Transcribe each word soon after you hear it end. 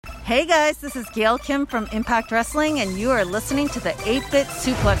Hey guys, this is Gail Kim from Impact Wrestling, and you are listening to the 8-Bit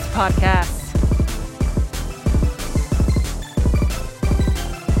Suplex Podcast.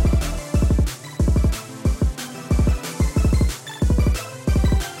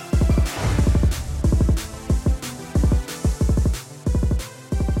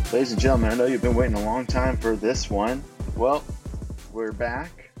 Ladies and gentlemen, I know you've been waiting a long time for this one. Well, we're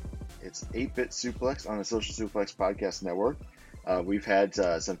back. It's 8-Bit Suplex on the Social Suplex Podcast Network. We've had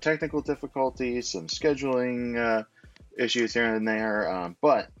some technical difficulties, some scheduling issues here and there,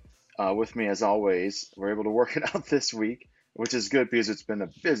 but with me as always, we're able to work it out this week, which is good because it's been a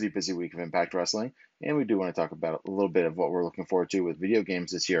busy week of Impact Wrestling, and we do want to talk about a little bit of what we're looking forward to with video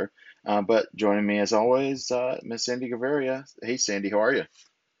games this year. But joining me as always, Miss Sandy Gaviria. Hey Sandy, how are you?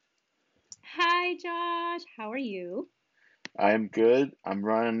 Hi Josh, how are you? I'm good. I'm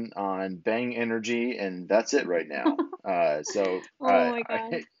running on Bang Energy, and that's it right now. Oh my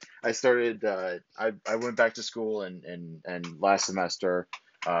God. I started. I went back to school and last semester,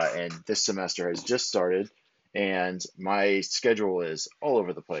 and this semester has just started, and my schedule is all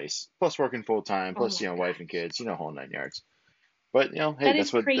over the place. Plus working full time, Oh plus my wife and kids, whole nine yards. But hey, That that's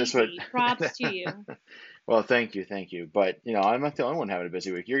is what crazy. Props to you. Well, thank you. But I'm not the only one having a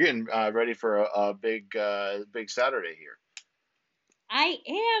busy week. You're getting ready for a big Saturday here. I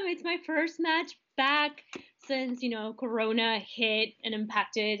am. It's my first match back since, Corona hit and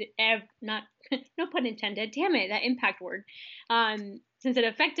impacted, not, no pun intended, damn it, that impact word, since it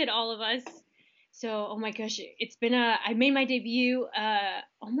affected all of us. So, oh my gosh, I made my debut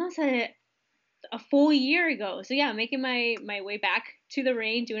almost a full year ago. So yeah, making my way back to the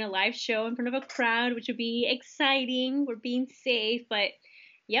ring, doing a live show in front of a crowd, which would be exciting. We're being safe, but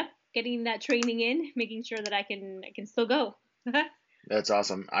yep, getting that training in, making sure that I can still go. That's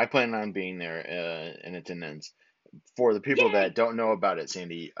awesome. I plan on being there in attendance. For the people Yay! that don't know about it,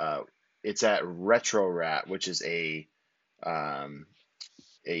 Sandy, it's at Retro Rat, which is um,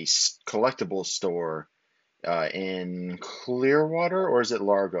 a collectible store in Clearwater, or is it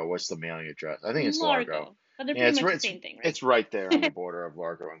Largo? What's the mailing address? I think it's Largo. Largo, but they're Yeah, pretty much the same thing, right? it's right there on the border of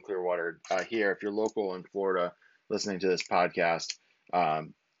Largo and Clearwater. Here, if you're local in Florida, listening to this podcast,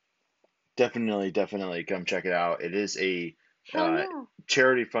 um, definitely come check it out. It is a Hell yeah.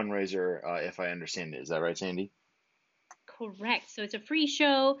 charity fundraiser, if I understand it. Is that right, Sandy? Correct. So it's a free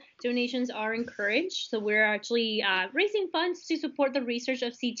show. Donations are encouraged. So we're actually raising funds to support the research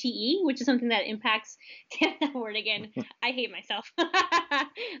of CTE, which is something that impacts, that word again, I hate myself,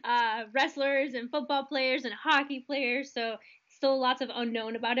 wrestlers and football players and hockey players. So still lots of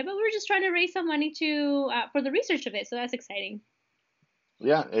unknown about it, but we're just trying to raise some money for the research of it. So that's exciting.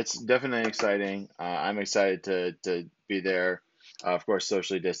 Yeah, it's definitely exciting. I'm excited to be there. Of course,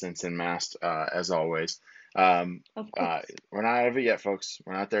 socially distanced and masked, as always. Of course. We're not out of it yet, folks.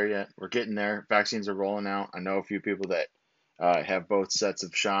 We're not there yet. We're getting there. Vaccines are rolling out. I know a few people that have both sets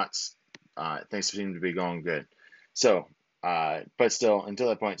of shots. Things seem to be going good. So, but still, until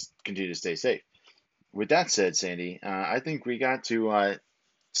that point, continue to stay safe. With that said, Sandy, I think we got to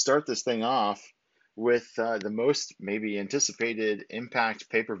start this thing off with the most maybe anticipated Impact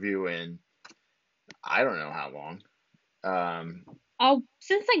pay-per-view in I don't know how long.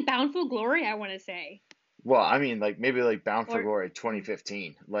 Since like Bound for Glory, I want to say. Well, I mean, maybe Bound for Or Glory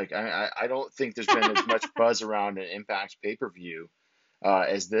 2015. I don't think there's been as much buzz around an Impact pay-per-view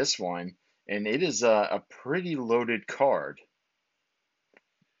as this one, and it is a pretty loaded card.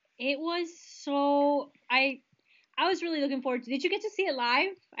 it was so I was really looking forward to. Did you get to see it live?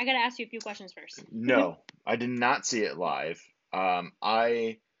 I gotta ask you a few questions first. No, I did not see it live.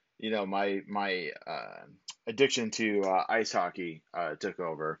 My addiction to ice hockey took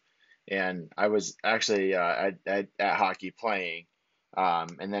over, and I was actually at hockey playing.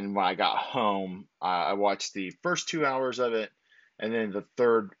 And then when I got home, I watched the first 2 hours of it, and then the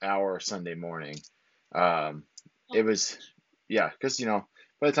third hour Sunday morning. It was, yeah, because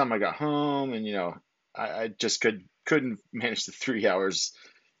by the time I got home, and I just couldn't manage the 3 hours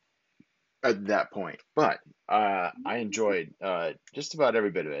at that point. But I enjoyed just about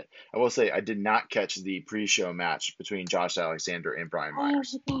every bit of it. I will say I did not catch the pre-show match between Josh Alexander and Brian Oh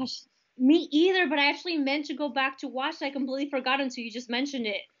Myers. my gosh. Me either, but I actually meant to go back to watch it. I completely forgot until you just mentioned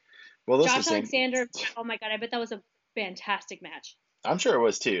it. Well, listen, Josh Alexander, oh my God, I bet that was a fantastic match. I'm sure it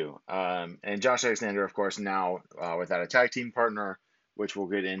was too. And Josh Alexander, of course, now without a tag team partner, which we'll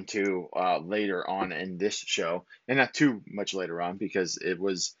get into later on in this show, and not too much later on because it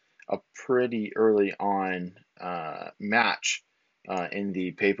was a pretty early on match in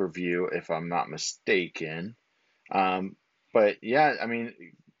the pay-per-view, if I'm not mistaken. But yeah, I mean,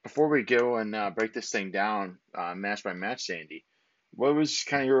 before we go and break this thing down match by match, Sandy, what was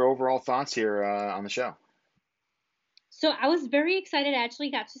kind of your overall thoughts here on the show? So I was very excited. I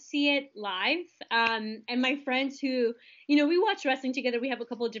actually got to see it live. And my friends who, we watch wrestling together. We have a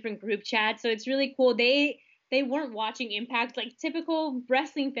couple of different group chats, so it's really cool. They weren't watching Impact like typical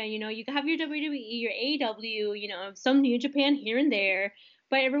wrestling fan. You have your WWE, your AEW, some New Japan here and there,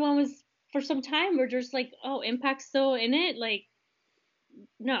 but everyone was for some time we're just like, oh, Impact's still in it, like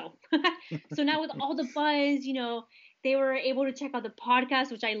no. So now with all the buzz, they were able to check out the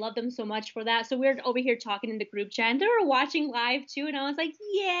podcast, which I love them so much for that. So we are over here talking in the group chat, and they were watching live too, and I was like,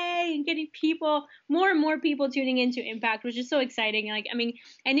 yay, and getting more and more people tuning into Impact, which is so exciting. Like, I mean,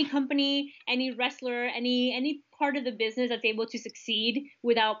 any company, any wrestler, any part of the business that's able to succeed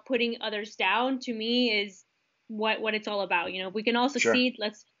without putting others down, to me, is what it's all about. If we can all Sure. succeed,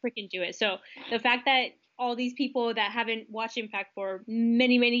 let's freaking do it. So the fact that all these people that haven't watched Impact for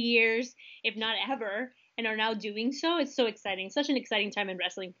many, many years, if not ever, and are now doing so, it's so exciting. Such an exciting time in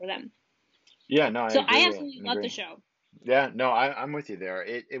wrestling for them. Yeah, no, I So I agree absolutely and love the agree. show. Yeah, no, I'm with you there.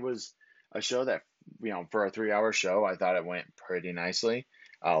 It was a show that, for a 3 hour show, I thought it went pretty nicely.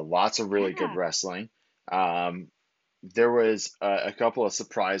 Lots of really good Yeah. wrestling. Um, there was a couple of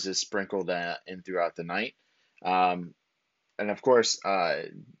surprises sprinkled in throughout the night. Um, and of course,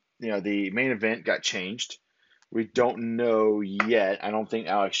 the main event got changed. We don't know yet. I don't think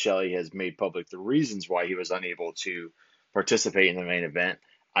Alex Shelley has made public the reasons why he was unable to participate in the main event.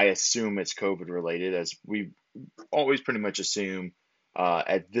 I assume it's COVID related, as we always pretty much assume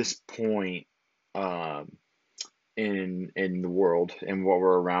at this point um, in the world and what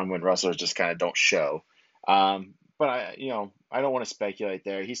we're around when wrestlers just kind of don't show. But I don't want to speculate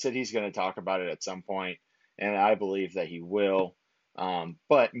there. He said he's going to talk about it at some point, and I believe that he will.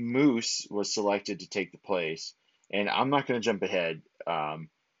 But Moose was selected to take the place, and I'm not going to jump ahead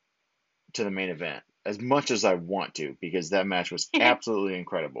to the main event as much as I want to, because that match was absolutely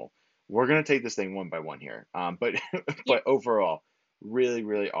incredible. We're going to take this thing one by one here. But Yeah. but overall, really,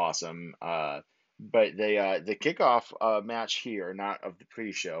 really awesome. But the kickoff match here, not of the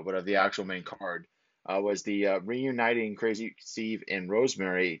pre-show, but of the actual main card, was the reuniting Crazy Steve and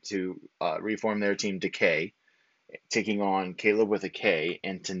Rosemary to reform their team Decay, taking on Caleb with a K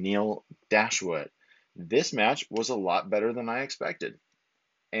and Tennille Dashwood. This match was a lot better than I expected.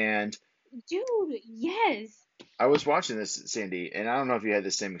 And Dude, yes. I was watching this, Sandy, and I don't know if you had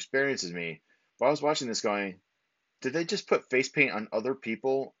the same experience as me, but I was watching this going, did they just put face paint on other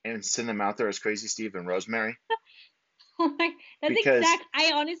people and send them out there as Crazy Steve and Rosemary? Oh my, that's Because, exact.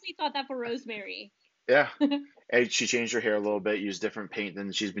 I honestly thought that for Rosemary. yeah, and she changed her hair a little bit, used different paint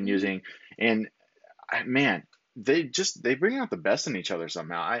than she's been Mhm. using, and man, they bring out the best in each other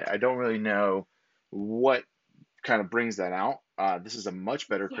somehow. I don't really know what kind of brings that out. This is a much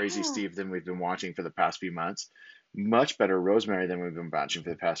better Crazy Yeah. Steve than we've been watching for the past few months, much better Rosemary than we've been watching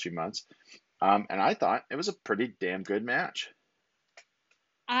for the past few months. And I thought it was a pretty damn good match.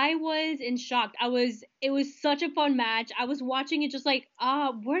 I was in shock. It was such a fun match. I was watching it just like,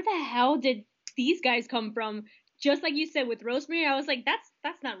 where the hell did these guys come from? Just like you said with Rosemary, I was like,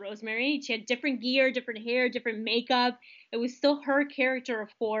 that's not Rosemary. She had different gear, different hair, different makeup. It was still her character, of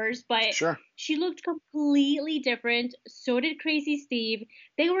course, but Sure. she looked completely different. So did Crazy Steve.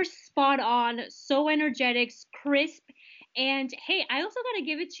 They were spot on, so energetic, crisp. And hey, I also gotta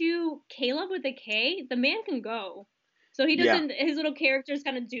give it to Caleb with a K. The man can go. So he Yeah. doesn't. His little character's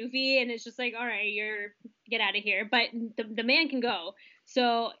kind of doofy, and it's just like, all right, you're get out of here. But the man can go.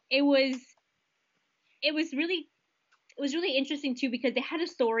 So it was really interesting too because they had a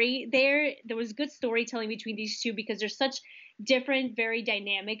story there. There was good storytelling between these two because they're such different, very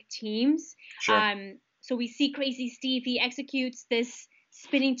dynamic teams. Sure. So we see Crazy Steve. He executes this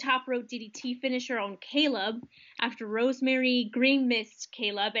spinning top rope DDT finisher on Caleb after Rosemary green missed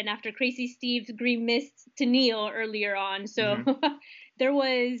Caleb and after Crazy Steve's green missed Tennille earlier on. So Hmm. there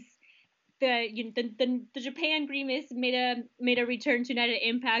was the Japan Grimace made a return to United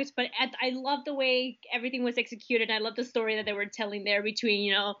Impact, but I love the way everything was executed. I love the story that they were telling there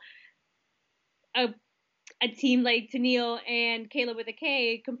between a a team like Tennille and Caleb with a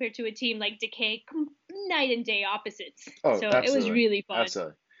K compared to a team like Decay, night and day opposites. Oh, So it was absolutely. really fun.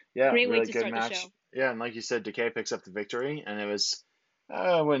 Absolutely. Yeah, Great way really to good start the match. show. Yeah, and like you said, Decay picks up the victory, and it was,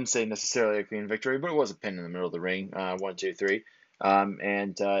 I wouldn't say necessarily a clean victory, but it was a pin in the middle of the ring. 1, 2, 3.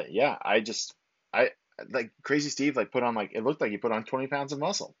 Yeah, I like Crazy Steve, like put on like, it looked like he put on 20 pounds of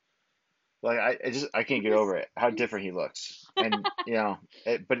muscle. Like, I can't It get was over it, how it different he looks. And,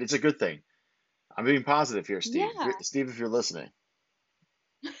 but it's a good thing. I'm being positive here, Steve. yeah. Steve, if you're listening,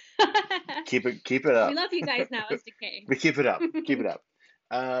 keep it We up. love you guys now as Decay. We keep it up. Keep it up.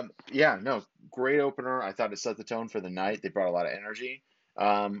 Yeah, no, great opener. I thought it set the tone for the night. They brought a lot of energy.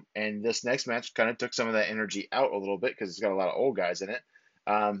 And this next match kind of took some of that energy out a little bit because it's got a lot of old guys in it.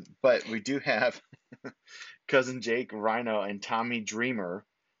 But we do have Cousin Jake, Rhino, and Tommy Dreamer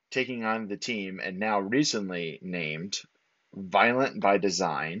taking on the team and now recently named Violent by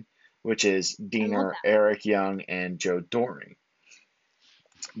Design, which is I love Diener, that. Eric Young, and Joe Doring.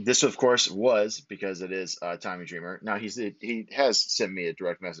 This, of course, was because it is Tommy Dreamer. Now he has sent me a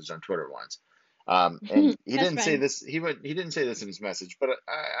direct message on Twitter once, and he Best didn't say friends. this. He didn't say this in his message, but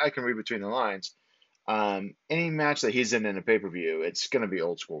I can read between the lines. Any match that he's in a pay per view, it's going to be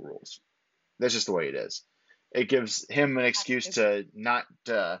old school rules. That's just the way it is. It gives him an excuse to not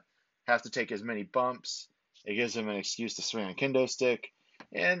have to take as many bumps. It gives him an excuse to swing a kendo stick,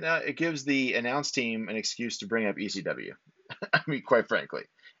 and it gives the announce team an excuse to bring up ECW. I mean, quite frankly,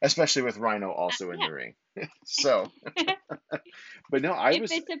 especially with Rhino also in Yeah, the ring. So, but no, I it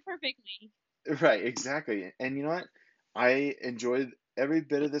was fits it perfectly. right, exactly. And you know what? I enjoyed every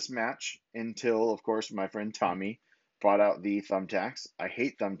bit of this match until, of course, my friend Tommy brought out the thumbtacks. I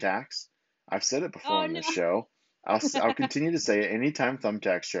hate thumbtacks. I've said it before Oh on no. this show. I'll continue to say it anytime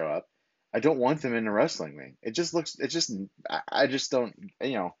thumbtacks show up. I don't want them in a wrestling ring. It just, I just don't,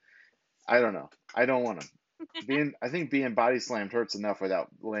 I don't know. I don't want them. I think being body slammed hurts enough without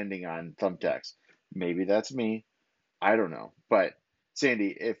landing on thumbtacks. Maybe that's me. I don't know. But Sandy,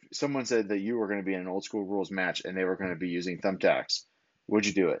 if someone said that you were going to be in an old school rules match and they were going to be using thumbtacks, would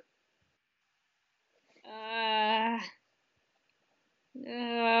you do it? Uh,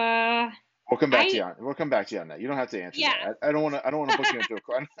 uh, I We'll come back to you on that. You don't have to answer yeah. that. I don't want to. I don't want to book you into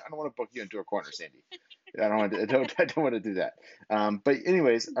a. I don't want to book you into a corner, Sandy. I don't want to. I don't want to do that. But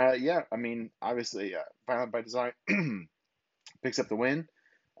anyways, yeah. I mean, obviously, Violent by Design picks up the win.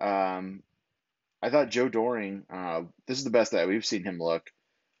 Um, I thought Joe Doring, this is the best that we've seen him look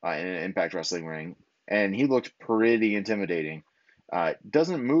in an Impact Wrestling ring, and he looked pretty intimidating.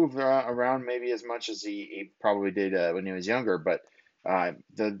 Doesn't move around maybe as much as he probably did when he was younger, but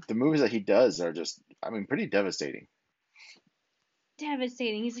the moves that he does are just, I mean, pretty devastating.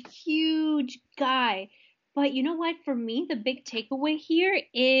 Devastating. He's a huge guy. But you know what? For me, the big takeaway here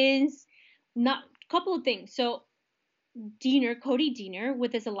is not a couple of things. So Cody Diener,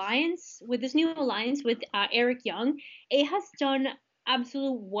 with this new alliance with Eric Young, it has done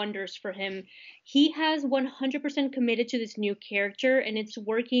absolute wonders for him. He has 100% committed to this new character, and it's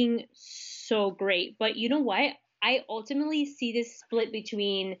working so great. But you know what? I ultimately see this split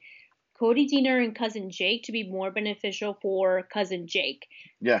between Cody Diener and Cousin Jake to be more beneficial for Cousin Jake.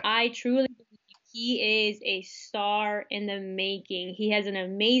 Yeah. I truly believe he is a star in the making. He has an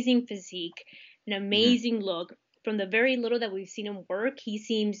amazing physique, an hmm amazing look. From the very little that we've seen him work, he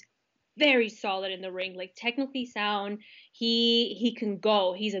seems very solid in the ring, like technically sound. He can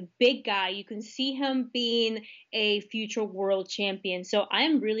go. He's a big guy. You can see him being a future world champion. So I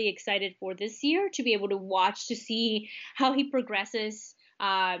am really excited for this year to be able to watch to see how he progresses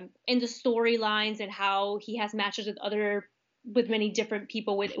in the storylines and how he has matches with many different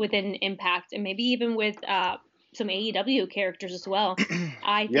people within Impact and maybe even with some AEW characters as well.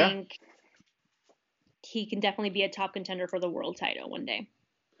 I Yeah. think he can definitely be a top contender for the world title one day.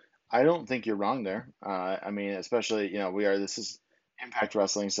 I don't think you're wrong there. I mean, especially, this is Impact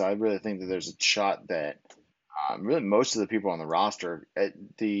Wrestling, so I really think that there's a shot that really most of the people on the roster,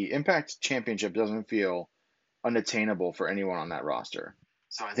 the Impact Championship doesn't feel unattainable for anyone on that roster.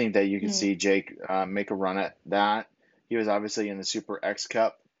 So I think that you could Mm. see Jake make a run at that. He was obviously in the Super X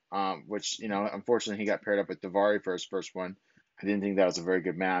Cup, which, unfortunately he got paired up with Davari for his first one. I didn't think that was a very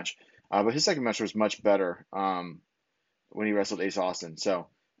good match. But his second match was much better when he wrestled Ace Austin. So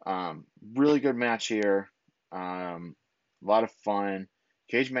really good match here. A lot of fun.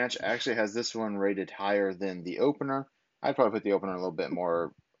 Cage match actually has this one rated higher than the opener. I'd probably put the opener a little bit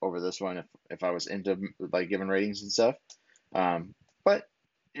more over this one if I was into like giving ratings and stuff. But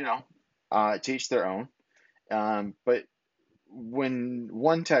to each their own. But when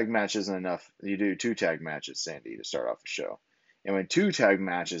one tag match isn't enough, you do two tag matches, Sandy, to start off a show. And when two tag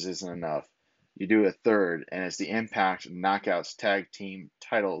matches isn't enough, you do a third, and it's the Impact Knockouts Tag Team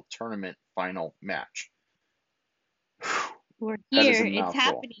Title Tournament Final Match. We're That is a here. It's mouthful.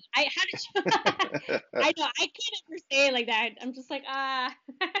 happening. How did you? I know. I can't ever say it like that. I'm just like, I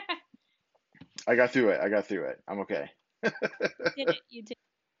got through it. I'm okay. you did it. You did.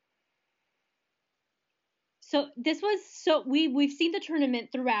 So this was we've seen the tournament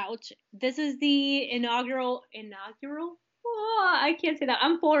throughout. This is the inaugural. Oh, I can't say that.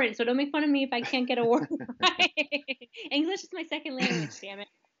 I'm foreign, so don't make fun of me if I can't get a word right. English is my second language. Damn it.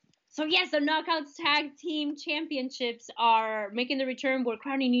 So yes, the Knockouts Tag Team Championships are making the return. We're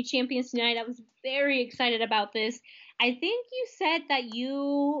crowning new champions tonight. I was very excited about this. I think you said that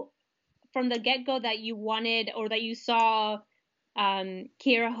you, from the get-go, that you wanted or that you saw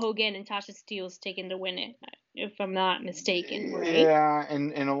Kiera Hogan and Tasha Steelz taking the win, if I'm not mistaken, right? Yeah,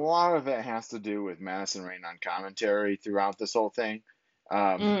 and a lot of it has to do with Madison Rayne on commentary throughout this whole thing.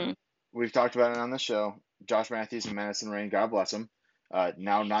 We've talked about it on the show. Josh Matthews and Madison Rayne, God bless them.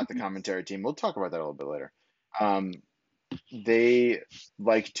 Now not the commentary team. We'll talk about that a little bit later. They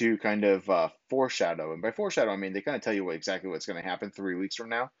like to kind of foreshadow, and by foreshadow I mean they kind of tell you exactly what's going to happen 3 weeks from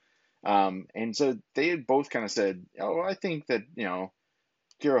now. And so they had both kind of said, "Oh, I think that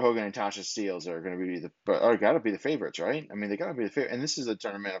Kiera Hogan and Tasha Steelz are going to be got to be the favorites, right? I mean, they got to be the favorite." And this is a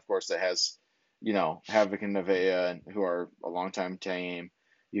tournament, of course, that has Havoc and Nevaeh, who are a longtime team.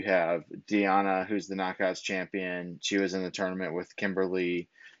 You have Deanna, who's the Knockouts champion. She was in the tournament with Kimberly.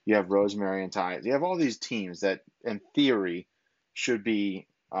 You have Rosemary and Ty. You have all these teams that, in theory, should be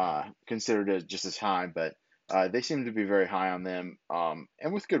considered just as high, but they seem to be very high on them,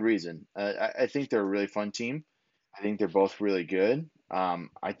 and with good reason. I think they're a really fun team. I think they're both really good.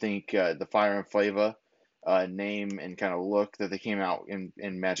 I think the Fire and Flava name and kind of look that they came out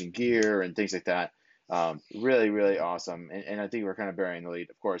in matching gear and things like that, really, really awesome. And I think we're kind of bearing the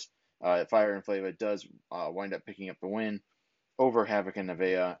lead. Of course, Fire and Flava does wind up picking up the win over Havoc and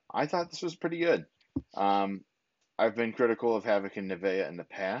Nevaeh. I thought this was pretty good. I've been critical of Havoc and Nevaeh in the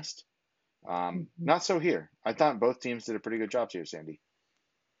past. Not so here. I thought both teams did a pretty good job here, Sandy.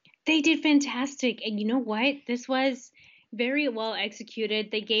 They did fantastic. And you know what? This was very well executed.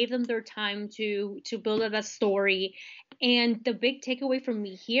 They gave them their time to build up a story. And the big takeaway from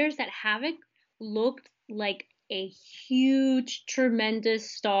me here is that Havoc looked like a huge,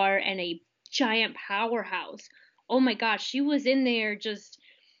 tremendous star and a giant powerhouse. Oh my gosh, she was in there, just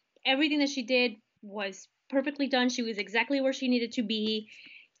everything that she did was perfectly done. She was exactly where she needed to be.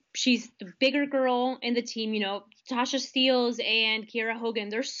 She's the bigger girl in the team. Tasha Steelz and Kiera Hogan,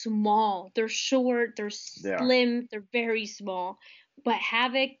 they're small, they're short, they're slim, they're very small. But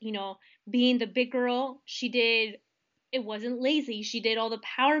Havoc, being the big girl, it wasn't lazy. She did all the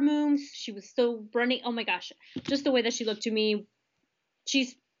power moves. She was still running. Oh my gosh, just the way that she looked to me.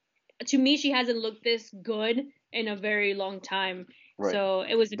 She hasn't looked this good in a very long time. Right. So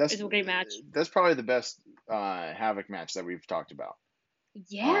it was a great match. That's probably the best Havoc match that we've talked about.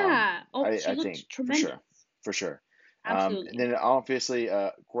 Yeah. She looked tremendous. For sure. Absolutely. And then obviously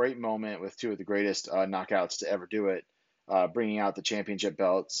a great moment with two of the greatest knockouts to ever do it, bringing out the championship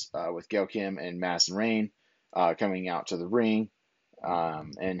belts with Gail Kim and Madison Rayne coming out to the ring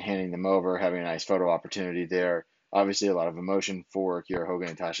and handing them over, having a nice photo opportunity there. Obviously a lot of emotion for Kiera Hogan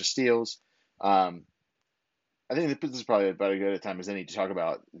and Tasha Steelz. I think this is probably about as good a time as any to talk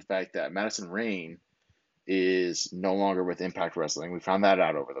about the fact that Madison Rayne is no longer with Impact Wrestling. We found that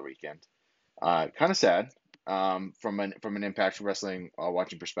out over the weekend. Kind of sad from an Impact Wrestling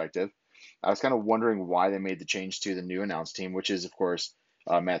watching perspective. I was kind of wondering why they made the change to the new announced team, which is, of course,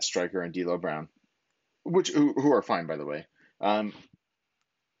 Matt Striker and D'Lo Brown, who are fine, by the way.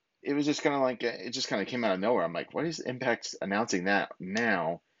 It was just kind of like, it just kind of came out of nowhere. I'm like, what is Impact announcing that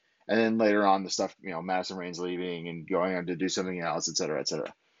now? And then later on, the stuff, Madison Rayne's leaving and going on to do something else, et cetera, et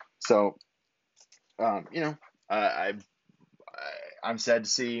cetera. So, I'm sad to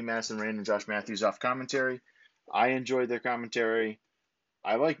see Madison Rayne and Josh Matthews off commentary. I enjoyed their commentary.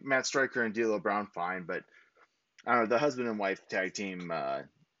 I like Matt Striker and D'Lo Brown fine, but I don't know, the husband and wife tag team, I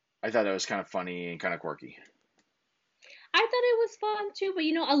thought that was kind of funny and kind of quirky. I thought it was fun too, but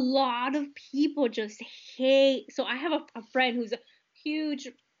a lot of people just hate. So I have a friend who's a huge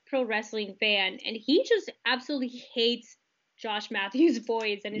pro wrestling fan, and he just absolutely hates Josh Matthews'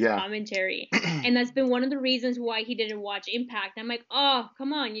 voice and his commentary. And that's been one of the reasons why he didn't watch Impact. I'm like, oh,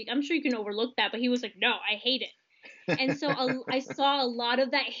 come on. I'm sure you can overlook that. But he was like, no, I hate it. And so I saw a lot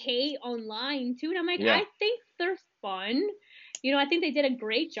of that hate online too. And I'm like, I think they're fun. I think they did a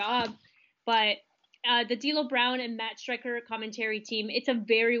great job. But the D'Lo Brown and Matt Striker commentary team, it's a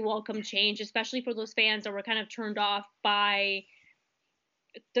very welcome change, especially for those fans that were kind of turned off by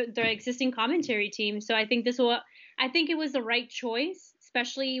the existing commentary team. So I think it was the right choice,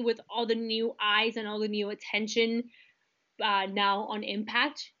 especially with all the new eyes and all the new attention now on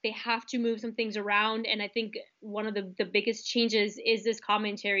Impact. They have to move some things around, and I think one of the biggest changes is this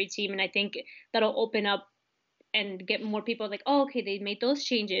commentary team, and I think that'll open up and get more people like, oh, okay, they made those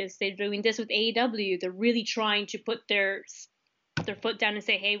changes. They're doing this with AEW. They're really trying to put their foot down and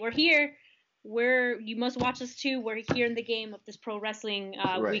say, hey, we're here. You must watch us too. We're here in the game of this pro wrestling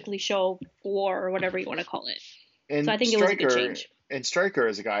weekly show or whatever you want to call it. So I And think it was a good change. Striker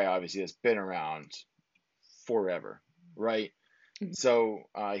is a guy obviously that's been around forever, right? So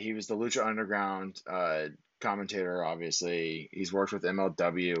he was the Lucha Underground commentator. Obviously, he's worked with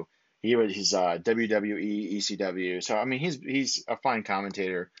MLW. He's WWE, ECW. So I mean, he's a fine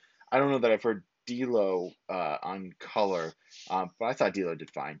commentator. I don't know that I've heard D'Lo on color, but I thought D'Lo did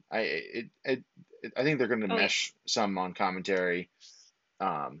fine. I think they're going to Oh yeah. mesh some on commentary.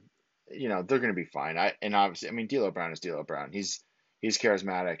 Um, they're going to be fine. And obviously, I mean, D'Lo Brown is D'Lo Brown. He's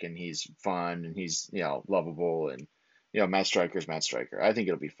charismatic and he's fun and he's lovable and Matt Striker's Matt Striker. I think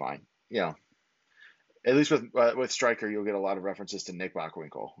it'll be fine. At least with Striker, you'll get a lot of references to Nick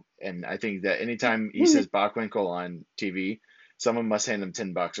Bockwinkel, and I think that anytime he says Bockwinkel on TV, someone must hand him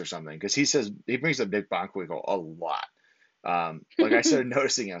 $10 or something because he brings up Nick Bockwinkel a lot. Like I started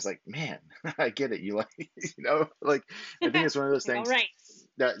noticing, I was like, man, I get it. You like, like I think it's one of those All things right.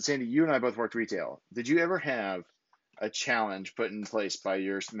 that Sandy, you and I both worked retail. Did you ever have a challenge put in place by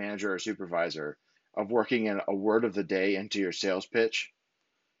your manager or supervisor of working in a word of the day into your sales pitch?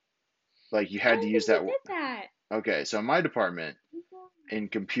 Like you I had don't to think use we that. did that. Okay, so in my department in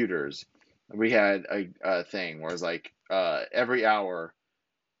computers, we had a thing where it's like every hour,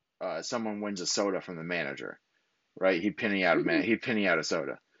 someone wins a soda from the manager, right? He'd penny out a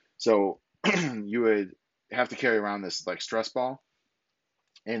soda. So you would have to carry around this like stress ball,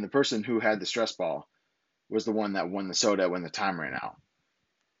 and the person who had the stress ball was the one that won the soda when the time ran out.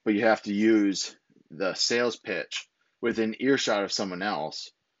 But you have to use the sales pitch within earshot of someone else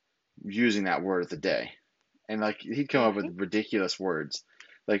using that word of the day. And like he'd come up with ridiculous words.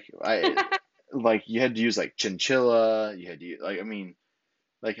 Like like you had to use like chinchilla, you had to use, like I mean,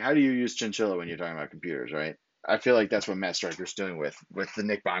 like how do you use chinchilla when you're talking about computers, right? I feel like that's what Matt Striker's doing with the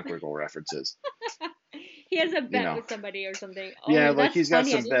Nick Bockwinkel references. He has a bet with somebody or something. Oh, Yeah, like that's he's got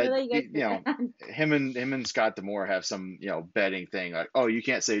funny. I some didn't bet. realize you guys did that. Him and Scott Demore have some betting thing like, oh, you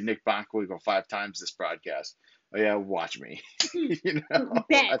can't say Nick Bockwinkel 5 times this broadcast. Oh yeah, watch me.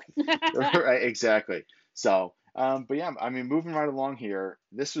 Bet. Right, exactly. So, but yeah, I mean, moving right along here,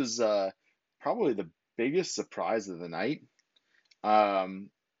 this was probably the biggest surprise of the night. Um,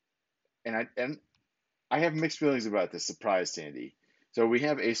 and I have mixed feelings about this surprise, Sandy. So we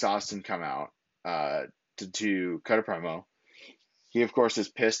have Ace Austin come out to cut a promo. He, of course, is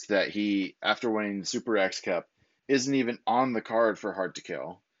pissed that he, after winning the Super X Cup, isn't even on the card for Hard to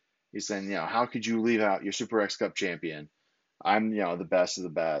Kill. He's saying, how could you leave out your Super X Cup champion? I'm, the best of the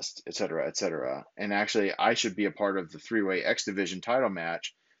best, et cetera, et cetera. And actually, I should be a part of the 3-way X Division title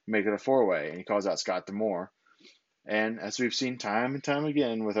match, make it a 4-way. And he calls out Scott D'Amore. And as we've seen time and time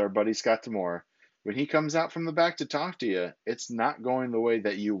again with our buddy Scott D'Amore, when he comes out from the back to talk to you, it's not going the way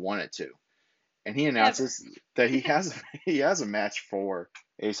that you want it to. And he announces that he has a match for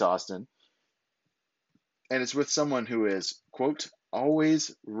Ace Austin, and it's with someone who is, quote,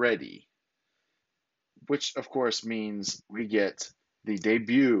 always ready, which of course means we get the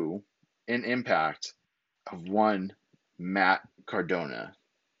debut in Impact of one Matt Cardona.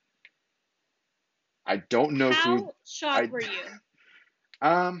 I don't know How shocked were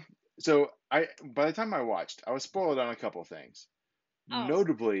you? So by the time I watched, I was spoiled on a couple things. Oh.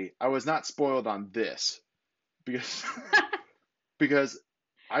 Notably, I was not spoiled on this because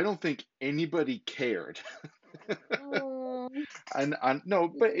I don't think anybody cared. And no,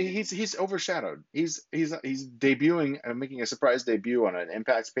 but he's overshadowed. He's debuting and making a surprise debut on an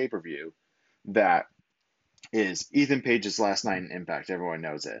Impact pay-per-view that is Ethan Page's last night in Impact. Everyone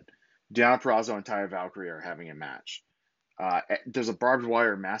knows it. Deonna Purrazzo and Taya Valkyrie are having a match. There's a barbed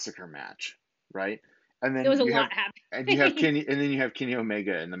wire massacre match, right? And then there was a lot happening. And then you have Kenny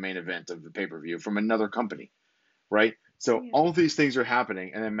Omega in the main event of the pay-per-view from another company, right? So all these things are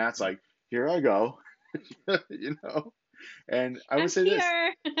happening, and then Matt's like, "Here I go," And I would say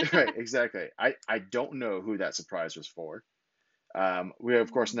this, right? Exactly. I don't know who that surprise was for. We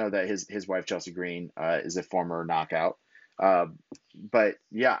of course know that his wife Chelsea Green is a former knockout. But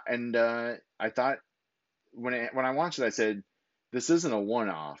yeah, and I thought when I watched it, I said, this isn't a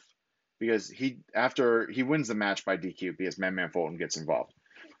one-off because after he wins the match by DQ because Madman Fulton gets involved.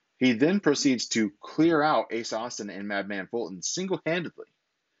 He then proceeds to clear out Ace Austin and Madman Fulton single-handedly.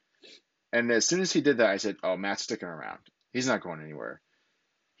 And as soon as he did that, I said, oh, Matt's sticking around. He's not going anywhere.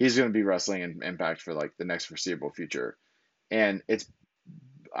 He's going to be wrestling in Impact for like the next foreseeable future. And it's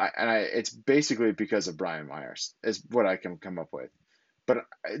basically because of Brian Myers is what I can come up with. But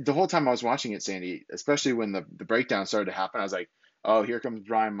the whole time I was watching it, Sandy, especially when the breakdown started to happen, I was like, oh, here comes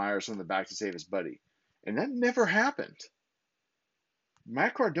Brian Myers from the back to save his buddy. And that never happened.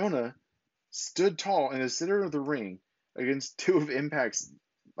 Matt Cardona stood tall in the center of the ring against two of Impact's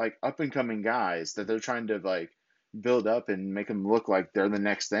like up and coming guys that they're trying to like build up and make them look like they're the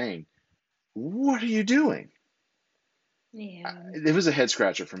next thing. What are you doing? Yeah. It was a head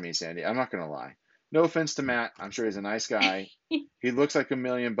scratcher for me, Sandy. I'm not gonna lie. No offense to Matt. I'm sure he's a nice guy. He looks like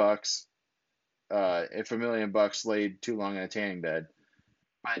 $1,000,000. If $1,000,000 laid too long in a tanning bed,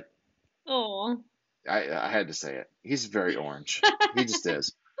 but Oh. I had to say it. He's very orange. He just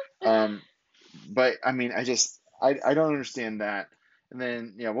is. Um, but I mean, I don't understand that. And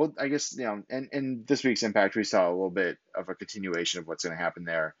then well, I guess in this week's Impact we saw a little bit of a continuation of what's going to happen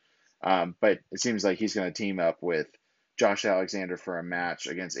there. But it seems like he's going to team up with Josh Alexander for a match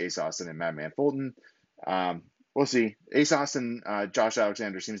against Ace Austin and Madman Fulton. We'll see. Ace Austin, Josh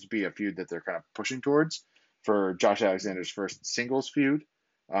Alexander seems to be a feud that they're kind of pushing towards for Josh Alexander's first singles feud,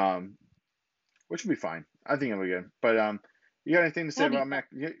 which will be fine. I think it'll be good. But you got anything to say That'll be about fun. Mac?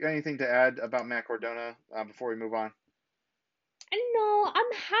 You got anything to add about Matt Cardona before we move on? No,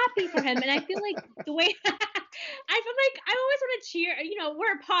 I'm happy for him, and I feel like the way I feel like I always want to cheer.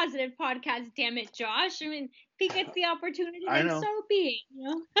 We're a positive podcast. Damn it, Josh. I mean, if he gets the opportunity, I then know. so be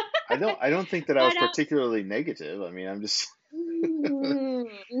it. I don't think that I was But particularly negative. I mean, I'm just.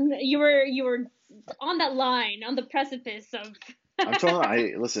 you were on that line, on the precipice of. I'm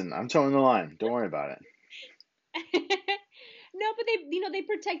towing the line. Don't worry about it. No, but they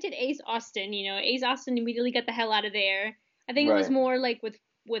protected Ace Austin. Ace Austin immediately got the hell out of there. I think it was Right. more like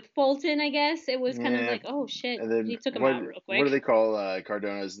with Fulton. I guess it was kind of Yeah. like, oh shit, And then he took him what out real what do quick. they call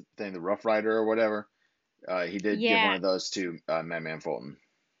Cardona's thing? The Rough Rider or whatever. He did give Yeah, one of those to Madman Fulton.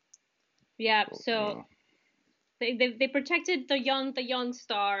 yeah. So they protected the young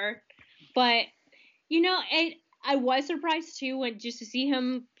star, but I was surprised too when just to see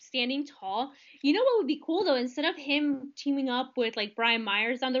him standing tall. You know what would be cool though? Instead of him teaming up with like Brian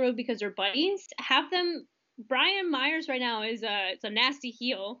Myers down the road because they're buddies, have them. Brian Myers right now is it's a nasty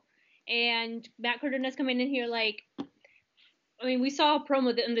heel, and Matt Cardenas coming in here like. I mean, we saw a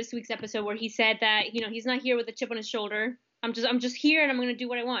promo in this week's episode where he said that he's not here with a chip on his shoulder. I'm just here and I'm gonna do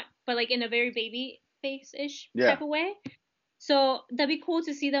what I want, but like in a very baby face ish Yeah. type of way. So that'd be cool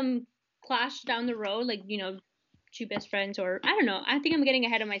to see them clash down the road, like two best friends, or I don't know. I think I'm getting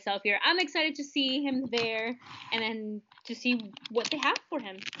ahead of myself here. I'm excited to see him there, and then to see what they have for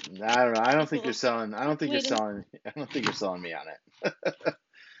him. I don't know. I don't Like, think you're selling. I don't think you're selling. I don't think you're selling me on it.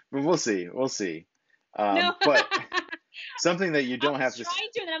 But we'll see. We'll see. No. But something that you don't have to. Trying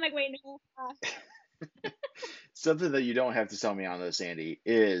to, and then I'm like, wait, no. Something that you don't have to sell me on though, Sandy,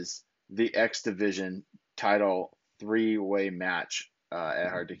 is the X Division title three-way match at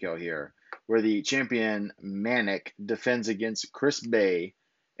Hard to Kill here, where the champion Manic defends against Chris Bay,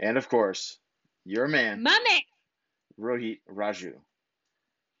 and of course, your man, Mame. Rohit Raju.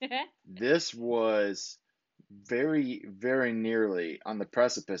 This was very, very nearly on the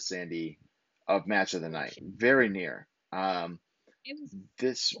precipice, Sandy, of match of the night. Very near. It was,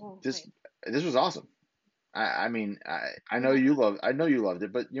 This oh, this wait. this was awesome. I mean, I know you loved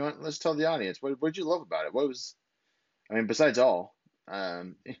it, but let's tell the audience what did you love about it? What was, I mean, besides all, because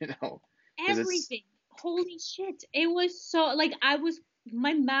Everything. Holy shit! It was so like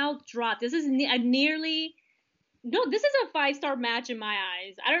my mouth dropped. This is nearly. No, this is a 5-star match in my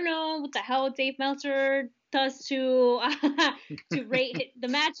eyes. I don't know what the hell Dave Meltzer does to to rate the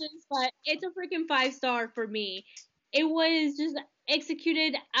matches, but it's a freaking 5-star for me. It was just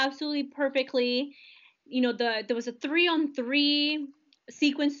executed absolutely perfectly. There was a 3-on-3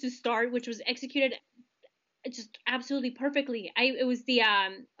 sequence to start, which was executed just absolutely perfectly. It was the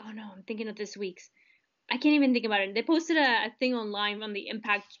oh no, I'm thinking of this week's. I can't even think about it. They posted a thing online on the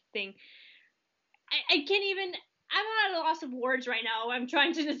Impact thing. I can't even. I'm at a loss of words right now. I'm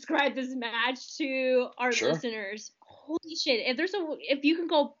trying to describe this match to our Sure. listeners. Holy shit! If you can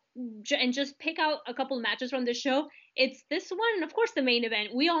go and just pick out a couple of matches from the show, it's this one, and of course the main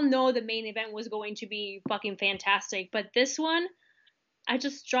event. We all know the main event was going to be fucking fantastic, but this one, I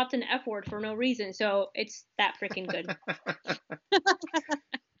just dropped an F word for no reason, so it's that freaking good.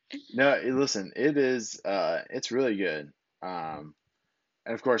 No, listen, it is it's really good.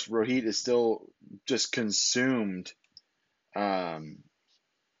 And of course, Rohit is still just consumed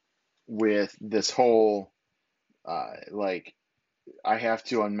with this whole like I have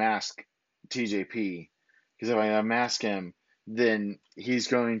to unmask TJP because if I unmask him, then he's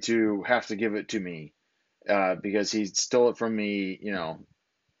going to have to give it to me because he stole it from me,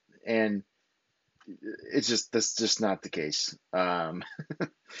 and that's just not the case.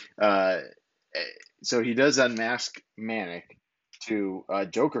 Uh, so he does unmask Manic to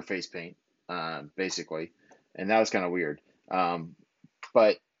Joker face paint, basically, and that was kind of weird.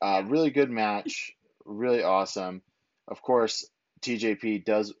 But really good match, really awesome. Of course, TJP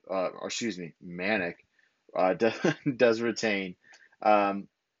does, or excuse me, Manic does retain. Um,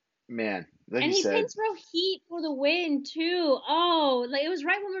 Man, like And you he said, pins Rohit for the win too. Oh, like it was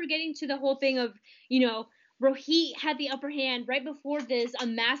right when we were getting to the whole thing of, Rohit had the upper hand right before this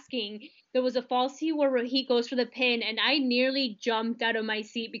unmasking. There was a falsie where Rohit goes for the pin, and I nearly jumped out of my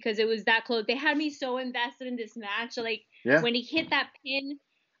seat because it was that close. They had me so invested in this match. Like yeah, when he hit that pin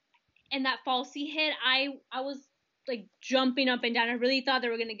and that falsie hit, I was like jumping up and down. I really thought they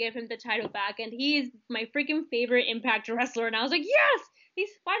were gonna give him the title back, and he is my freaking favorite Impact wrestler. And I was like, yes, he's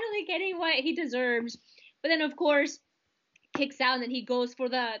finally getting what he deserves. But then of course kicks out, and then he goes for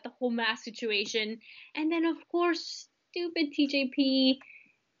the whole mask situation, and then of course stupid TJP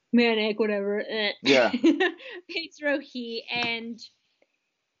Manic whatever yeah, Pates Rohi, and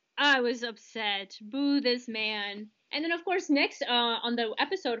I was upset. Boo this man. And then, of course, next on the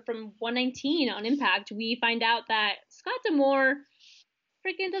episode from 119 on Impact, we find out that Scott D'Amore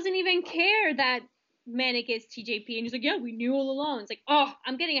freaking doesn't even care that Manic is TJP. And he's like, yeah, we knew all along. It's like, oh,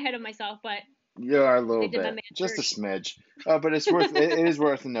 I'm getting ahead of myself, but you are a they little did my bit, man just a dirty. smidge. But it is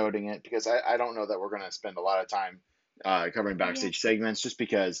worth noting it because I don't know that we're gonna spend a lot of time covering Yeah. backstage segments just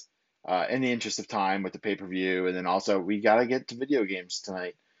because in the interest of time with the pay-per-view, and then also we gotta get to video games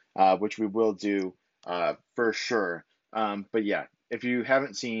tonight, which we will do for sure. But yeah, if you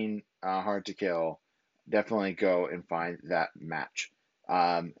haven't seen Hard to Kill, definitely go and find that match.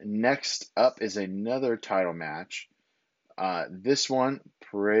 Next up is another title match. This one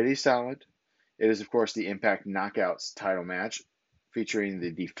pretty solid. It is, of course, the Impact Knockouts title match featuring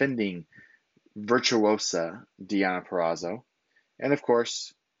the defending virtuosa Deonna Purrazzo and, of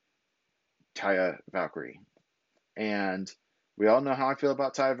course, Taya Valkyrie. And we all know how I feel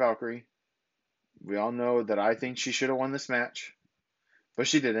about Taya Valkyrie. We all know that I think she should have won this match, but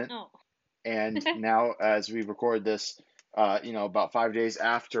she didn't. Oh. And now, as we record this, about 5 days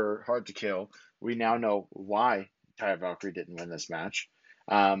after Hard to Kill, we now know why Taya Valkyrie didn't win this match.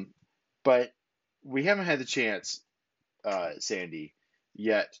 But we haven't had the chance, Sandy,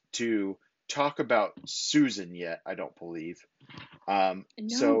 yet to talk about Susan yet. I don't believe. No.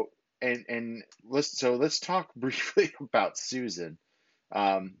 So let's talk briefly about Susan.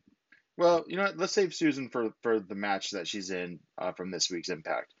 Well, you know what? Let's save Susan for the match that she's in from this week's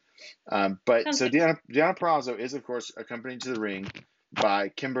Impact. But Sounds so good. Deonna Purrazzo is, of course, accompanied to the ring by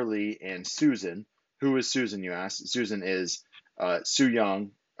Kimberly and Susan. Who is Susan, you ask? Susan is Su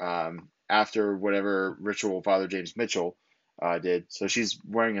Yung after whatever ritual Father James Mitchell did. So she's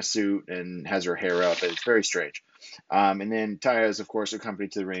wearing a suit and has her hair up, and it's very strange. And then Taya is, of course,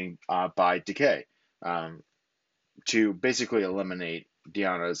 accompanied to the ring by Decay to basically eliminate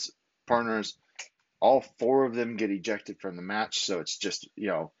Deonna's partners. All four of them get ejected from the match, so it's just,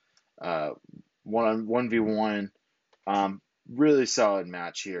 one v one. Really solid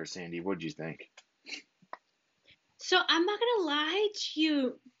match here, Sandy. What do you think? So I'm not gonna lie to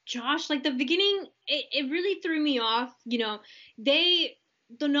you, Josh. Like the beginning, it really threw me off.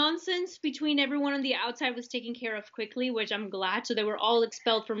 The nonsense between everyone on the outside was taken care of quickly, which I'm glad. So they were all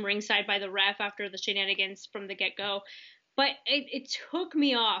expelled from ringside by the ref after the shenanigans from the get go. But it took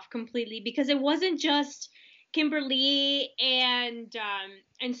me off completely because it wasn't just Kimberly and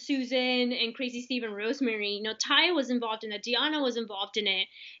Susan and Crazy Steve and Rosemary. Taya was involved in it. Deonna was involved in it.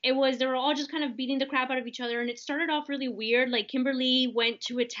 They were all just kind of beating the crap out of each other, and it started off really weird. Like Kimberly went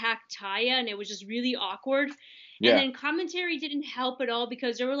to attack Taya, and it was just really awkward. And Yeah, then commentary didn't help at all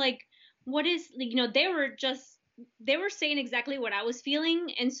because they were like, "What is?" They were saying exactly what I was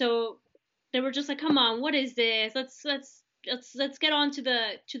feeling, and so they were just like, "Come on, what is this? Let's get on to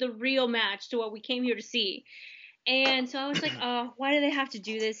the real match, to what we came here to see." And so I was like, "Oh, why do they have to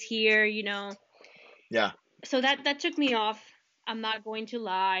do this here?" yeah, So that took me off. I'm not going to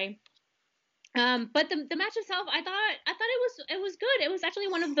lie. But the match itself, I thought it was good. It was actually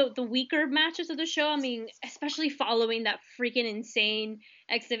one of the weaker matches of the show. I mean, especially following that freaking insane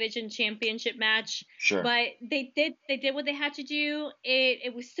X Division Championship match. sure. But they did what they had to do.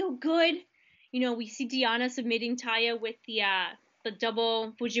 It was so good. We see Deonna submitting Taya with the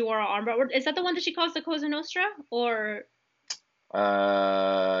double Fujiwara armbar. Is that the one that she calls the Cosa Nostra, or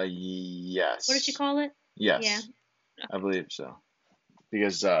Yes. what does she call it? Yes, Yeah. I believe so.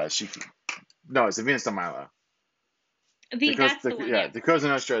 Because no, it's the Venus de Milo. That's the one. Yeah. The Cosa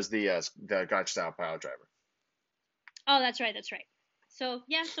Nostra is the Gotch style pile driver. Oh, that's right. That's right. So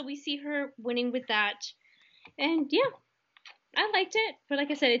yeah, so we see her winning with that, and yeah, I liked it. But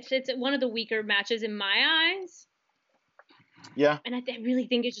like I said, it's one of the weaker matches in my eyes, Yeah, and I really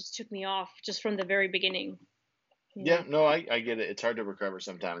think it just took me off just from the very beginning. yeah, no, I get it. It's hard to recover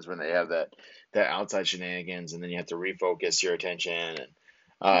sometimes when they have that outside shenanigans, and then you have to refocus your attention, and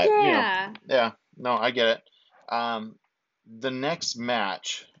Yeah. yeah. No, I get it. The next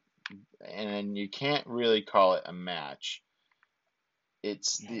match, and you can't really call it a match.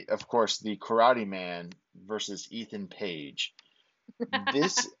 It's of course, the Karate Man versus Ethan Page.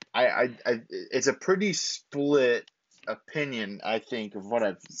 This, it's a pretty split opinion, I think, of what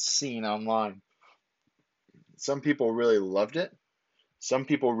I've seen online. Some people really loved it. Some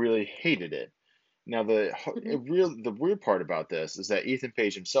people really hated it. Now, the weird part about this is that Ethan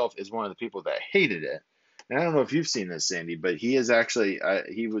Page himself is one of the people that hated it. And I don't know if you've seen this, Sandy, but he is actually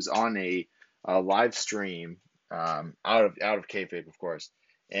he was on a live stream, out of kayfabe, of course,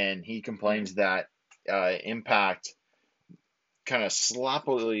 and he complains that Impact kind of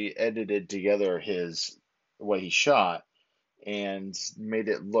sloppily edited together his what he shot and made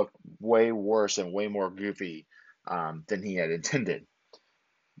it look way worse and way more goofy than he had intended.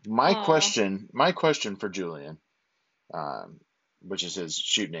 My Oh, question, my question for Julian, um, which is his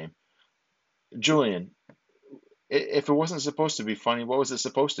shoot name, Julian, if it wasn't supposed to be funny, what was it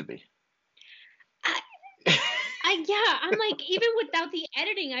supposed to be? I, yeah, I'm like, even without the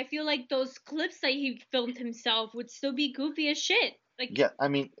editing, I feel like those clips that he filmed himself would still be goofy as shit. Like, Yeah, I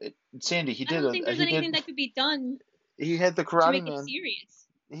mean, Sandy, I don't think there's anything that could be done he had the to Karate make it Man,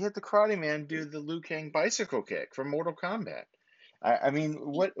 serious. do the Liu Kang bicycle kick from Mortal Kombat. I mean,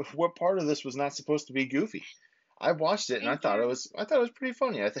 what part of this was not supposed to be goofy? I watched it and Yeah. I thought it was pretty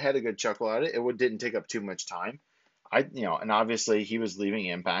funny. Had a good chuckle at it. Didn't take up too much time. And obviously he was leaving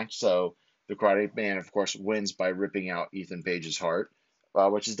Impact, so the Karate Man, of course, wins by ripping out Ethan Page's heart,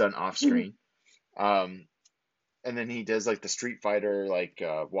 which is done off screen. Um, and then he does like the Street Fighter, like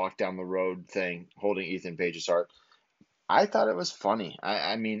walk down the road thing, holding Ethan Page's heart. I thought it was funny.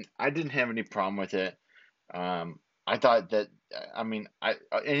 I mean, I didn't have any problem with it. I thought that, I mean,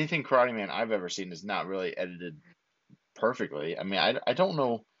 anything Karate Man I've ever seen is not really edited perfectly. I mean, I don't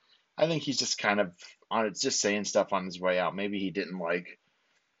know. I think he's just kind of just saying stuff on his way out. Maybe he didn't like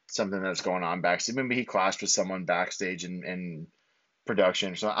something that's going on backstage. Maybe he clashed with someone backstage in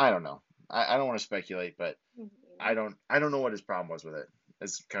production or something. I don't know. I don't want to speculate, but I don't know what his problem was with it.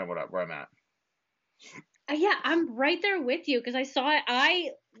 That's kind of where I'm at. Yeah, I'm right there with you because I saw it.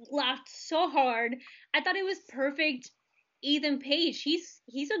 I laughed so hard. I thought it was perfect. Ethan Page,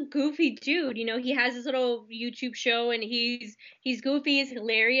 he's a goofy dude. You know, he has this little YouTube show and he's goofy, he's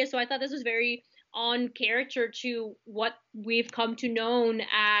hilarious. So I thought this was very on character to what we've come to know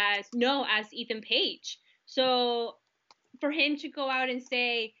as Ethan Page. So for him to go out and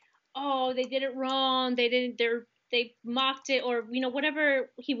say, "Oh, they did it wrong. They mocked it," or whatever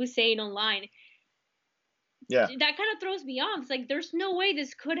he was saying online, Yeah, that kind of throws me off. It's like there's no way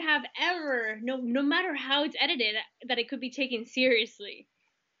this could have ever, no matter how it's edited, that it could be taken seriously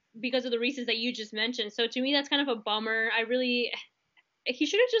because of the reasons that you just mentioned. So to me, that's kind of a bummer. He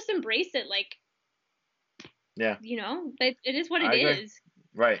should have just embraced it. Like, yeah, that it is what it I agree. is.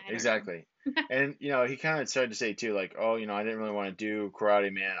 Right, I don't know. exactly. And he kind of started to say too, like, oh, I didn't really want to do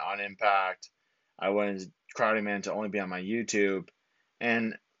Karate Man on Impact. I wanted Karate Man to only be on my YouTube.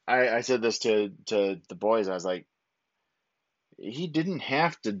 And I said this to the boys. I was like, he didn't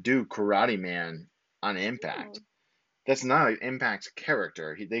have to do Karate Man on Impact. No. That's not Impact's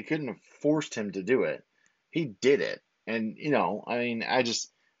character. They couldn't have forced him to do it. He did it. And, I mean, I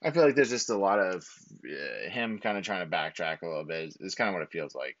feel like there's just a lot of him kind of trying to backtrack a little bit. Is kind of what it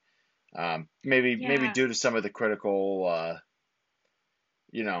feels like. Maybe Yeah. due to some of the critical,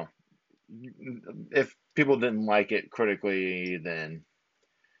 you know, if people didn't like it critically, then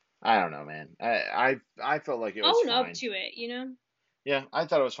I don't know, man. I felt like it was Own up fine. to it. Yeah, I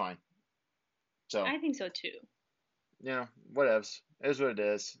thought it was fine. So, I think so too. whatevs. It is what it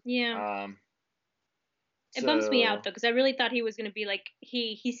is. Yeah. Um, It bums me so out though, because I really thought he was gonna be like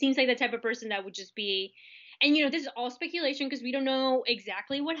he seems like the type of person that would just be, and this is all speculation because we don't know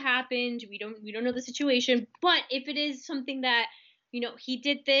exactly what happened. We don't know the situation. But if it is something that he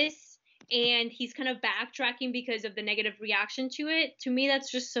did this and he's kind of backtracking because of the negative reaction to it, to me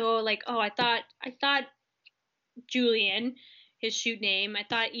that's just so like, oh, I thought Julian, his shoot name, I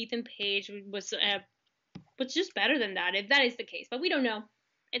thought Ethan Page was just better than that if that is the case. But we don't know.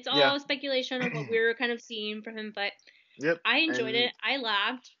 It's yeah, all speculation of what we're kind of seeing from him, but yep. I enjoyed And it. I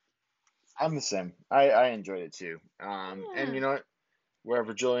laughed. I'm the same. I enjoyed it too. And Yeah. you know what?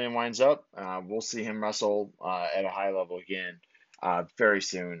 Wherever Julian winds up, we'll see him wrestle at a high level again very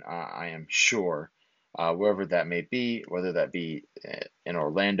soon. I am sure. Wherever that may be, whether that be in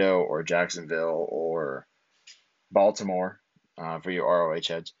Orlando or Jacksonville or Baltimore for your ROH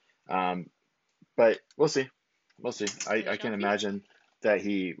heads. Um, but we'll see. We'll see. We I shall can see. imagine that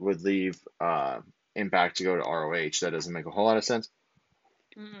he would leave Impact to go to ROH. That doesn't make a whole lot of sense.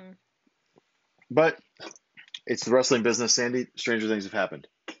 Mm-mm. But it's the wrestling business, Sandy. Stranger things have happened.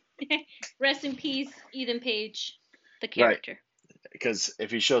 Rest in peace, Ethan Page, the Right. character. Because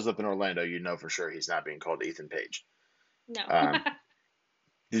if he shows up in Orlando, you know for sure he's not being called Ethan Page. No.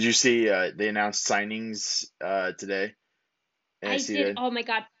 Did you see they announced signings today? I NXT did. Oh my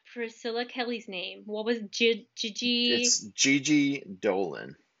God, Priscilla Kelly's name. What was Gigi? It's Gigi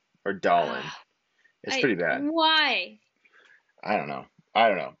Dolan or Dolan. It's pretty bad. Why? I don't know.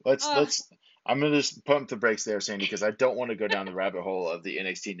 Let's. I'm gonna just pump the brakes there, Sandy, because I don't want to go down the rabbit hole of the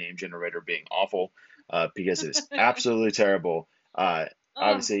NXT name generator being awful, because it is absolutely terrible.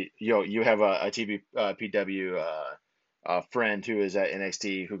 Obviously, you have a TBPW friend who is at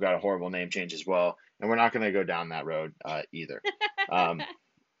NXT who got a horrible name change as well, and we're not gonna go down that road either.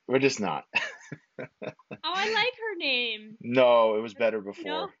 We're just not. I like her name. No, it was better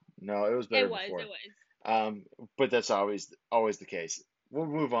before. No, it was better before. It was. But that's always the case. We'll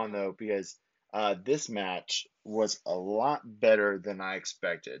move on though, because this match was a lot better than I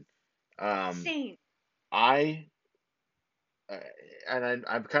expected. Same. I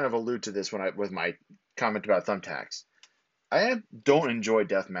kind of allude to this with my comment about thumbtacks. I don't enjoy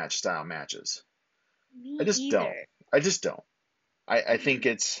deathmatch style matches. Me I just either. don't. I think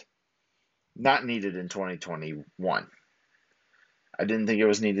it's not needed in 2021. I didn't think it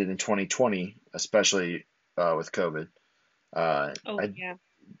was needed in 2020, especially with COVID. Yeah.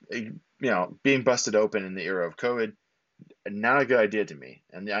 Being busted open in the era of COVID, not a good idea to me.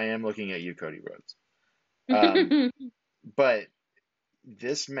 And I am looking at you, Cody Rhodes. But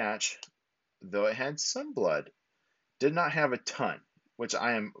this match, though it had some blood, did not have a ton, which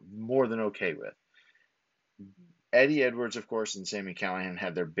I am more than okay with. Eddie Edwards, of course, and Sami Callihan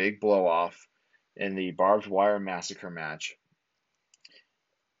had their big blow off in the barbed wire massacre match.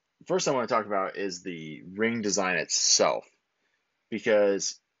 First I want to talk about is the ring design itself,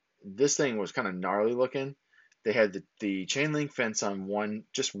 because this thing was kind of gnarly looking. They had the chain link fence on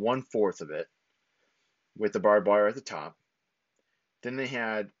just 1/4 of it, with the barbed wire at the top. Then they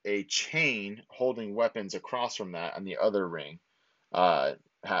had a chain holding weapons across from that on the other ring,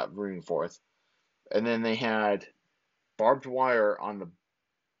 ring fourth, and then they had barbed wire on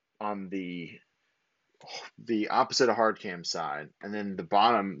the opposite of hard cam side, and then the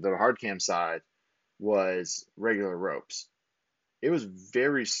hard cam side, was regular ropes. It was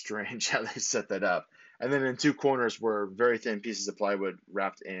very strange how they set that up. And then in two corners were very thin pieces of plywood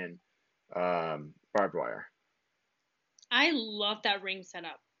wrapped in barbed wire. I love that ring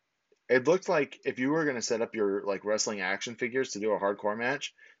setup. It looked like if you were going to set up your wrestling action figures to do a hardcore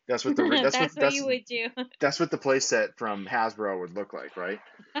match, that's what what you would do. That's what the play set from Hasbro would look like, right?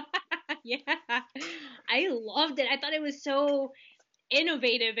 Yeah, I loved it. I thought it was so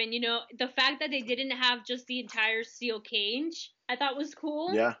innovative, and the fact that they didn't have just the entire steel cage, I thought was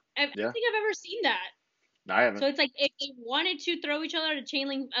cool. Yeah. I don't think I've ever seen that. I haven't. So it's like if they wanted to throw each other at a chain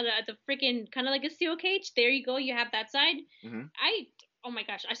link, at the freaking kind of like a steel cage, there you go. You have that side. Mm-hmm. Oh my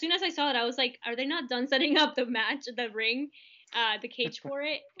gosh! As soon as I saw it, I was like, are they not done setting up the match, the ring, the cage for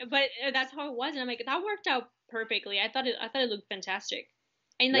it? But that's how it was, and I'm like, that worked out perfectly. I thought it looked fantastic.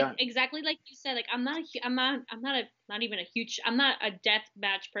 And exactly like you said, I'm not a death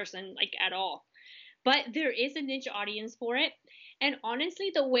match person at all, but there is a niche audience for it. And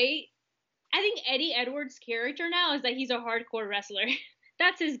honestly, the way I think Eddie Edwards' character now is that he's a hardcore wrestler.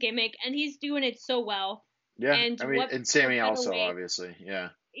 That's his gimmick, and he's doing it so well. Yeah, and Sami also, obviously, yeah.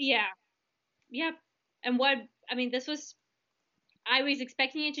 Yeah, yep. And this was, I was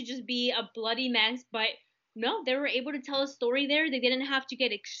expecting it to just be a bloody mess, but no, they were able to tell a story there. They didn't have to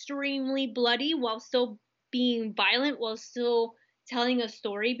get extremely bloody while still being violent, while still telling a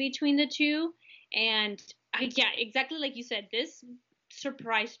story between the two. And exactly like you said, this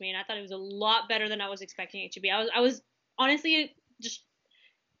surprised me, and I thought it was a lot better than I was expecting it to be. I was honestly just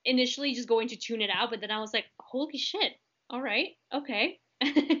initially just going to tune it out, but then I was like, holy shit, all right, okay.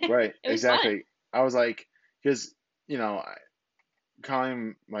 Right, exactly. Fun. I was like, because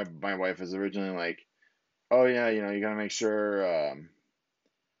Colleen, my wife, was originally like, oh yeah, you gotta make sure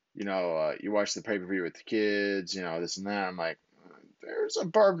you watch the pay-per-view with the kids, this and that. I'm like, there's a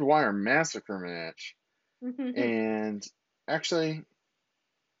barbed wire massacre match. And actually,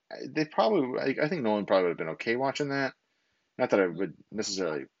 they probably, I think Nolan probably would have been okay watching that. Not that I would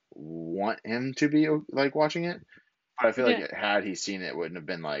necessarily want him to be watching it, but I feel like had he seen it, it wouldn't have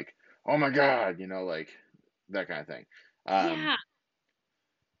been like, oh my god, that kind of thing. Yeah.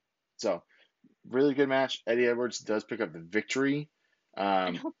 So, really good match. Eddie Edwards does pick up the victory.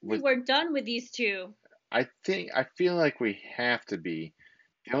 And hopefully we're done with these two. I feel like we have to be.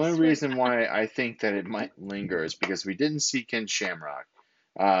 The only reason why I think that it might linger is because we didn't see Ken Shamrock.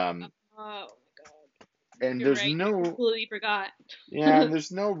 Oh my god. And You're there's right. I no, completely forgot. yeah, and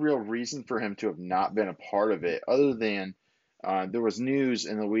there's no real reason for him to have not been a part of it, other than there was news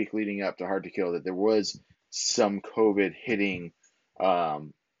in the week leading up to Hard to Kill that there was some COVID hitting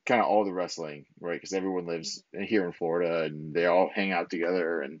kind of all the wrestling, right? Because everyone lives here in Florida and they all hang out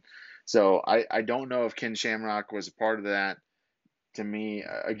together, and so I don't know if Ken Shamrock was a part of that. To me,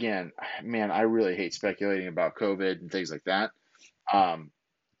 again, man, I really hate speculating about COVID and things like that. Um,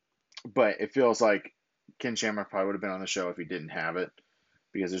 but it feels like Ken Shamrock probably would have been on the show if he didn't have it,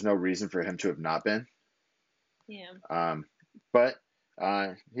 because there's no reason for him to have not been. Yeah. But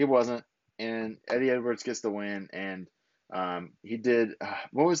he wasn't, and Eddie Edwards gets the win, and he did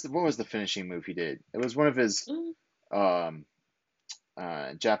what was the finishing move he did? It was one of his Mm.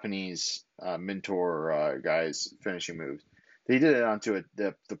 um, Japanese mentor guys' finishing moves. He did it onto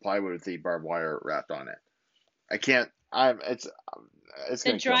the plywood with the barbed wire wrapped on it. I can't. It's The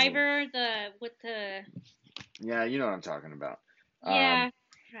gonna kill me. driver, the with the Yeah, you know what I'm talking about. yeah.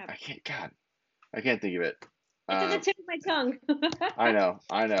 Crap. I can't think of it. It's at the tip of my tongue.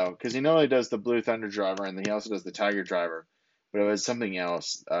 I know, because he not only does the Blue Thunder driver, and then he also does the Tiger driver, but it was something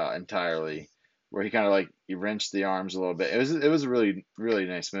else entirely, where he kind of like he wrenched the arms a little bit. It was a really really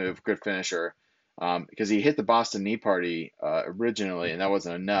nice move, good finisher, because he hit the Boston Knee Party originally, and that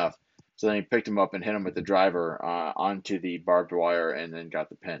wasn't enough. So then he picked him up and hit him with the driver onto the barbed wire, and then got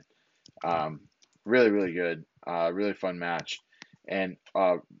the pin. Really really good, really fun match, and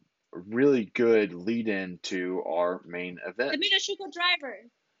really good lead in to our main event. The Minashuko driver,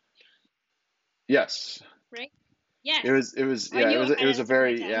 Yes. right? Yes. It was I yeah, knew it was a at the tip of my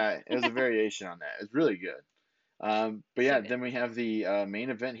very tongue. yeah, it was a variation on that. It's really good. But So yeah, good. then we have the main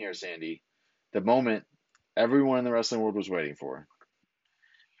event here, Sandy. The moment everyone in the wrestling world was waiting for.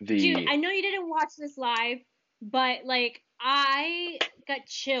 Dude, The I know you didn't watch this live, but like I got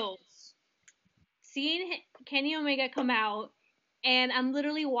chills seeing Kenny Omega come out, and I'm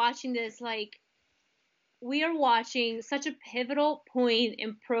literally watching this like we are watching such a pivotal point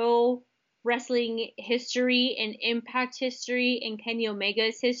in pro wrestling history and Impact history and Kenny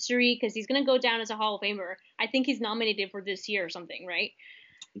Omega's history, because he's gonna go down as a Hall of Famer. I think he's nominated for this year or something, right?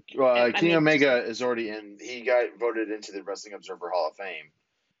 I Kenny mean, Omega is already in. He got voted into the Wrestling Observer Hall of Fame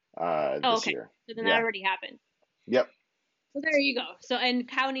oh, this okay. year. So then that Yeah. already happened. Yep. So there you go. So, and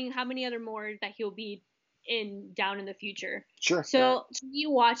counting how many other more that he'll be in down in the future. Sure. So to me,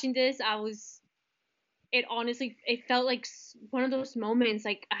 watching this, it honestly, it felt like one of those moments.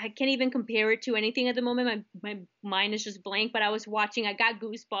 Like I can't even compare it to anything at the moment. My mind is just blank. But I was watching, I got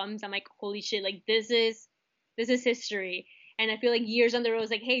goosebumps. I'm like, holy shit! Like this is history. And I feel like years on the road, I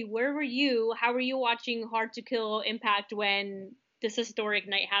was like, hey, where were you? How were you watching Hard to Kill Impact when this historic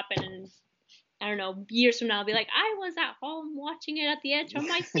night happened? And I don't know, years from now, I'll be like, I was at home watching it at the edge of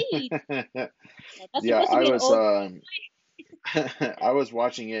my seat. That's Yeah, supposed to I be an was old. I was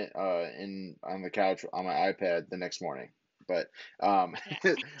watching it in on the couch on my iPad the next morning, but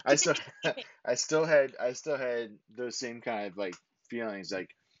I still I still had those same kind of like feelings, like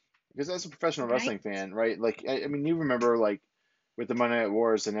because as a professional Right? wrestling fan, right? Like I mean, you remember like with the Monday Night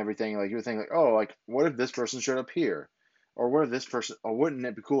Wars and everything, like you would think like, oh, like what if this person showed up here, or what if this person, or wouldn't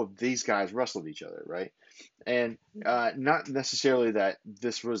it be cool if these guys wrestled each other, right? And not necessarily that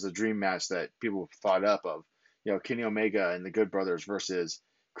this was a dream match that people thought up of, you know, Kenny Omega and the Good Brothers versus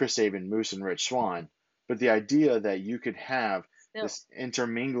Chris Sabin, Moose, and Rich Swann, but the idea that you could have Still. this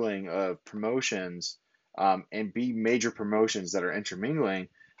intermingling of promotions, and be major promotions that are intermingling,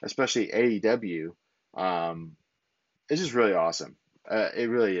 especially AEW, it's just really awesome. It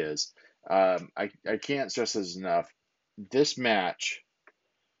really is. I can't stress this enough. This match,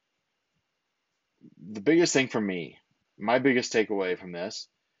 the biggest thing for me, my biggest takeaway from this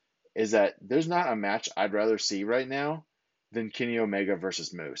is that there's not a match I'd rather see right now than Kenny Omega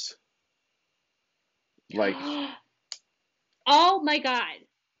versus Moose. Like, Oh my God.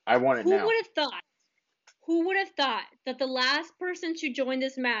 I want it Who now. would have thought? Who would have thought that the last person to join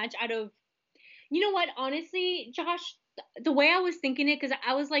this match out of, you know what, honestly, Josh, the way I was thinking it, because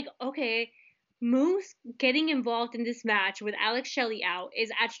I was like, okay, Moose getting involved in this match with Alex Shelley out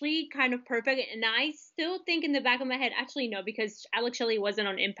is actually kind of perfect. And I still think in the back of my head, actually, no, because Alex Shelley wasn't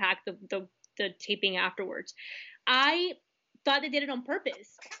on Impact, the taping afterwards. I thought they did it on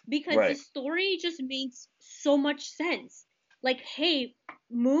purpose because the Right. story just makes so much sense. Like, hey,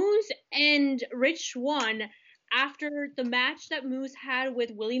 Moose and Rich Swann, after the match that Moose had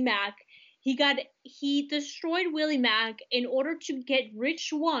with Willie Mack, he destroyed Willie Mack in order to get Rich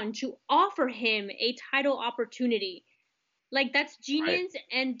Swann to offer him a title opportunity. Like that's Right. genius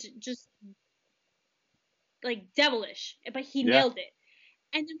and just like devilish, but he Yeah. nailed it.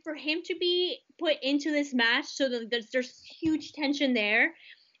 And then for him to be put into this match, so that there's huge tension there.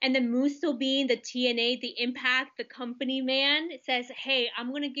 And then Moose still being the TNA, the Impact, the company man, says, "Hey,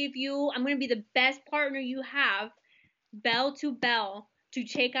 I'm gonna be the best partner you have, bell to bell, to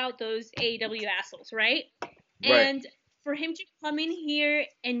take out those AEW assholes, right?" Right. And for him to come in here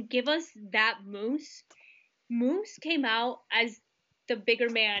and give us that Moose came out as the bigger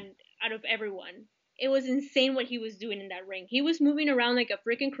man out of everyone. It was insane what he was doing in that ring. He was moving around like a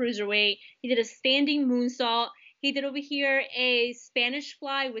freaking cruiserweight. He did a standing moonsault. He did over here a Spanish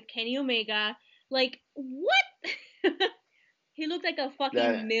fly with Kenny Omega. Like, what? He looked like a fucking $1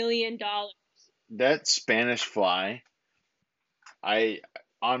 That million. that Spanish fly, I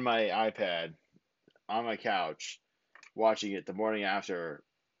on my iPad, on my couch, watching it the morning after,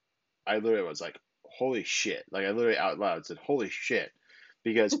 I literally was like, "Holy shit!" Like I literally out loud said, "Holy shit,"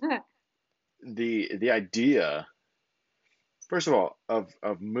 because the idea, first of all,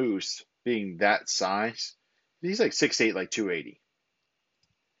 of Moose being that size, he's like 6'8", like 280.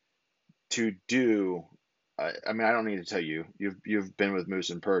 To do, I mean, I don't need to tell you, you've been with Moose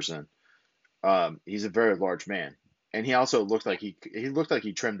in person. He's a very large man, and he also looked like he looked like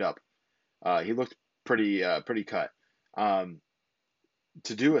he trimmed up. He looked pretty cut. Um,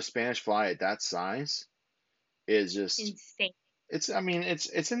 to do a Spanish fly at that size is just Insane. it's I mean it's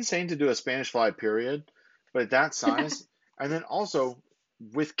insane to do a Spanish fly period, but at that size, and then also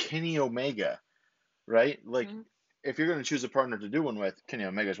with Kenny Omega, right? Like Mhm. if you're going to choose a partner to do one with, Kenny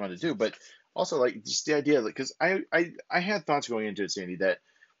Omega's one to do, but also like just the idea, because I had thoughts going into it, Sandy, that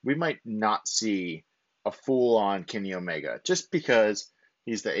we might not see a full on Kenny Omega just because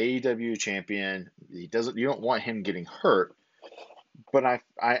he's the AEW champion. You don't want him getting hurt, but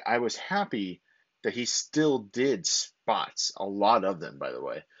I was happy that he still did spots, a lot of them, by the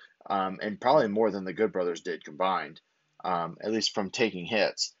way, and probably more than the Good Brothers did combined, at least from taking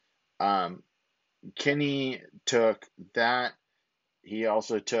hits. Um, Kenny took that. He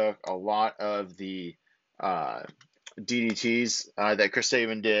also took a lot of the uh, DDTs that Chris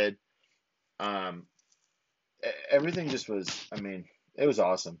Sabin did. Um, Everything just was, I mean, it was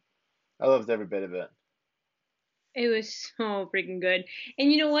awesome. I loved every bit of it. It was so freaking good.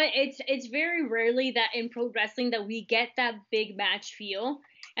 And you know what? It's very rarely that in pro wrestling that we get that big match feel.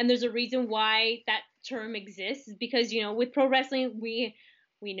 And there's a reason why that term exists, is because, with pro wrestling, we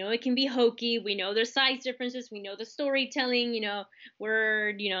know it can be hokey. We know there's size differences. We know the storytelling.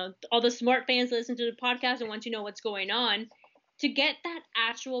 All the smart fans listen to the podcast and want to know what's going on. To get that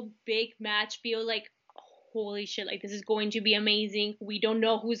actual big match feel, like, holy shit, like, this is going to be amazing. We don't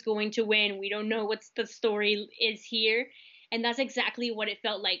know who's going to win. We don't know what's the story is here. And that's exactly what it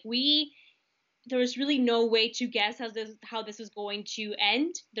felt like. There was really no way to guess how this was going to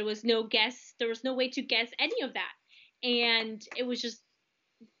end. There was no way to guess any of that. And it was just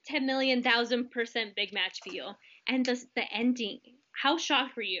 10 million thousand percent big match feel. And the ending, how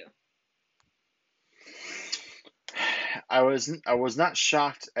shocked were you? I was not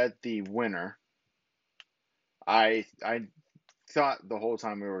shocked at the winner. I thought the whole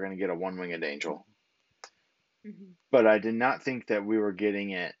time we were going to get a one-winged angel, Mm-hmm. but I did not think that we were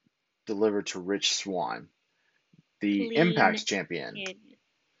getting it delivered to Rich Swann, the Clean Impact champion, in,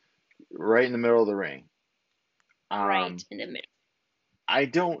 right in the middle of the ring. right Um, in the middle. I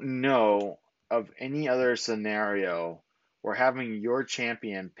don't know of any other scenario where having your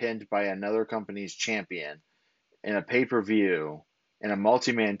champion pinned by another company's champion in a pay-per-view in a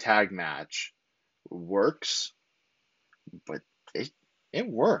multi-man tag match works, but it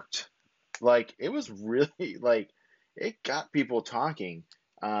worked. Like it was really like it got people talking,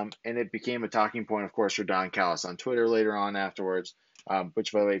 and it became a talking point, of course, for Don Callis on Twitter later on afterwards.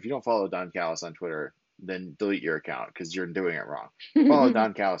 Which, by the way, if you don't follow Don Callis on Twitter, then delete your account because you're doing it wrong. Follow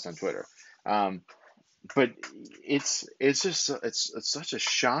Don Callis on Twitter. Um, but it's just it's such a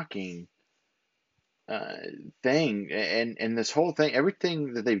shocking uh, thing, and this whole thing,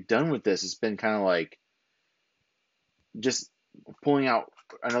 everything that they've done with this has been kind of like just pulling out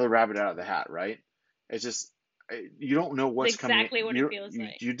another rabbit out of the hat, right? It's just you don't know It's what's coming. exactly what it feels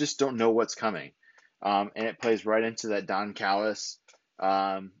like. You just don't know what's coming, and it plays right into that Don Callis,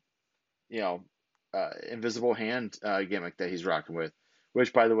 um, you know, invisible hand gimmick that he's rocking with.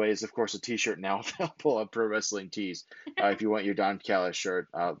 Which, by the way, is of course a T-shirt now available on Pro Wrestling Tees. If you want your Don Callis shirt,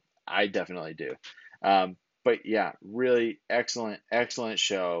 I definitely do. But yeah, really excellent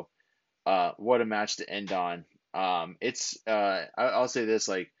show. What a match to end on. I'll say this,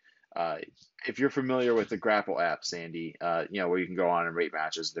 like, uh, if you're familiar with the Grapple app, Sandy, where you can go on and rate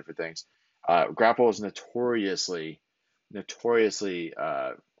matches and different things, Grapple is notoriously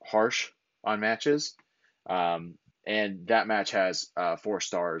harsh on matches. Um, and that match has 4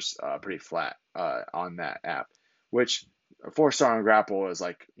 stars, pretty flat on that app, which a 4 star on Grapple is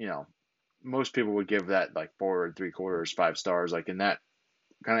like, most people would give that like 4 3/4, 5 stars, like in that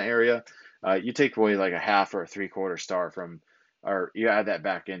kind of area. You take away like a half or a 3/4 star from, or you add that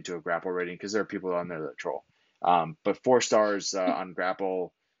back into a Grapple rating because there are people on there that troll. But 4 stars on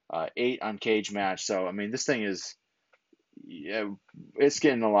Grapple, 8 on Cage Match. So I mean, this thing is, yeah, it's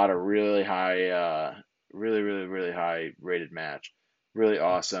getting a lot of really high, really, really, really high rated match. Really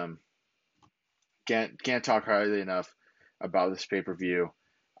awesome. Can't talk highly enough about this pay-per-view.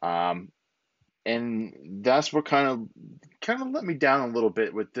 Um, and that's what kind of let me down a little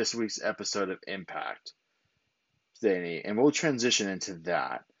bit with this week's episode of Impact, Danny, and we'll transition into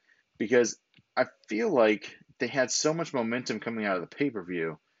that because I feel like they had so much momentum coming out of the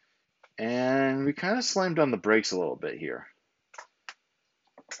pay-per-view, and we kind of slammed on the brakes a little bit here.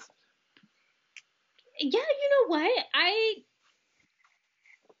 Yeah, you know what?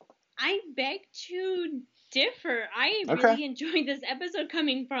 I beg to differ. I Okay. really enjoyed this episode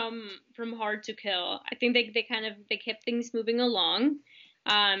coming from Hard to Kill. I think they kept things moving along,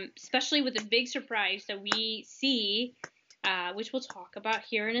 especially with the big surprise that we see, which we'll talk about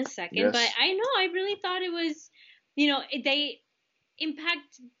here in a second. Yes. But I really thought it was, they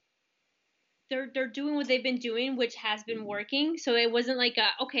Impact. They're doing what they've been doing, which has been working. So it wasn't like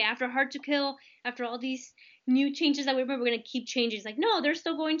okay, after Hard to Kill, after all these new changes that we're going to keep changing. It's like, no, they're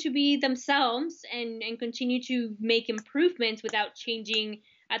still going to be themselves and continue to make improvements without changing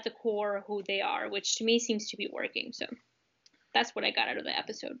at the core who they are, which to me seems to be working. So that's what I got out of the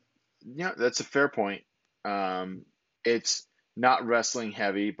episode. Yeah, that's a fair point. It's not wrestling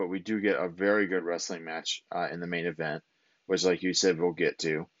heavy, but we do get a very good wrestling match in the main event, which, like you said, we'll get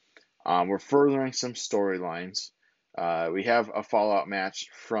to. We're furthering some storylines. We have a fallout match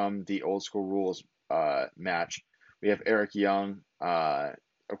from the Old School Rules match. We have Eric Young, of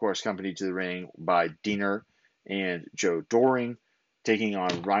course, accompanied to the ring by Diener and Joe Doring, taking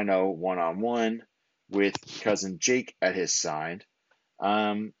on Rhino one-on-one with cousin Jake at his side.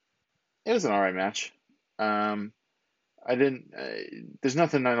 It was an alright match. I didn't. There's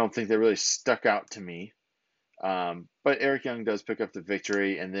nothing I don't think that really stuck out to me. But Eric Young does pick up the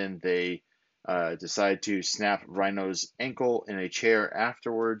victory, and then they decide to snap Rhino's ankle in a chair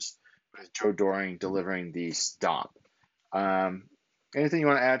afterwards, with Joe Doring delivering the stomp. Anything you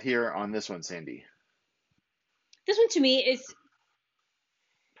want to add here on this one, Sandy? This one to me is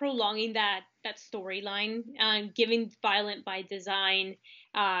prolonging that storyline, giving Violent by Design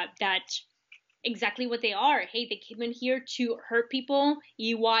that exactly what they are. Hey, they came in here to hurt people.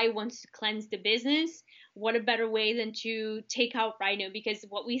 EY wants to cleanse the business. What a better way than to take out Rhino? Because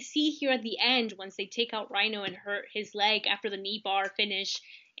what we see here at the end, once they take out Rhino and hurt his leg after the knee bar finish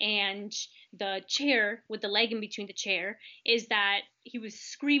and the chair with the leg in between the chair, is that he was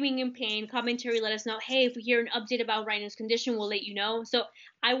screaming in pain. Commentary let us know, hey, if we hear an update about Rhino's condition, we'll let you know. So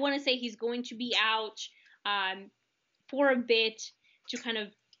I want to say he's going to be out for a bit to kind of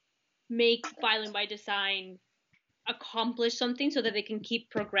make Violent by Design accomplish something so that they can keep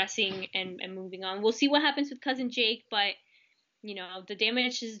progressing and moving on. We'll see what happens with cousin Jake, but the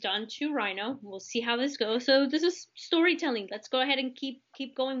damage is done to Rhino. We'll see how this goes. So this is storytelling. Let's go ahead and keep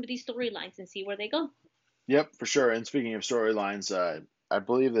going with these storylines and see where they go. Yep, for sure. And speaking of storylines, I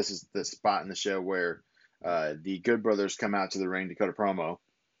believe this is the spot in the show where the Good Brothers come out to the ring to cut a promo,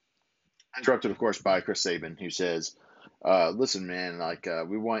 interrupted, of course, by Chris Sabin, who says, listen, man, like,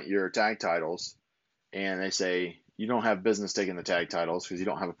 we want your tag titles. And they say, you don't have business taking the tag titles because you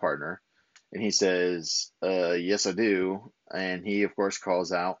don't have a partner. And he says, yes, I do. And he, of course,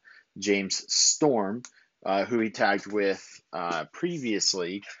 calls out James Storm, who he tagged with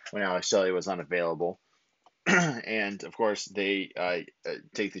previously when Alex Shelley was unavailable. And, of course, they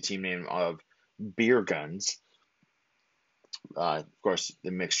take the team name of Beer Guns. Of course,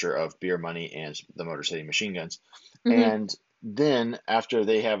 the mixture of Beer Money and the Motor City Machine Guns. Mm-hmm. And then after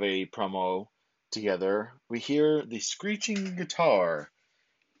they have a promo together, we hear the screeching guitar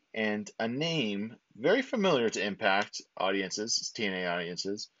and a name very familiar to Impact audiences, TNA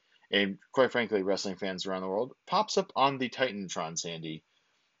audiences, and quite frankly, wrestling fans around the world, pops up on the Titantron, Sandy.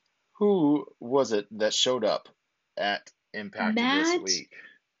 Who was it that showed up at Impact this week?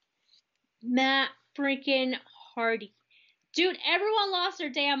 Matt freaking Hardy. Dude, everyone lost their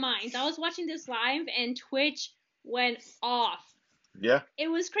damn minds. I was watching this live and Twitch went off. Yeah. It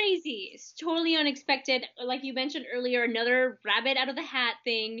was crazy. It's totally unexpected. Like you mentioned earlier, another rabbit out of the hat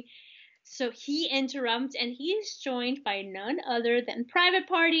thing. So he interrupts, and he is joined by none other than Private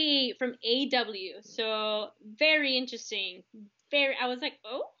Party from AEW. So very interesting. I was like,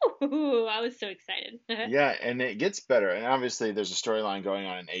 oh, I was so excited. Yeah, and it gets better. And obviously, there's a storyline going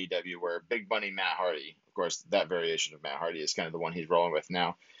on in AEW where Big Bunny Matt Hardy, of course, that variation of Matt Hardy is kind of the one he's rolling with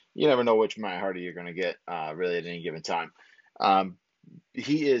now. You never know which Matt Hardy you're going to get really at any given time. Um,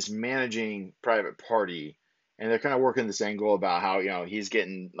 he is managing Private Party, and they're kind of working this angle about how he's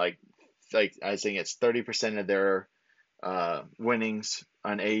getting like I think it's 30% of their winnings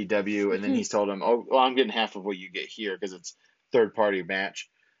on AEW, and then he's told them, "Oh, well, I'm getting half of what you get here because it's third party match."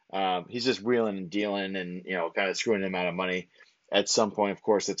 He's just wheeling and dealing, and kind of screwing them out of money. At some point, of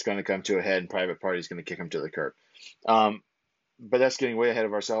course, it's going to come to a head, and Private Party is going to kick him to the curb. But that's getting way ahead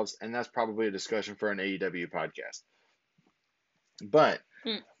of ourselves, and that's probably a discussion for an AEW podcast. But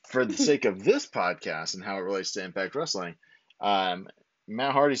for the sake of this podcast and how it relates to Impact Wrestling,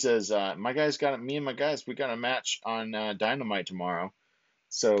 Matt Hardy says, me and my guys, we got a match on Dynamite tomorrow.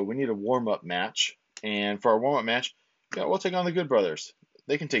 So we need a warm-up match. And for our warm-up match, we'll take on the Good Brothers.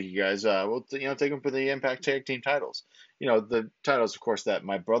 They can take you guys. We'll take them for the Impact Tag Team titles. The titles, of course, that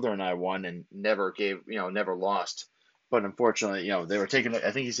my brother and I won and never lost. But unfortunately, they were taken.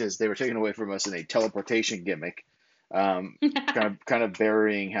 I think he says they were taken away from us in a teleportation gimmick, kind of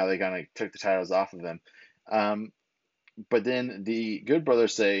burying how they kind of took the titles off of them. But then the Good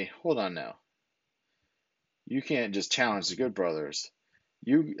Brothers say, "Hold on now. You can't just challenge the Good Brothers.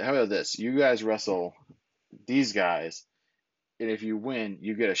 How about this? You guys wrestle these guys, and if you win,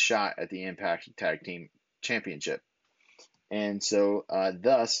 you get a shot at the Impact Tag Team Championship." And so,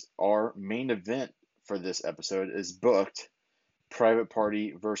 thus, our main event for this episode is booked Private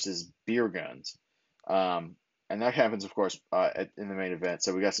Party versus Beer Guns. And that happens, of course, in the main event.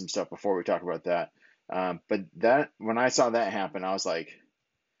 So we got some stuff before we talk about that. But when I saw that happen, I was like,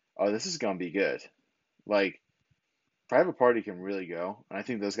 oh, this is going to be good. Like, Private Party can really go. And I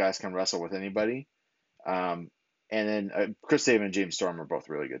think those guys can wrestle with anybody. And then Chris Sabin and James Storm are both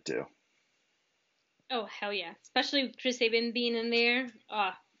really good, too. Oh, hell yeah. Especially with Chris Sabin being in there.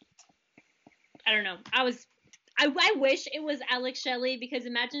 I don't know. I wish it was Alex Shelley, because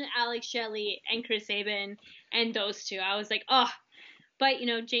imagine Alex Shelley and Chris Sabin and those two. I was like, oh. But,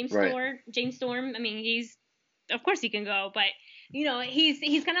 James Storm, I mean, of course he can go, but, he's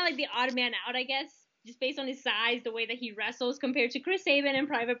kind of like the odd man out, I guess, just based on his size, the way that he wrestles compared to Chris Sabin and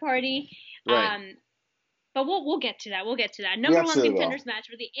Private Party. Right. But we'll get to that. Number one contenders match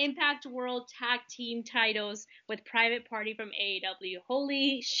for the Impact World Tag Team titles with Private Party from AEW.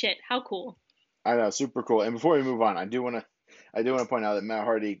 Holy shit, how cool. I know, super cool. And before we move on, I do want to point out that Matt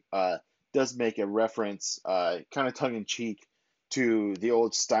Hardy does make a reference, kind of tongue in cheek, to the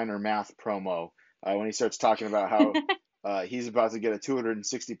old Steiner Math promo when he starts talking about how he's about to get a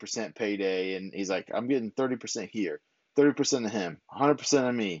 260% payday, and he's like, I'm getting 30% here, 30% of him, 100%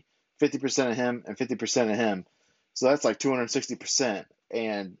 of me, 50% of him, and 50% of him. So that's like 260%.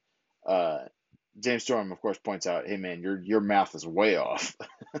 And James Storm, of course, points out, hey, man, your math is way off.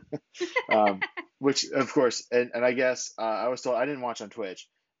 Which, of course, and I guess I was told, I didn't watch on Twitch,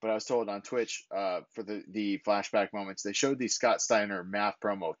 but I was told on Twitch for the flashback moments, they showed the Scott Steiner math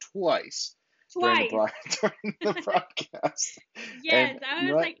promo twice. During the broadcast. Yes, and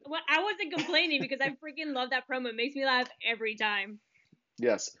I was like, well, I wasn't complaining because I freaking love that promo. It makes me laugh every time.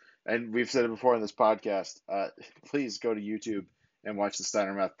 Yes, and we've said it before in this podcast. Please go to YouTube and watch the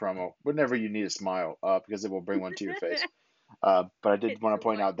Steiner Math promo whenever you need a smile, because it will bring one to your face. But I did want to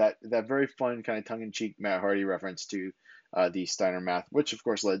point out that very fun kind of tongue-in-cheek Matt Hardy reference to the Steiner Math, which of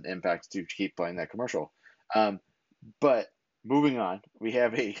course led Impact to keep playing that commercial. But moving on, we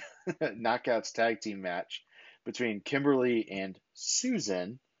have a Knockouts tag team match between Kimberly and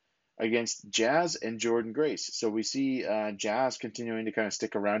Susan against Jazz and Jordynne Grace. So we see Jazz continuing to kind of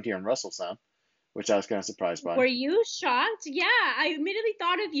stick around here and wrestle some, which I was kind of surprised by. Were you shocked? Yeah, I immediately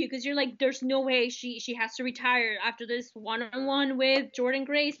thought of you because you're like, there's no way she has to retire after this one-on-one with Jordynne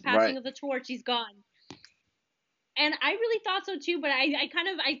Grace, passing of the torch. She's gone. And I really thought so too, but I kind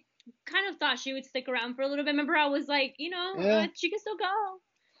of thought she would stick around for a little bit. Remember, I was like, she can still go.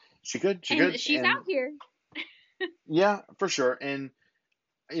 She could. She's out here. Yeah, for sure. And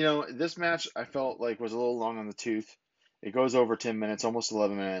this match I felt like was a little long on the tooth. It goes over 10 minutes, almost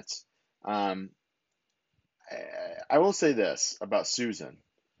 11 minutes. I will say this about Susan,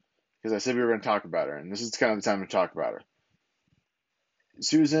 because I said we were going to talk about her, and this is kind of the time to talk about her.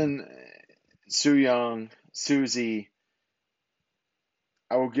 Susan, Su Yung, Susie,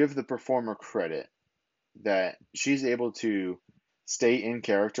 I will give the performer credit that she's able to stay in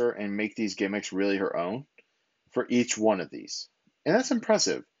character and make these gimmicks really her own for each one of these. And that's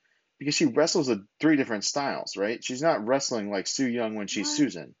impressive because she wrestles with 3 different styles, right? She's not wrestling like Su Yung when she's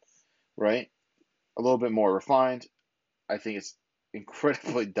Susan, right? A little bit more refined. I think it's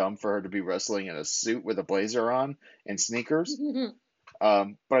incredibly dumb for her to be wrestling in a suit with a blazer on and sneakers.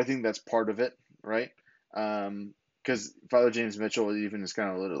 But I think that's part of it, right? Because Father James Mitchell even is kind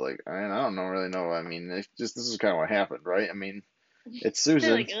of a little like, I don't know, really know. I mean, it's just this is kind of what happened, right? I mean, it's They're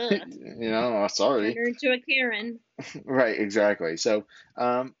Susan, like, ugh, sorry. turn her into a Karen. Right, exactly. So,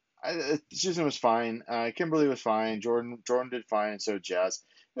 Susan was fine. Kimberly was fine. Jordan did fine, and so did Jazz.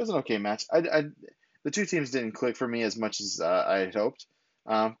 It was an okay match. The two teams didn't click for me as much as I had hoped.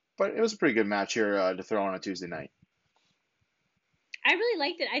 But it was a pretty good match here to throw on a Tuesday night. I really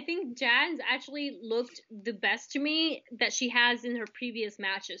liked it. I think Jazz actually looked the best to me that she has in her previous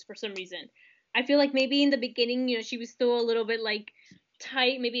matches for some reason. I feel like maybe in the beginning, she was still a little bit like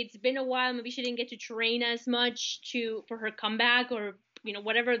tight. Maybe it's been a while. Maybe she didn't get to train as much for her comeback, or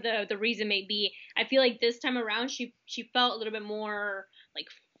whatever the reason may be. I feel like this time around she felt a little bit more like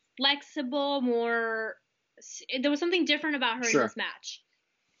flexible, more. There was something different about her in Sure. this match.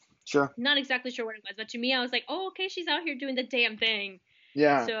 Sure. Not exactly sure what it was, but to me, I was like, oh, okay, she's out here doing the damn thing.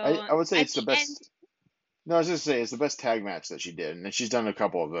 Yeah, So I would say at it's the the end, best. No, I was just say it's the best tag match that she did, and she's done a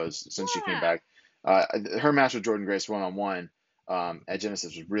couple of those since she came yeah, back. Her match with Jordan Grace 1-on-1 at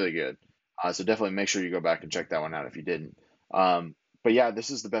Genesis was really good. So definitely make sure you go back and check that one out if you didn't. But yeah,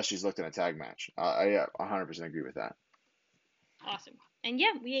 this is the best she's looked in a tag match. I 100% agree with that. awesome. And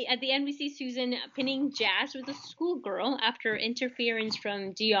yeah, we at the end we see Susan pinning Jazz with a schoolgirl after interference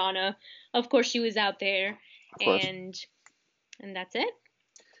from Deanna. Of course, she was out there, Of course. and that's it.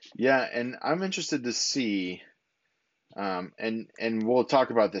 Yeah, and I'm interested to see, and we'll talk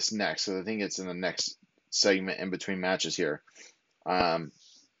about this next. So I think it's in the next segment in between matches here.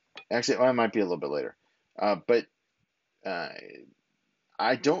 Actually, well, it might be a little bit later. But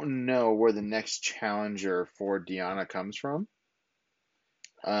I don't know where the next challenger for Deanna comes from.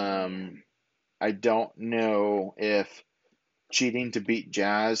 I don't know if cheating to beat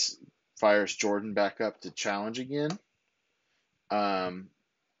Jazz fires Jordan back up to challenge again.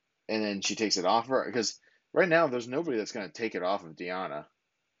 And then she takes it off her, because right now there's nobody that's going to take it off of Deanna.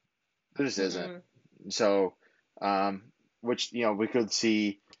 There just isn't. So, which we could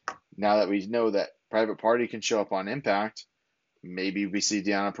see now that we know that Private Party can show up on Impact. Maybe we see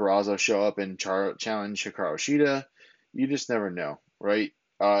Deanna Purrazzo show up and challenge Hikaru Shida. You just never know, right?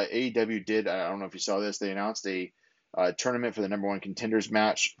 AEW did, I don't know if you saw this, they announced a tournament for the number one contenders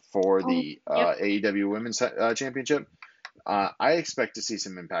match for the Yep. AEW Women's Championship. I expect to see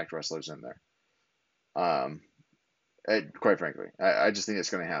some Impact wrestlers in there. Quite frankly, I just think it's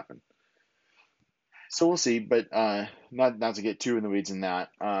going to happen. So we'll see, but not to get too in the weeds in that.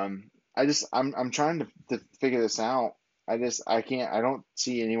 I'm trying to figure this out. I don't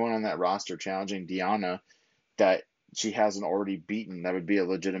see anyone on that roster challenging Deanna that she hasn't already beaten. That would be a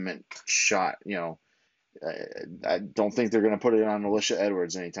legitimate shot. I don't think they're going to put it on Alicia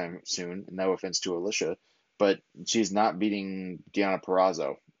Edwards anytime soon. No offense to Alicia, but she's not beating Deanna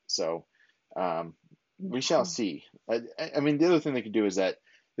Purrazzo. So we shall see. I mean, the other thing they could do is that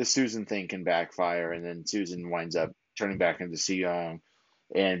the Susan thing can backfire, and then Susan winds up turning back into Su Yung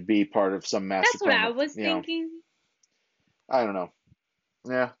and be part of some master That's what plan. I was thinking. I don't know.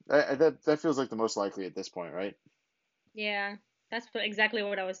 Yeah, that feels like the most likely at this point, right? Yeah, that's exactly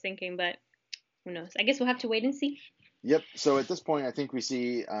what I was thinking, but who knows? I guess we'll have to wait and see. Yep. So at this point, I think we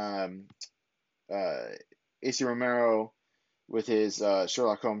see AC Romero with his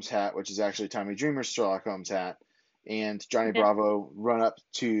Sherlock Holmes hat, which is actually Tommy Dreamer's Sherlock Holmes hat, and Johnny Bravo run up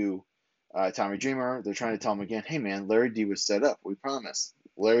to Tommy Dreamer. They're trying to tell him again, hey man, Larry D was set up. We promise.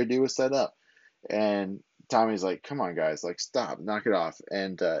 Larry D was set up. And Tommy's like, come on guys, like stop, knock it off.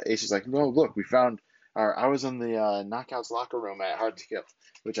 And Ace is like, no, look, we found I was in the Knockouts locker room at Hard to Kill,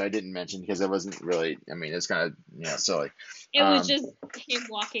 which I didn't mention because it wasn't really, I mean, it's kind of, silly. It was just him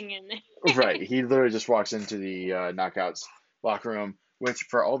walking in there. Right. He literally just walks into the Knockouts locker room, which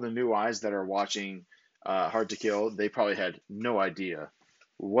for all the new eyes that are watching Hard to Kill, they probably had no idea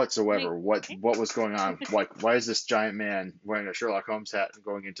whatsoever what was going on. Like, why is this giant man wearing a Sherlock Holmes hat and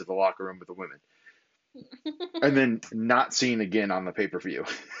going into the locker room with the women? And then not seen again on the pay-per-view.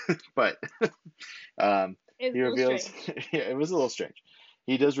 But he reveals, yeah, it was a little strange.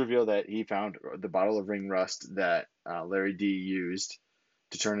 He does reveal that he found the bottle of ring rust that Larry D used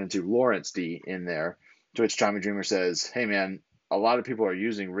to turn into Lawrence D in there, to which Tommy Dreamer says, hey man, a lot of people are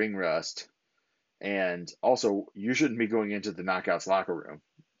using ring rust, and also you shouldn't be going into the Knockouts locker room,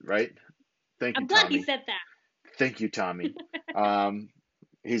 right? Thank you, I'm glad Tommy. he said that. Thank you, Tommy.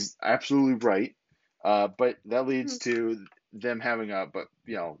 He's absolutely right. But that leads to them having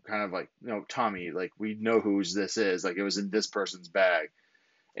kind of like, Tommy, like, we know whose this is, like it was in this person's bag.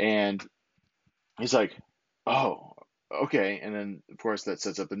 And he's like, oh, okay. And then, of course, that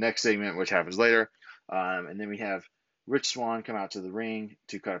sets up the next segment, which happens later. And then we have Rich Swann come out to the ring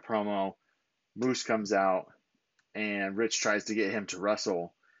to cut a promo. Moose comes out, and Rich tries to get him to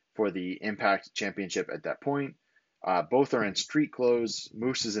wrestle for the Impact Championship at that point. Both are in street clothes.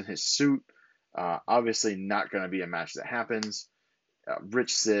 Moose is in his suit. Obviously not going to be a match that happens.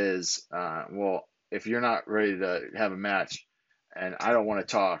 Rich says, well, if you're not ready to have a match and I don't want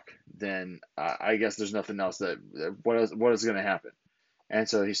to talk, then I guess there's nothing else what is going to happen. And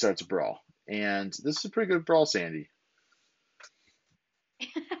so he starts a brawl. And this is a pretty good brawl, Sandy.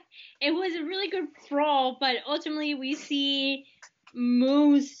 It was a really good brawl, but ultimately we see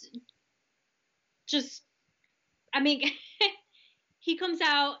Moose just, I mean, he comes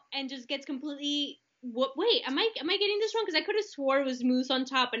out and just gets completely. Wait, am I getting this wrong? Because I could have swore it was Moose on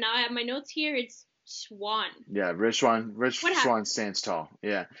top, and now I have my notes here. It's Swann. Yeah, Rich Swann stands tall.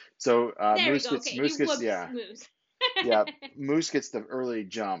 Yeah, so Moose gets Moose. Yeah, Moose gets the early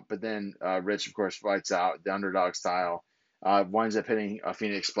jump, but then Rich, of course, fights out the underdog style. Winds up hitting a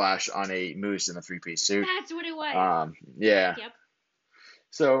Phoenix Splash on a Moose in a 3-piece suit. That's what it was. Yeah. Yep.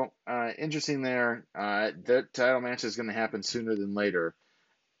 So, interesting there. The title match is going to happen sooner than later.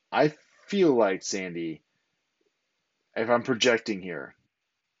 I feel like, Sandy, if I'm projecting here,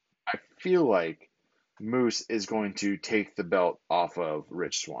 I feel like Moose is going to take the belt off of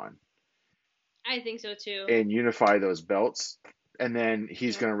Rich Swann. I think so, too. And unify those belts, and then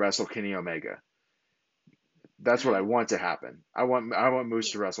he's going to wrestle Kenny Omega. That's what I want to happen. I want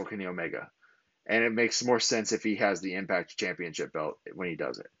Moose to wrestle Kenny Omega. And it makes more sense if he has the Impact Championship belt when he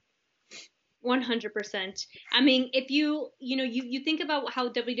does it. 100%. I mean, if you think about how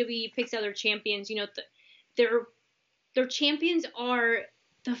WWE picks out their champions, their champions are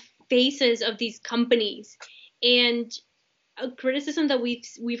the faces of these companies. And a criticism that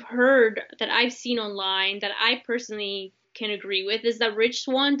we've heard, that I've seen online, that I personally can agree with, is that Rich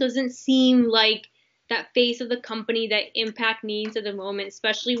Swann doesn't seem like that face of the company that Impact needs at the moment,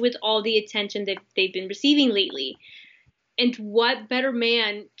 especially with all the attention that they've been receiving lately. And what better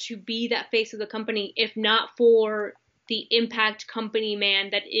man to be that face of the company if not for the Impact company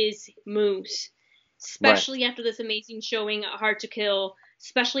man that is Moose, especially after this amazing showing at Hard to Kill,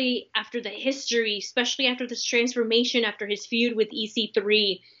 especially after the history, especially after this transformation, after his feud with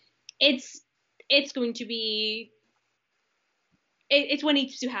EC3. It's going to be, it's what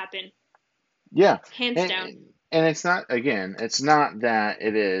needs to happen. Yeah. Hands down. And it's not that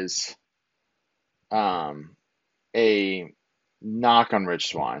it is a knock on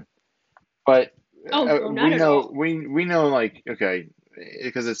Rich Swann, but we know, like, okay,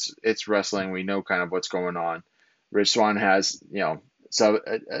 because it's wrestling, we know kind of what's going on. Rich Swann has, so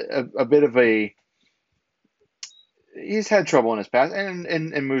a bit of he's had trouble in his past,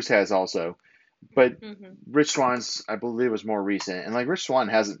 and Moose has also. But Rich Swann's, I believe, was more recent. And, like, Rich Swann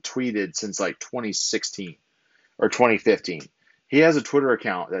hasn't tweeted since, like, 2016 or 2015. He has a Twitter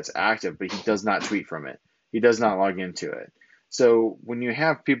account that's active, but he does not tweet from it. He does not log into it. So when you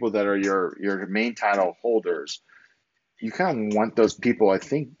have people that are your main title holders, you kind of want those people, I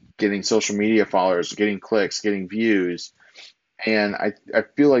think, getting social media followers, getting clicks, getting views. And I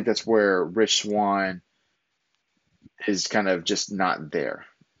feel like that's where Rich Swann is kind of just not there,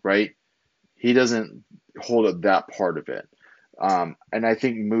 right? He doesn't hold up that part of it. And I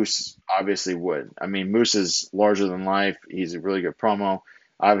think Moose obviously would. I mean, Moose is larger than life. He's a really good promo.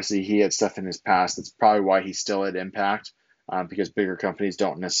 Obviously, he had stuff in his past. That's probably why he's still at Impact, because bigger companies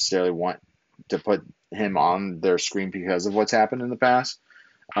don't necessarily want to put him on their screen because of what's happened in the past.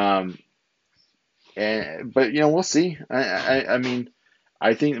 But we'll see. I mean,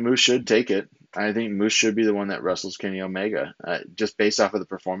 I think Moose should take it. I think Moose should be the one that wrestles Kenny Omega, just based off of the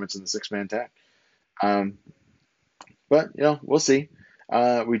performance in the 6-man tag. But we'll see.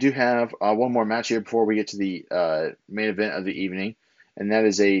 We do have one more match here before we get to the main event of the evening, and that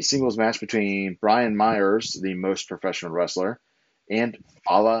is a singles match between Brian Myers, the most professional wrestler, and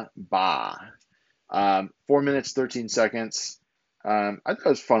Fallah Bahh. 4 minutes, 13 seconds. I thought it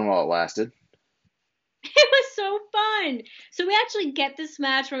was fun while it lasted. It was so fun. So we actually get this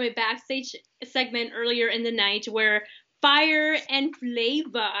match from a backstage segment earlier in the night where Fire and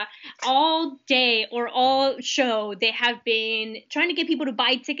Flava all day or all show, they have been trying to get people to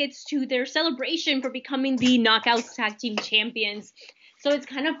buy tickets to their celebration for becoming the Knockouts Tag Team Champions. So it's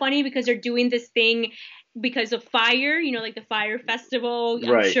kind of funny because they're doing this thing because of Fire, like the Fire Festival.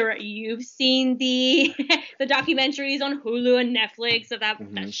 Right. I'm sure you've seen the documentaries on Hulu and Netflix of that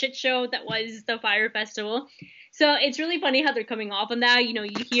shit show that was the Fire Festival. So it's really funny how they're coming off on that. You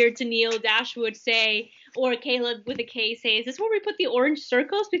hear Tennille Dashwood say, or Caleb with a K say, "Is this where we put the orange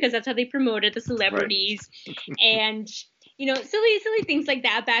circles?" Because that's how they promoted the celebrities. Right. And silly things like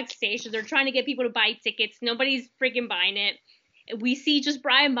that backstage. So they're trying to get people to buy tickets. Nobody's freaking buying it. We see just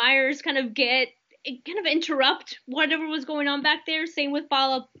Brian Myers kind of interrupt whatever was going on back there. Same with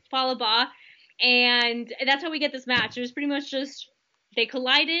Fallah Bahh. And that's how we get this match. It was pretty much just they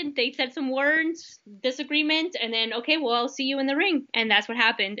collided, they said some words, disagreement, and then, okay, well, I'll see you in the ring. And that's what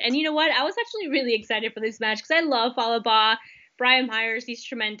happened. And you know what? I was actually really excited for this match because I love Fallah Bahh. Brian Myers, he's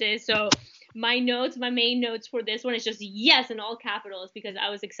tremendous. So my main notes for this one is just yes in all capitals because I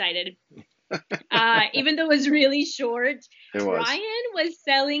was excited. Even though it was really short, Brian was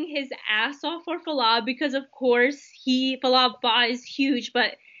selling his ass off for Fallah because, of course, Fallah Bahh is huge,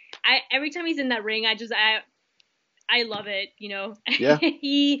 but every time he's in that ring, I love it, Yeah.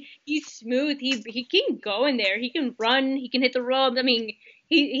 He's smooth. He can go in there. He can run. He can hit the ropes. I mean,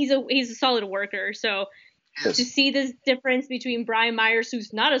 he's a solid worker. So to see this difference between Brian Myers,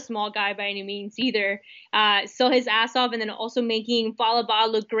 who's not a small guy by any means either, sell his ass off, and then also making Fallah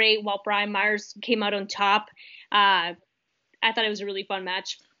Bahh look great while Brian Myers came out on top. I thought it was a really fun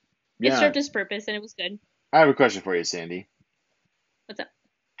match. Yeah. It served its purpose, and it was good. I have a question for you, Sandy. What's up?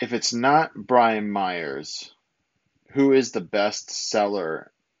 If it's not Brian Myers, who is the best seller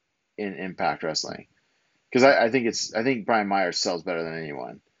in Impact Wrestling? Because I think Brian Myers sells better than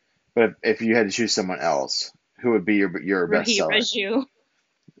anyone. But if you had to choose someone else, who would be your best seller? Raju.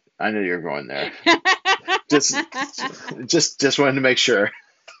 I knew you were going there. just wanted to make sure.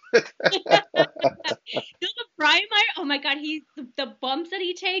 Brian Myers. Oh my God, the bumps that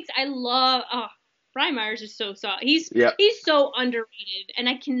he takes. I love. Brian Myers is so soft. He's so underrated, and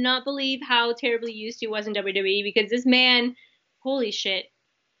I cannot believe how terribly used he was in WWE because this man, holy shit.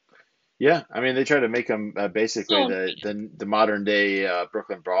 Yeah, I mean they try to make him basically the modern day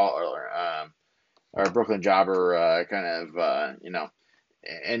Brooklyn Brawler or Brooklyn Jobber kind of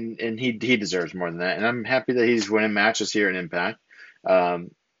and he deserves more than that, and I'm happy that he's winning matches here in Impact. It'll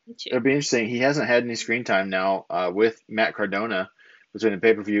be interesting. He hasn't had any screen time now with Matt Cardona between the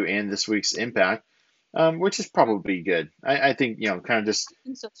pay-per-view and this week's Impact. Which is probably good. I think, kind of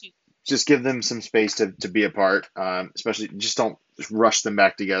just give them some space to be apart, especially just don't rush them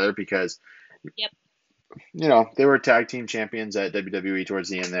back together because, they were tag team champions at WWE towards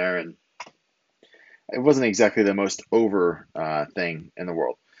the end there, and it wasn't exactly the most over thing in the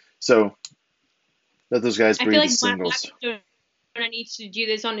world. So let those guys breathe as singles. Matt needs to do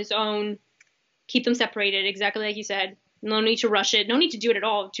this on his own, keep them separated, exactly like you said. No need to rush it. No need to do it at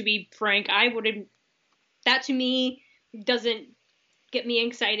all, to be frank. That to me doesn't get me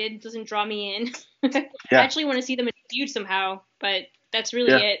excited, doesn't draw me in. I actually want to see them in a feud somehow, but that's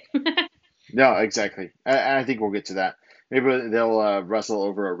really it. No, exactly. I think we'll get to that. Maybe they'll wrestle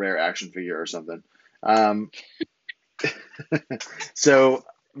over a rare action figure or something. So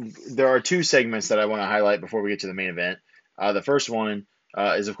there are two segments that I want to highlight before we get to the main event. The first one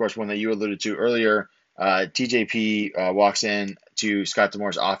is, of course, one that you alluded to earlier. TJP walks in to Scott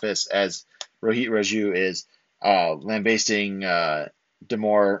D'Amore's office as Rohit Raju is lambasting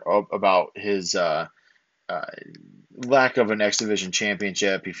D'Amore about his lack of an X Division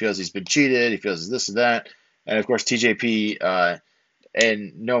championship. He feels he's been cheated. He feels this and that. And, of course, TJP,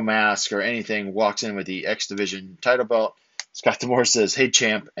 and no mask or anything, walks in with the X Division title belt. Scott D'Amore says, "Hey,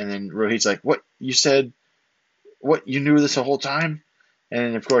 champ." And then Rohit's like, "What? You said, what? You knew this the whole time?"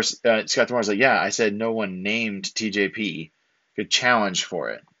 And, of course, Scott D'Amore's like, "Yeah, I said no one named TJP could challenge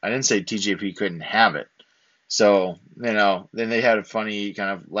for it. I didn't say TJP couldn't have it." So, then they had a funny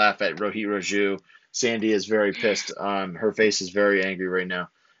kind of laugh at Rohit Raju. Sandy is very pissed. Her face is very angry right now.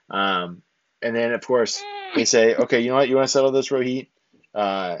 And then, of course, they say, "Okay, you know what? You want to settle this, Rohit?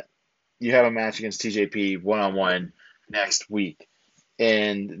 You have a match against TJP one-on-one next week."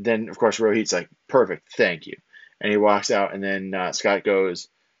 And then, of course, Rohit's like, "Perfect, thank you." And he walks out, and then Scott goes,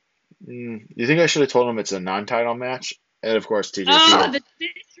 "You think I should have told him it's a non-title match?" And, of course, TJP... Oh, the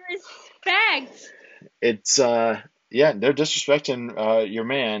disrespect! It's, they're disrespecting your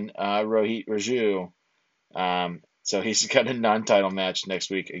man, Rohit Raju. So he's got a non-title match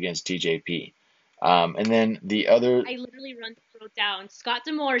next week against TJP. And then the other... I literally wrote down, Scott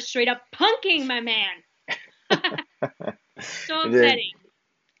D'Amore straight up punking my man. So upsetting.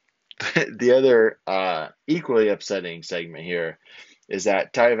 The other equally upsetting segment here is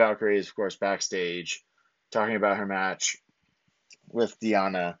that Taya Valkyrie is, of course, backstage talking about her match with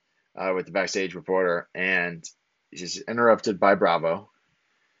Deonna, with the backstage reporter, and she's interrupted by Bravo.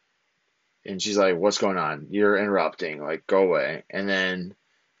 And she's like, "What's going on? You're interrupting. Like, go away." And then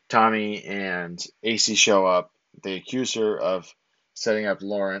Tommy and AC show up, they accuse her of setting up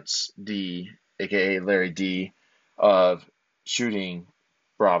Lawrence D, aka Larry D, of shooting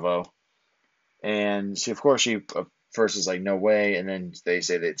Bravo. And she first is like, no way. And then they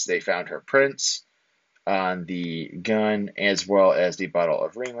say that they found her prints on the gun as well as the bottle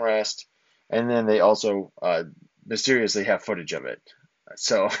of ring rest. And then they also mysteriously have footage of it.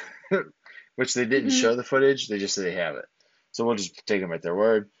 So, which they didn't show the footage, they just say they have it. So we'll just take them at their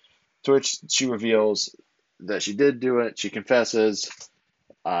word. To which she reveals that she did do it. She confesses.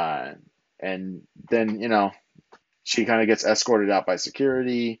 And then, she kind of gets escorted out by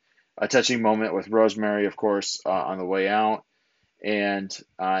security. A touching moment with Rosemary, of course, on the way out. And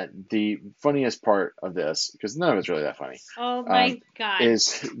the funniest part of this, because none of it's really that funny, Oh my God.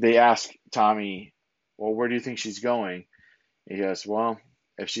 is they ask Tommy, well, where do you think she's going? He goes, well,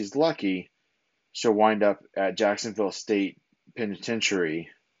 if she's lucky, she'll wind up at Jacksonville State Penitentiary.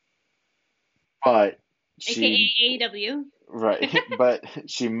 But AKA AEW. Right, but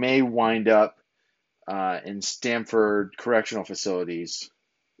she may wind up in Stamford Correctional Facilities,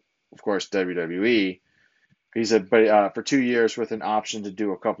 of course, WWE. He said, but for 2 years with an option to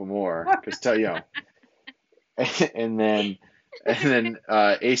do a couple more, because and then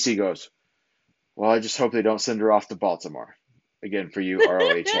AC goes, well, I just hope they don't send her off to Baltimore again for you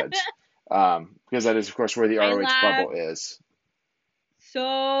ROH heads, because that is of course where the ROH bubble is.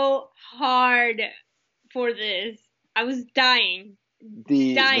 So hard for this, I was dying.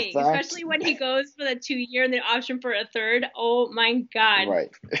 Especially when he goes for the 2 year and the option for a third. Oh my God. Right.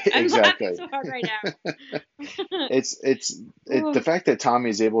 I'm Exactly. laughing so hard right now. It's the fact that Tommy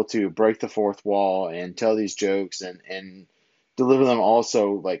is able to break the fourth wall and tell these jokes and deliver them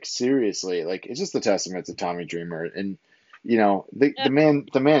also like seriously. Like it's just a testament to Tommy Dreamer. And the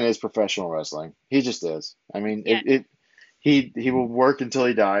man is professional wrestling. He just is. I mean, he will work until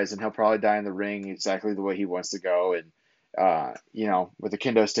he dies, and he'll probably die in the ring exactly the way he wants to go, and with a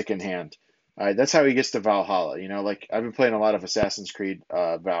kendo stick in hand. That's how he gets to Valhalla. Like I've been playing a lot of Assassin's Creed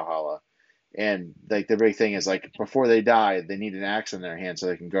Valhalla, and like the big thing is like before they die, they need an axe in their hand so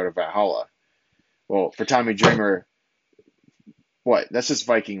they can go to Valhalla. Well, for Tommy Dreamer, what? That's just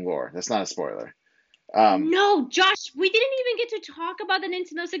Viking lore. That's not a spoiler. No, Josh, we didn't even get to talk about the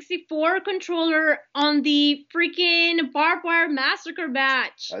Nintendo 64 controller on the freaking Barbed Wire Massacre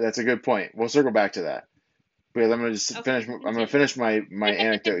match. That's a good point. We'll circle back to that because I'm gonna just finish. I'm gonna finish my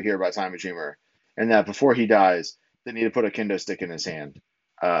anecdote here about Tommy Dreamer, and that before he dies, they need to put a kendo stick in his hand,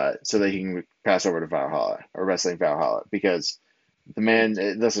 so that he can pass over to Valhalla or Wrestling Valhalla, because the man.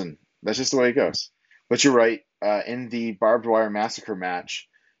 Listen, that's just the way it goes. But you're right. In the Barbed Wire Massacre match,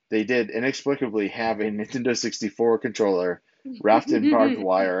 they did inexplicably have a Nintendo 64 controller wrapped in barbed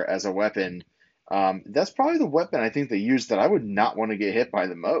wire as a weapon. That's probably the weapon I think they used that I would not want to get hit by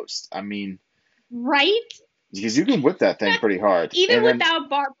the most. I mean, right? Because you can whip that thing pretty hard. Even without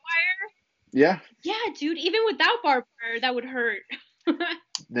barbed wire? Yeah. Yeah, dude, even without barbed wire, that would hurt.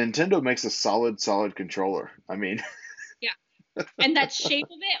 Nintendo makes a solid controller. I mean. Yeah. And that shape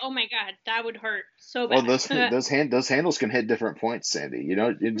of it, oh my God, that would hurt so bad. Well, those handles can hit different points, Sandy.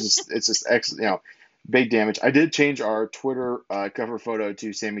 It's just big damage. I did change our Twitter cover photo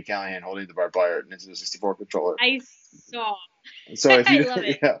to Sami Callihan holding the barbed wire Nintendo 64 controller. I saw. So if you I love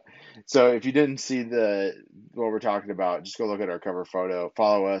it. Yeah. So if you didn't see what we're talking about, just go look at our cover photo.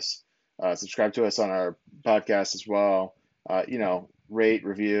 Follow us. Subscribe to us on our podcast as well. Rate,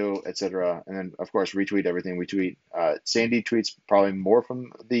 review, etc. And then, of course, retweet everything we tweet. Sandy tweets probably more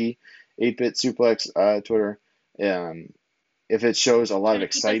from the 8-Bit Suplex Twitter. If it shows a lot of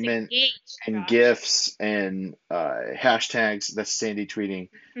excitement and GIFs and hashtags, that's Sandy tweeting.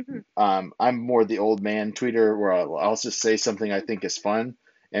 I'm more the old man tweeter where I'll just say something I think is fun,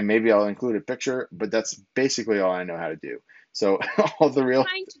 and maybe I'll include a picture, but that's basically all I know how to do. So all the real... I'm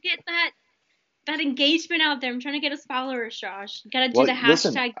trying to get that engagement out there. I'm trying to get us followers, Josh. You gotta do the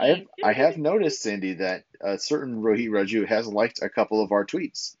hashtag game. I have noticed, Cindy, that a certain Rohit Raju has liked a couple of our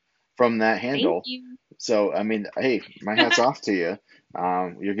tweets from that handle. Thank you. So, I mean, hey, my hat's off to you.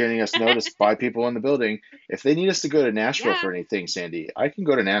 You're getting us noticed by people in the building. If they need us to go to Nashville for anything, Sandy, I can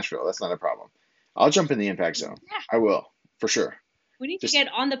go to Nashville. That's not a problem. I'll jump in the Impact Zone. Yeah. I will, for sure. We need to get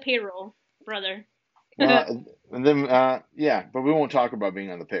on the payroll, brother. And then, but we won't talk about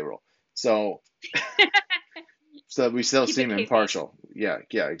being on the payroll. So we still seem impartial. Yeah,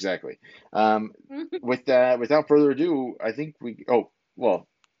 exactly. With that, without further ado, I think we'll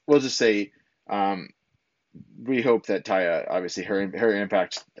just say, we hope that Taya, obviously her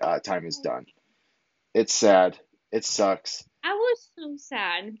Impact time is done. It's sad. It sucks. I was so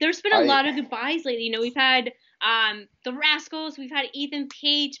sad. There's been a lot of goodbyes lately. We've had The Rascals, we've had Ethan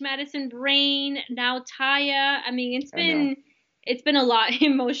Page, Madison Rain, now Taya. I mean, I know. it's been a lot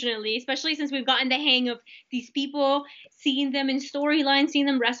emotionally, especially since we've gotten the hang of these people, seeing them in storylines, seeing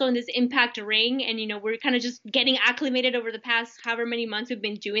them wrestle in this Impact ring, and we're kind of just getting acclimated over the past however many months we've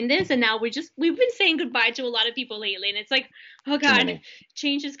been doing this, and now we've been saying goodbye to a lot of people lately, and it's like, oh god,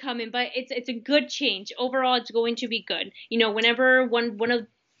 change is coming, but it's a good change overall. It's going to be good. Whenever one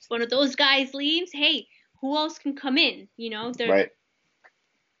of those guys leaves, hey, who else can come in? Right.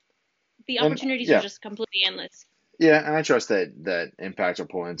 The opportunities are just completely endless. Yeah, and I trust that Impact will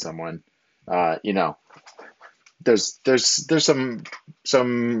pull in someone. There's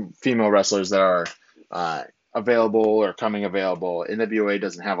some female wrestlers that are available or coming available. NWA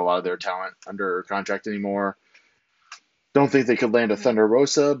doesn't have a lot of their talent under contract anymore. Don't think they could land a Thunder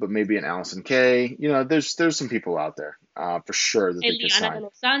Rosa, but maybe an Allison Kay. There's some people out there for sure that they could sign. De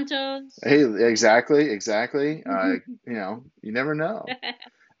Los Santos. Hey, exactly. You never know.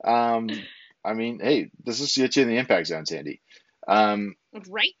 I mean, hey, this is get you in the Impact Zone, Sandy.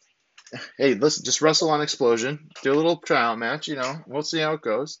 Right. Hey, listen, just wrestle on Explosion. Do a little tryout match. We'll see how it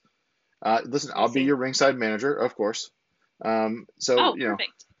goes. Listen, I'll be your ringside manager, of course. Perfect.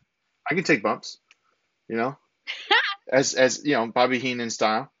 I can take bumps. As Bobby Heenan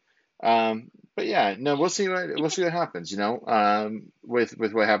style. But yeah, no, we'll see what happens. With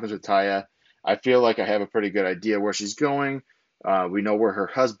what happens with Taya, I feel like I have a pretty good idea where she's going. We know where her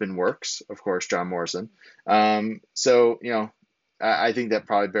husband works, of course, John Morrison. I think that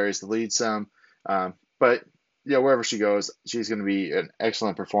probably buries the lead some. But wherever she goes, she's going to be an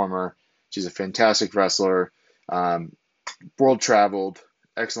excellent performer. She's a fantastic wrestler, world traveled,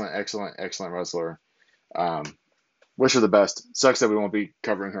 excellent wrestler. Wish her the best. Sucks that we won't be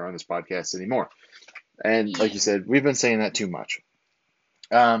covering her on this podcast anymore. And like you said, we've been saying that too much.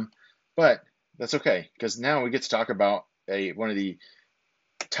 But that's okay, because now we get to talk about one of the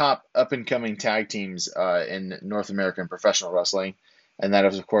top up-and-coming tag teams in North American professional wrestling, and that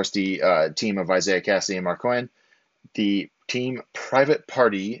is, of course, the team of Isaiah Cassidy and Mark Quinn. The team Private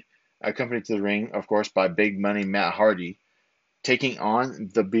Party, accompanied to the ring, of course, by Big Money Matt Hardy, taking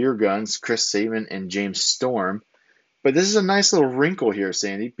on the Beer Guns, Chris Sabin and James Storm. But this is a nice little wrinkle here,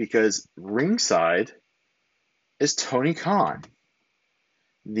 Sandy, because ringside is Tony Khan,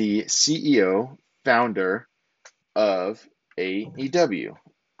 the CEO, founder of AEW.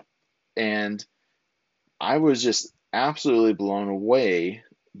 And I was just absolutely blown away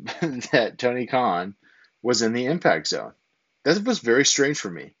that Tony Khan was in the Impact Zone. That was very strange for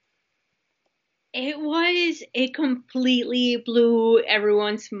me. It completely blew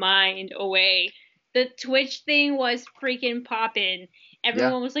everyone's mind away. The Twitch thing was freaking popping.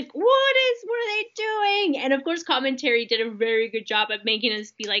 Everyone was like, what are they doing? And of course, commentary did a very good job at making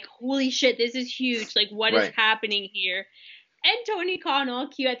us be like, holy shit, this is huge. Like, what is happening here? And Tony Khan, all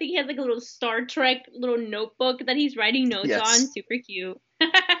cute. I think he has like a little Star Trek little notebook that he's writing notes on. Super cute.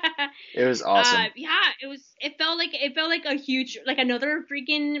 It was awesome. It felt like a huge, like another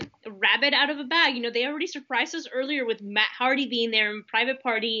freaking rabbit out of a bag. They already surprised us earlier with Matt Hardy being there and Private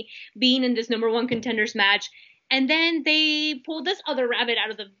Party being in this #1 contenders match. And then they pulled this other rabbit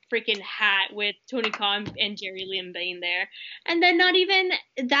out of the freaking hat with Tony Khan and Jerry Lynn being there. And then not even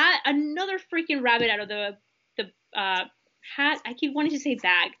that, another freaking rabbit out of the hat. I keep wanting to say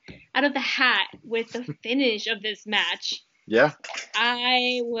bag. Out of the hat with the finish of this match. Yeah.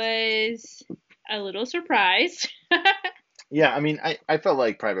 I was a little surprised. Yeah, I mean, I felt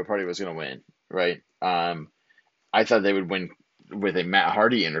like Private Party was going to win, right? I thought they would win with a Matt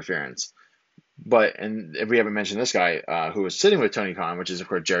Hardy interference. And if we haven't mentioned this guy who was sitting with Tony Khan, which is, of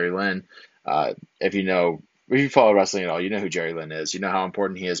course, Jerry Lynn. If you follow wrestling at all, you know who Jerry Lynn is. You know how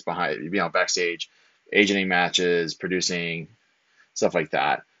important he is backstage, agenting matches, producing, stuff like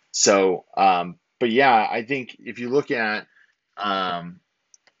that. So, but yeah, I think if you look at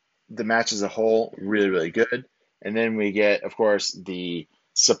the match as a whole, really, really good. And then we get, of course, the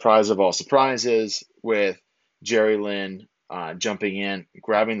surprise of all surprises with Jerry Lynn jumping in,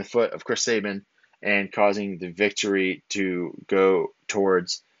 grabbing the foot of Chris Sabin, and causing the victory to go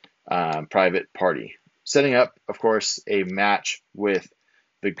towards Private Party. Setting up, of course, a match with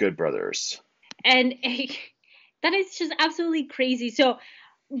the Good Brothers. And that is just absolutely crazy. So,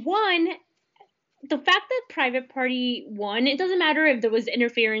 one, the fact that Private Party won, it doesn't matter if there was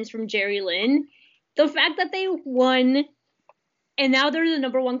interference from Jerry Lynn. The fact that they won, and now they're the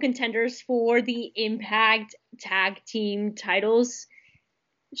 #1 contenders for the Impact Tag Team titles,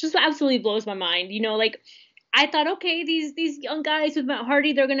 it just absolutely blows my mind. I thought, okay, these young guys with Matt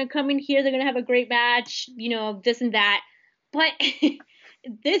Hardy, they're going to come in here, they're going to have a great match, this and that. But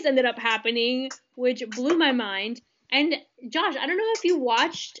this ended up happening, which blew my mind. And Josh, I don't know if you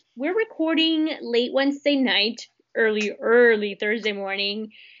watched, we're recording late Wednesday night, early Thursday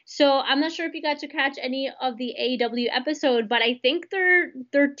morning. So I'm not sure if you got to catch any of the AEW episode, but I think they're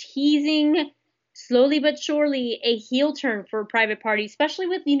teasing slowly but surely a heel turn for Private Party, especially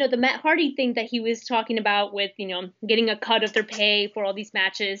with, the Matt Hardy thing that he was talking about with, getting a cut of their pay for all these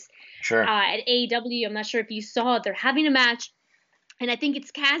matches. Sure. At AEW, I'm not sure if you saw, they're having a match, and I think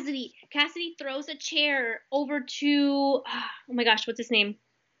it's Cassidy. Cassidy throws a chair over to, oh my gosh, what's his name?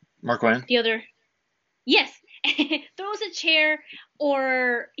 Mark Wayne? The other. Yes. Throws a chair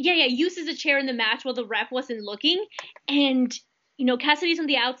uses a chair in the match while the ref wasn't looking. And, Cassidy's on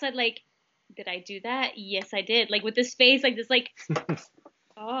the outside like, did I do that? Yes, I did. Like with this face, like this, like,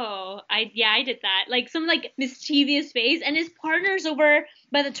 oh, I did that. Like some like mischievous face. And his partner's over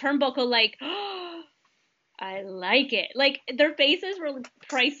by the turnbuckle like, oh, I like it. Like their faces were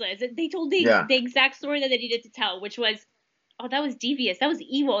priceless. They told the exact story that they needed to tell, which was, oh, that was devious. That was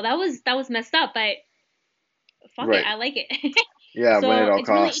evil. That was messed up. But fuck it, I like it. Yeah, so win at all it's costs.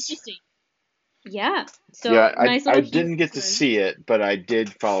 really interesting. Yeah. So yeah, nice I didn't get to see it, but I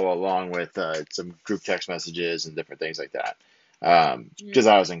did follow along with some group text messages and different things like that. Because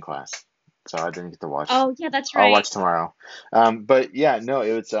I was in class, so I didn't get to watch. Oh yeah, that's right. I'll watch tomorrow. But yeah, no,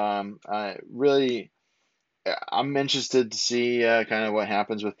 it was really. I'm interested to see kind of what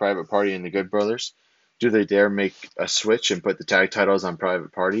happens with Private Party and the Good Brothers. Do they dare make a switch and put the tag titles on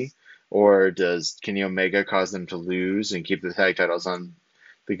Private Party? Or does Kenny Omega cause them to lose and keep the tag titles on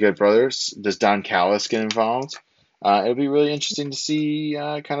the Good Brothers? Does Don Callis get involved? It'll be really interesting to see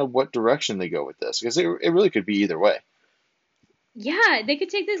kind of what direction they go with this, because it really could be either way. Yeah, they could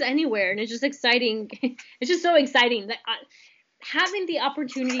take this anywhere, and it's just exciting. It's just so exciting that having the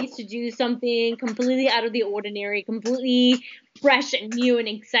opportunities to do something completely out of the ordinary, completely fresh and new and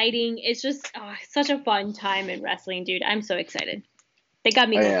exciting. It's just such a fun time in wrestling, dude. I'm so excited. They got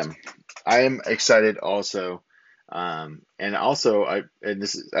me. I am excited also. And also, and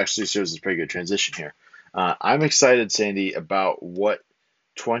this actually shows a pretty good transition here. I'm excited, Sandy, about what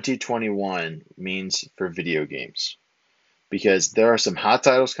 2021 means for video games, because there are some hot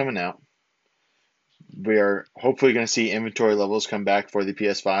titles coming out. We are hopefully going to see inventory levels come back for the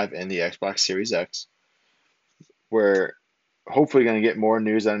PS5 and the Xbox Series X. We're hopefully going to get more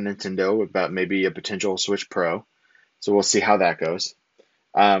news on Nintendo about maybe a potential Switch Pro. So we'll see how that goes.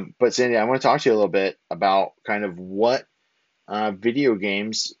 But Sandy, I want to talk to you a little bit about kind of what video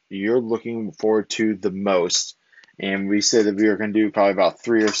games you're looking forward to the most. And we said that we were going to do probably about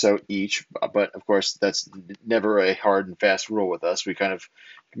 3 or so each, but of course that's never a hard and fast rule with us. We kind of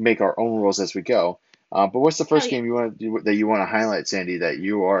make our own rules as we go. But what's the first game you want to highlight, Sandy, that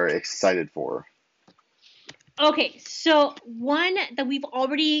you are excited for? Okay, so one that we've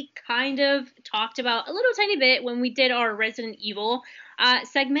already kind of talked about a little tiny bit when we did our Resident Evil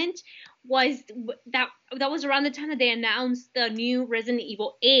segment was that was around the time that they announced the new Resident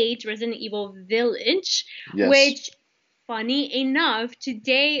Evil 8, Resident Evil Village, yes. Which, funny enough,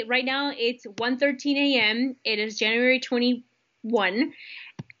 today, right now, it's 1:13 a.m. It is January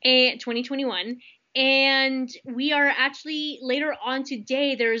 2021, and we are actually, later on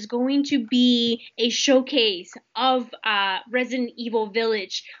today, there's going to be a showcase of Resident Evil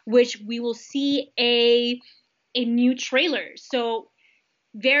Village, which we will see a new trailer. So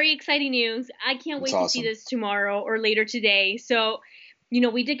very exciting news. I can't wait to see this tomorrow or later today. So,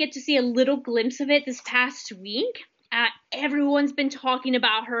 we did get to see a little glimpse of it this past week. Everyone's been talking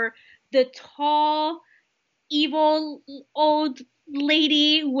about her, the tall, evil old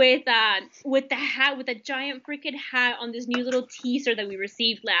lady with the hat, with a giant freaking hat, on this new little teaser that we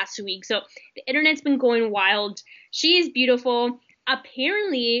received last week. So the internet's been going wild. She is beautiful.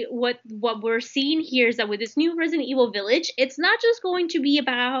 Apparently what we're seeing here is that with this new Resident Evil Village, it's not just going to be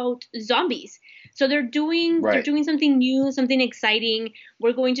about zombies. So they're doing something new, something exciting.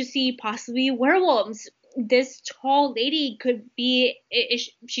 We're going to see possibly werewolves. This tall lady could be,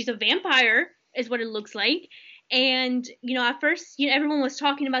 she's a vampire is what it looks like. And, at first, everyone was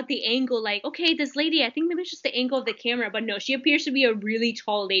talking about the angle, like, okay, this lady, I think maybe it's just the angle of the camera, but no, she appears to be a really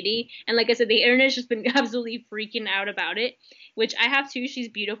tall lady. And like I said, the internet's just been absolutely freaking out about it, which I have too. She's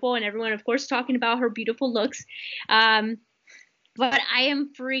beautiful, and everyone, of course, talking about her beautiful looks. But I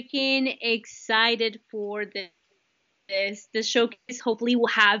am freaking excited for this showcase. Hopefully we'll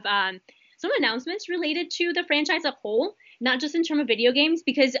have some announcements related to the franchise as a whole, not just in terms of video games,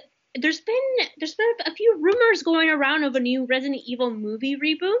 because there's been a few rumors going around of a new Resident Evil movie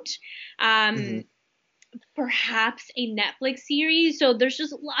reboot. perhaps a Netflix series. So there's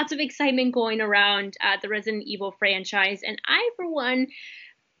just lots of excitement going around the Resident Evil franchise, and I, for one,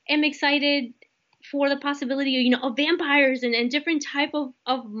 am excited for the possibility of, of vampires and different type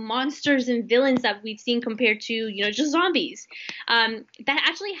of monsters and villains that we've seen compared to, just zombies. That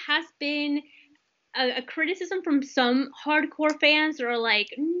actually has been a criticism from some hardcore fans that are like,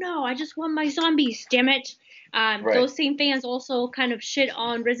 no, I just want my zombies, damn it. Right. Those same fans also kind of shit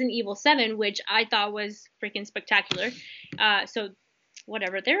on Resident Evil 7, which I thought was freaking spectacular. So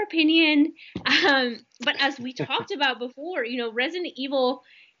whatever their opinion. But as we talked about before, Resident Evil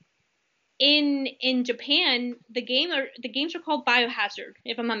in Japan, the games are called Biohazard,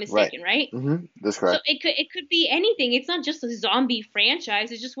 if I'm not mistaken, right? Mm-hmm. That's correct. So it could be anything. It's not just a zombie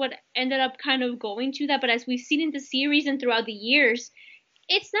franchise. It's just what ended up kind of going to that. But as we've seen in the series and throughout the years,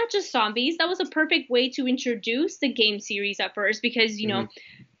 it's not just zombies. That was a perfect way to introduce the game series at first, because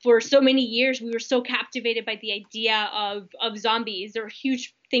for so many years we were so captivated by the idea of zombies. They're a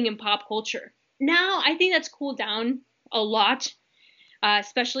huge thing in pop culture. Now I think that's cooled down a lot.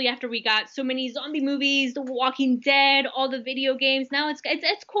 Especially after we got so many zombie movies, The Walking Dead, all the video games. Now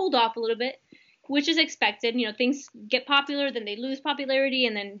it's cooled off a little bit, which is expected. Things get popular, then they lose popularity,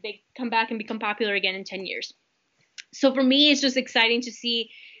 and then they come back and become popular again in 10 years. So for me, it's just exciting to see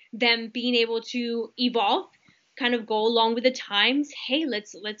them being able to evolve, kind of go along with the times. Hey,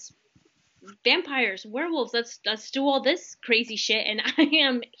 let's vampires, werewolves, let's do all this crazy shit, and I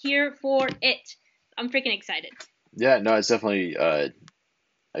am here for it. I'm freaking excited. Yeah, no, it's definitely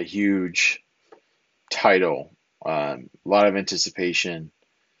a huge title. A lot of anticipation.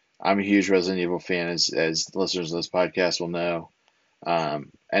 I'm a huge Resident Evil fan, as listeners of this podcast will know.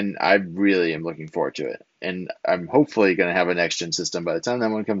 And I really am looking forward to it. And I'm hopefully going to have a next-gen system by the time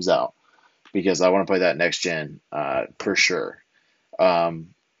that one comes out, because I want to play that next-gen for sure.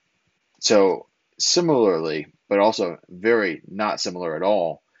 So similarly, but also very not similar at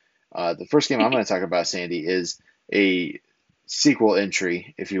all, the first game I'm going to talk about, Sandy, is a sequel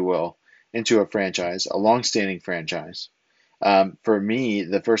entry, if you will, into a franchise, a long-standing franchise. For me,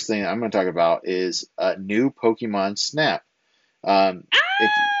 the first thing I'm going to talk about is new Pokemon Snap.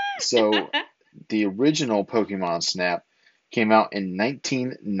 So the original Pokemon Snap came out in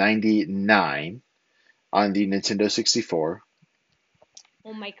 1999 on the Nintendo 64.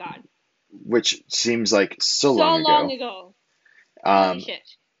 Oh my god. Which seems like so long ago. Holy shit.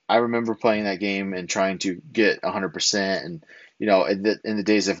 I remember playing that game and trying to get 100%, and in the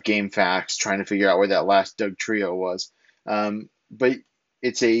days of GameFAQs, trying to figure out where that last Dugtrio was. But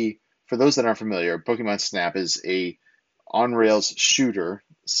it's for those that aren't familiar, Pokemon Snap is a on-rails shooter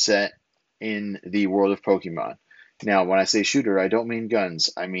set in the world of Pokemon. Now, when I say shooter, I don't mean guns.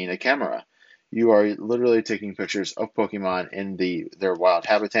 I mean a camera. You are literally taking pictures of Pokemon in their wild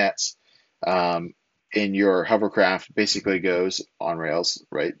habitats. And your hovercraft basically goes on rails,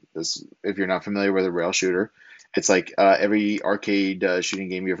 right? If you're not familiar with a rail shooter, it's like every arcade shooting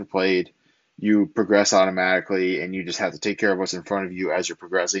game you ever played. You progress automatically, and you just have to take care of what's in front of you as you're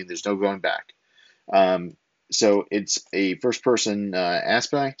progressing. There's no going back. So it's a first-person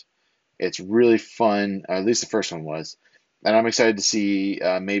aspect. It's really fun. At least the first one was. And I'm excited to see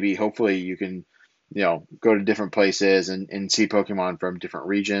hopefully you can, go to different places and see Pokemon from different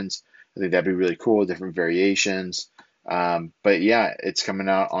regions. I think that'd be really cool, different variations. But yeah, it's coming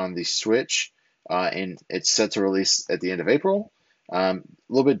out on the Switch, and it's set to release at the end of April. A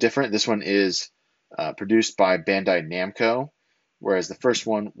little bit different. This one is produced by Bandai Namco, whereas the first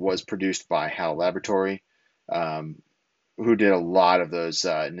one was produced by HAL Laboratory, who did a lot of those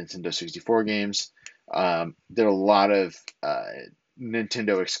Nintendo 64 games. Did a lot of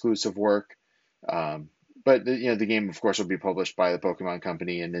Nintendo exclusive work. But the game, of course, will be published by the Pokemon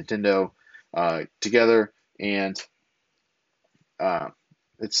Company and Nintendo together, and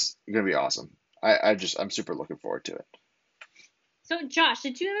it's gonna be awesome. I'm super looking forward to it. So, Josh,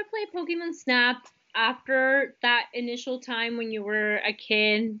 did you ever play Pokemon Snap after that initial time when you were a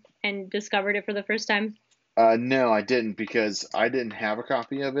kid and discovered it for the first time? No, I didn't, because I didn't have a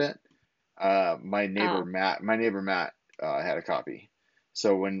copy of it. My neighbor Matt had a copy.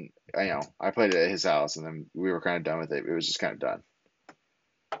 So when I played it at his house, and then we were kind of done with it. It was just kind of done.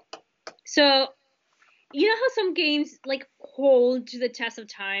 So, you know how some games hold to the test of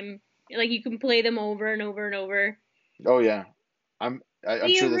time, you can play them over and over and over. Oh yeah, I'm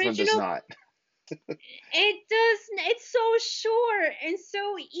sure this one does not. It does. It's so short and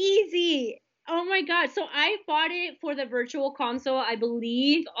so easy. Oh my god! So I bought it for the Virtual Console, I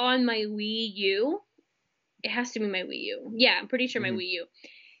believe, on my Wii U. It has to be my Wii U. Yeah, I'm pretty sure my Wii U.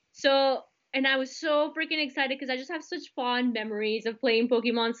 So and I was so freaking excited because I just have such fond memories of playing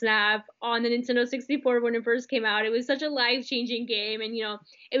Pokemon Snap on the Nintendo 64 when it first came out. It was such a life-changing game, and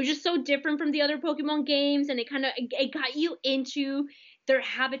it was just so different from the other Pokemon games, and it got you into their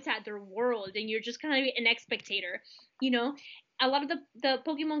habitat, their world, and you're just kind of an spectator. You know, a lot of the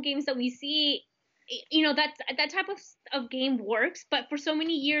Pokemon games that we see, that type of game works, but for so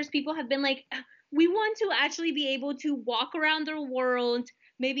many years people have been like, we want to actually be able to walk around their world,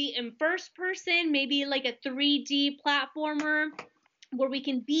 maybe in first person, maybe like a 3D platformer where we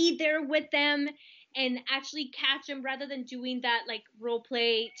can be there with them and actually catch them rather than doing that like role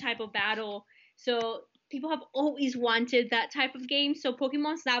play type of battle. So people have always wanted that type of game. So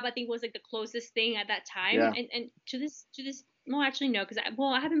Pokemon Snap, I think, was like the closest thing at that time. Yeah. And to this, well, actually no, because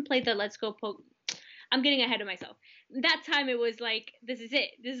I haven't played the Let's Go Poke. I'm getting ahead of myself. That time it was like, this is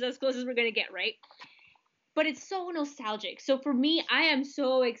it. This is as close as we're gonna get, right? But it's so nostalgic. So for me, I am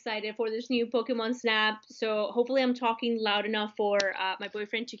so excited for this new Pokemon Snap. So hopefully I'm talking loud enough for my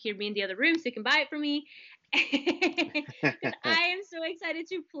boyfriend to hear me in the other room so he can buy it for me. Because I am so excited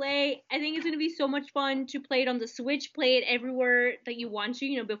to play. I think it's going to be so much fun to play it on the Switch, play it everywhere that you want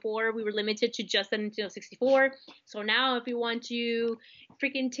to. Before we were limited to just the Nintendo 64. So now if you want to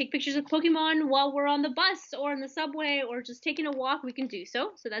freaking take pictures of Pokemon while we're on the bus or on the subway or just taking a walk, we can do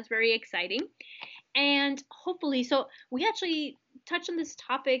so. So that's very exciting. And hopefully, so we actually touched on this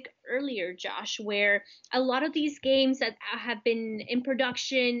topic earlier, Josh, where a lot of these games that have been in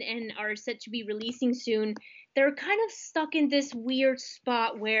production and are set to be releasing soon, they're kind of stuck in this weird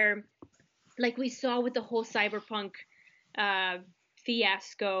spot where, like we saw with the whole Cyberpunk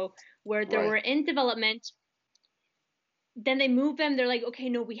fiasco, where they were Right. in development, then they move them. They're like, okay,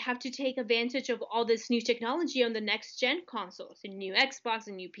 no, we have to take advantage of all this new technology on the next gen consoles, a new Xbox,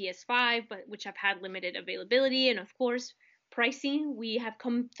 a new PS5, but which have had limited availability, and of course, pricing. We have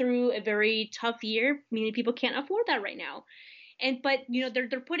come through a very tough year. Many people can't afford that right now, but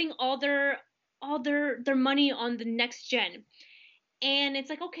they're putting all their money on the next gen, and it's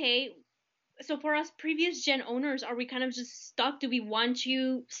like, okay, so for us previous gen owners, are we kind of just stuck? Do we want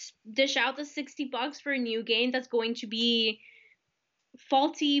to dish out the $60 for a new game that's going to be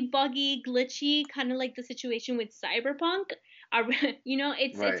faulty, buggy, glitchy, kind of like the situation with Cyberpunk? Are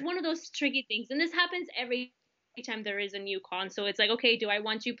it's Right. one of those tricky things, and this happens every time there is a new console. It's like, okay, do I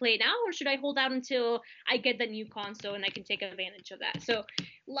want to play it now, or should I hold out until I get the new console and I can take advantage of that? So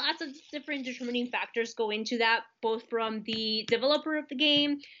lots of different determining factors go into that, both from the developer of the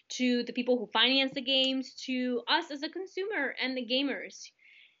game to the people who finance the games to us as a consumer and the gamers.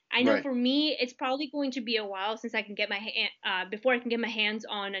 I know Right. for me, it's probably going to be a while since I can get before I can get my hands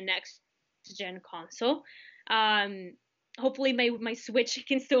on a next gen console. Um, hopefully my Switch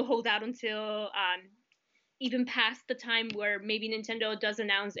can still hold out until even past the time where maybe Nintendo does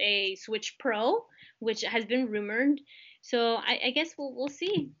announce a Switch Pro, which has been rumored. So I guess we'll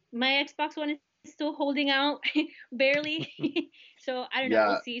see. My Xbox One is still holding out, barely. So I don't know.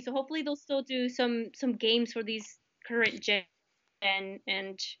 We'll Yeah. see. So hopefully they'll still do some games for these current gen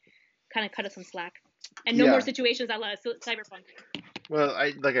and kind of cut us some slack. And no more Yeah. situations a la Cyberpunk. Well,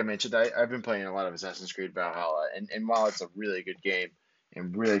 like I mentioned, I've been playing a lot of Assassin's Creed Valhalla, and while it's a really good game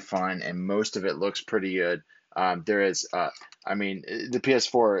and really fun, and most of it looks pretty good, there is, I mean, the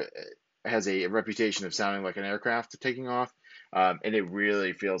PS4 has a reputation of sounding like an aircraft taking off, and it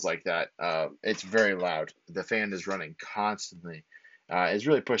really feels like that. It's very loud. The fan is running constantly. It's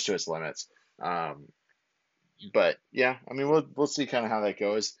really pushed to its limits. Um, but yeah, I mean, we'll see kind of how that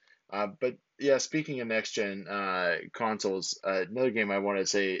goes. But yeah, speaking of next gen consoles, another game I want to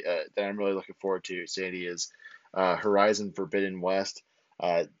say that I'm really looking forward to, Sandy, is Horizon Forbidden West.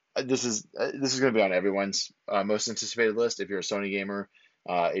 This is going to be on everyone's most anticipated list. If you're a Sony gamer,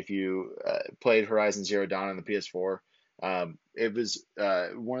 if you played Horizon Zero Dawn on the PS4, it was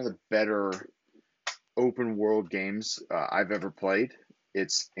one of the better open world games I've ever played.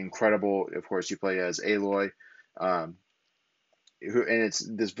 It's incredible. Of course, you play as Aloy. Um, and it's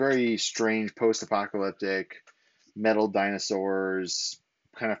this very strange post-apocalyptic metal dinosaurs,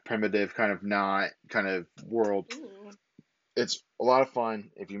 kind of primitive, kind of not kind of world. Ooh. It's a lot of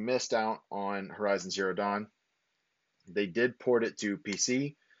fun. If you missed out on Horizon Zero Dawn, they did port it to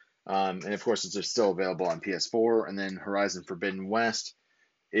PC, and of course it's still available on PS4. And then Horizon Forbidden West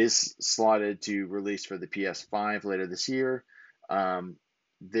is slotted to release for the PS5 later this year. Um,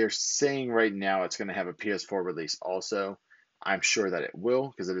 they're saying right now it's going to have a PS4 release also. I'm sure that it will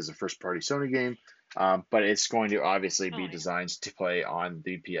because it is a first party Sony game, but it's going to obviously Oh be yeah. designed to play on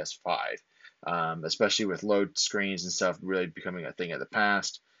the PS5, especially with load screens and stuff really becoming a thing of the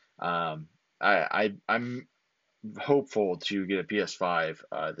past. I'm hopeful to get a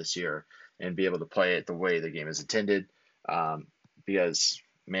PS5 this year and be able to play it the way the game is intended. Because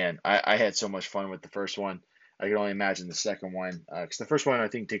man, I had so much fun with the first one. I can only imagine the second one, because the first one I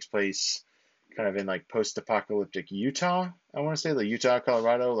think takes place kind of in like post-apocalyptic Utah. I want to say like Utah,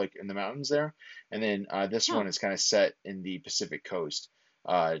 Colorado, like in the mountains there. And then this Huh. one is kind of set in the Pacific Coast,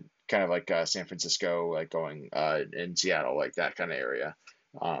 kind of like San Francisco, like going in Seattle, like that kind of area,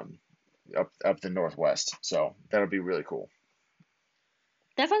 um, up the Northwest. So that'll be really cool.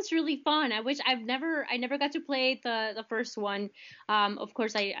 That sounds really fun. I never got to play the first one. Of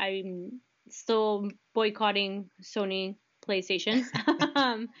course, I'm still boycotting Sony PlayStation.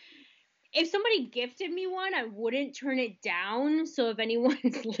 um, if somebody gifted me one, I wouldn't turn it down. So if anyone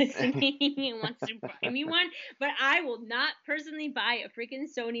is listening and wants to buy me one, but I will not personally buy a freaking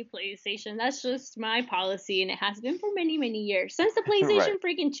Sony PlayStation. That's just my policy, and it has been for many, many years since the Right. PlayStation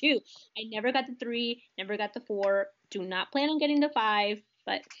freaking 2. I never got the 3, never got the 4. Do not plan on getting the 5,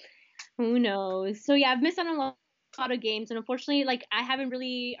 but who knows? So yeah, I've missed out on a lot of games, and unfortunately, like I haven't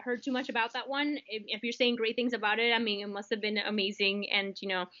really heard too much about that one. If you're saying great things about it, I mean, it must have been amazing. And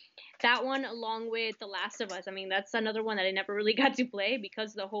that one, along with The Last of Us, I mean, that's another one that I never really got to play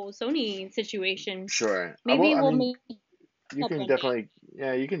because of the whole Sony situation. Sure. Maybe I we'll mean, make you up can one day. definitely,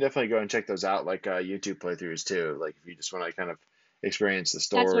 yeah, you can definitely go and check those out, like YouTube playthroughs too. Like if you just want to kind of experience the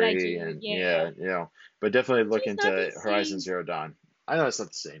That's what I story do. and Yeah, yeah, but definitely look it's not the into Horizon same. Zero Dawn. I know it's not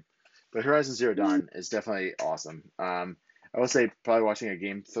the same, but Horizon Zero Mm, Dawn is definitely awesome. I would say probably watching a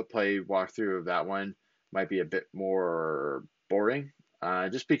gameplay walkthrough of that one might be a bit more boring,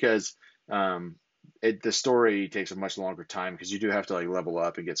 just because um, the story takes a much longer time because you do have to like level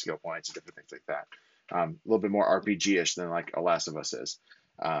up and get skill points and different things like that. A little bit more RPG-ish than like a Last of Us is.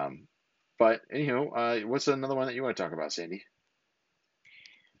 Um, but anywho, what's another one that you want to talk about, Sandy?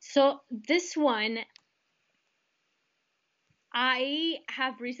 So this one, I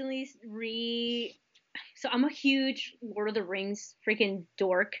have recently so I'm a huge Lord of the Rings freaking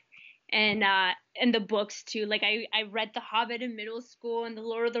dork, and the books too. Like I read The Hobbit in middle school and The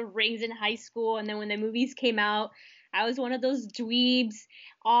Lord of the Rings in high school, and then when the movies came out, I was one of those dweebs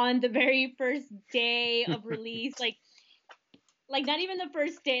on the very first day of release. Like not even the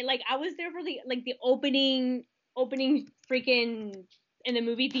first day. Like I was there for the opening freaking in the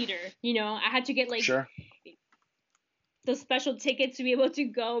movie theater. I had to get like Sure. those special tickets to be able to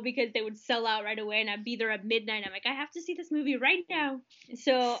go because they would sell out right away, and I'd be there at midnight. I'm like, I have to see this movie right now.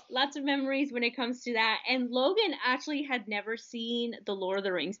 So lots of memories when it comes to that. And Logan actually had never seen the Lord of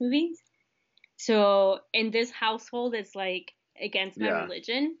the Rings movies. So in this household, it's like against my Yeah.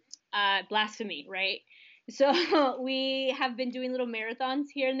 religion, blasphemy, right? So we have been doing little marathons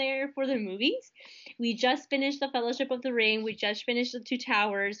here and there for the movies. We just finished the Fellowship of the Ring. We just finished the Two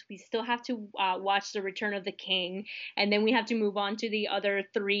Towers. We still have to watch the Return of the King, and then we have to move on to the other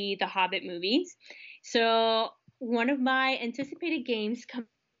three, the Hobbit movies. So one of my anticipated games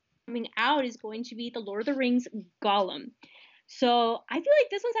coming out is going to be the Lord of the Rings Gollum. So I feel like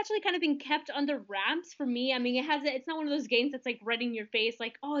this one's actually kind of been kept under wraps for me. I mean, it's not one of those games that's like right in your face,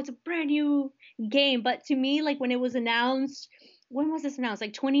 like, oh, it's a brand new game. But to me, like when it was announced, when was this announced?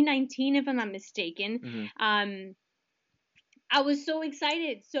 Like 2019, if I'm not mistaken. Hmm. Um, I was so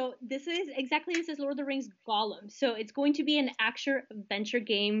excited. So this is Lord of the Rings Gollum. So it's going to be an action adventure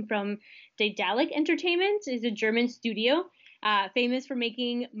game from Daedalic Entertainment. It's a German studio, famous for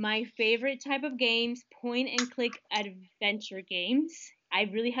making my favorite type of games, point and click adventure games. I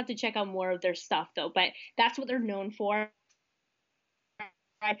really have to check out more of their stuff though, but that's what they're known for.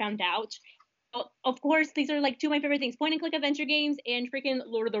 I found out. Of course, these are like two of my favorite things: point and click adventure games and freaking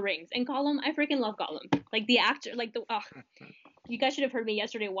Lord of the Rings. And Gollum, I freaking love Gollum. Like the actor, like you guys should have heard me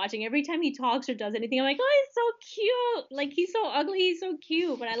yesterday watching. Every time he talks or does anything, I'm like, oh, he's so cute. Like he's so ugly, he's so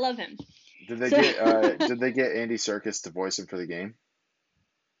cute, but I love him. So Did they get Andy Serkis to voice him for the game?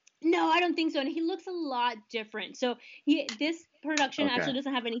 no, I don't think so. And he looks a lot different. So this production Okay. actually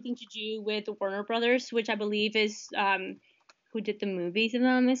doesn't have anything to do with Warner Brothers, which I believe is who did the movies, if I'm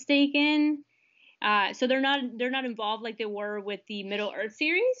not mistaken. So they're not involved like they were with the Middle Earth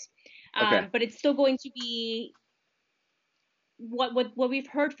series. Okay. But it's still going to be what we've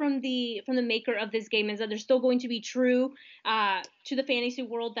heard from the maker of this game is that they're still going to be true to the fantasy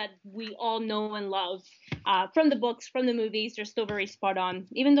world that we all know and love from the books, from the movies. They're still very spot on,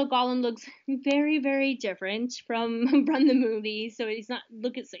 even though Gollum looks very, very different from from the movies. So he's not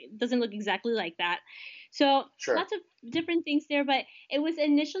look it doesn't look exactly like that. So Sure. lots of different things there, but it was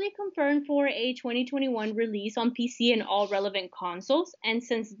initially confirmed for a 2021 release on PC and all relevant consoles, and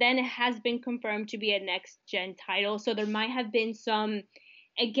since then it has been confirmed to be a next gen title. So there might have been some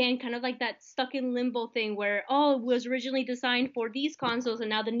again, kind of like that stuck in limbo thing where, oh, it was originally designed for these consoles and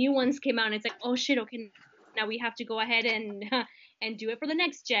now the new ones came out and it's like, oh shit, okay, now we have to go ahead and and do it for the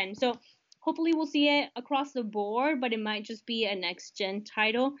next gen. So hopefully we'll see it across the board, but it might just be a next gen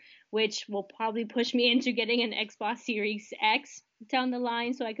title, which will probably push me into getting an Xbox Series X down the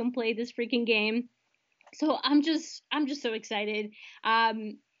line so I can play this freaking game. So I'm just so excited.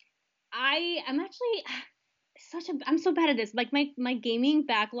 I'm actually I'm so bad at this. Like my gaming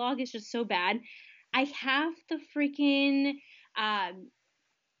backlog is just so bad. I have the freaking um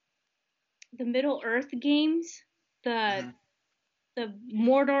the Middle Earth games, the Mhm. the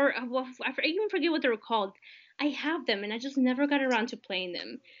Mordor. Well, even forget what they were called. I have them, and I just never got around to playing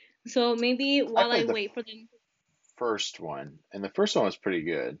them. So maybe I while I played the wait for them, first one, and the first one was pretty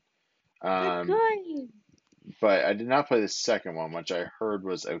good. good, Um, good. but I did not play the second one, which I heard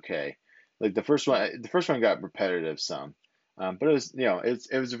was okay. Like the first one got repetitive some, but it was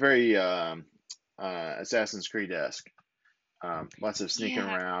it was a very Assassin's Creed-esque. Lots of sneaking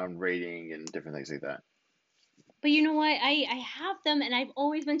Yeah, around, raiding, and different things like that. but you know what? I have them, and I've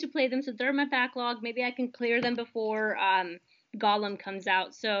always meant to play them, so they're in my backlog. Maybe I can clear them before Gollum comes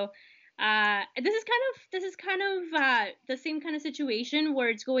out. So this is kind of the same kind of situation where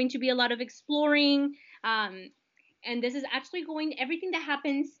it's going to be a lot of exploring. And this is actually going. Everything that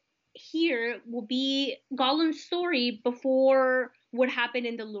happens here will be Gollum's story before what happened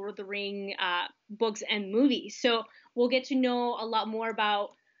in the Lord of the Ring books and movies. So we'll get to know a lot more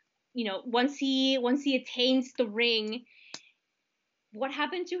about once he attains the ring, what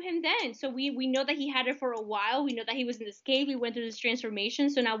happened to him then. So we know that he had it for a while. We know that he was in this cave. We went through this transformation.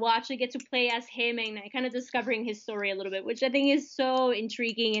 So now we'll actually get to play as him and kind of discovering his story a little bit, which I think is so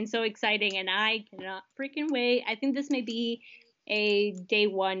intriguing and so exciting. And I cannot freaking wait. I think this may be a day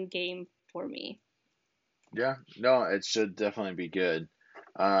one game for me. Yeah, no, it should definitely be good.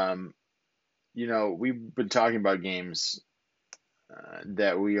 Um, we've been talking about games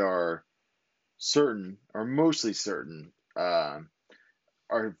that we are certain, or mostly certain, are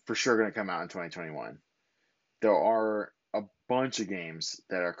for sure going to come out in 2021. There are a bunch of games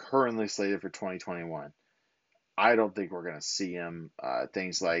that are currently slated for 2021. I don't think we're going to see them.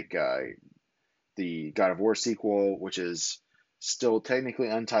 Things like the God of War sequel, which is still technically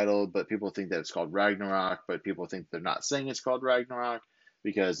untitled, but people think that it's called Ragnarok, but people think they're not saying it's called Ragnarok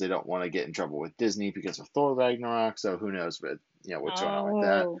because they don't want to get in trouble with Disney because of Thor Ragnarok. So who knows, but what's going on with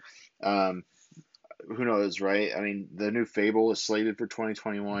that. Oh, Um, who knows, right? I mean, the new Fable is slated for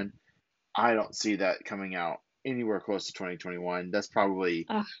 2021. I don't see that coming out anywhere close to 2021. That's probably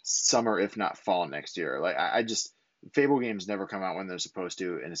uh, summer, if not fall next year. Like I just Fable games never come out when they're supposed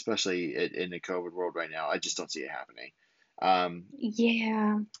to, and especially in the COVID world right now, I just don't see it happening. Um,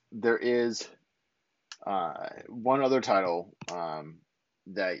 yeah. there is one other title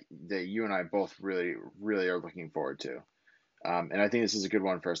that you and I both really really are looking forward to, and I think this is a good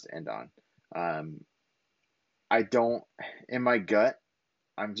one for us to end on. Um, I don't, in my gut,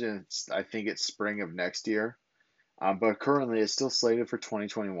 I think it's spring of next year. But currently it's still slated for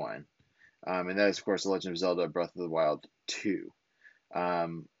 2021. And that is, of course, The Legend of Zelda Breath of the Wild 2.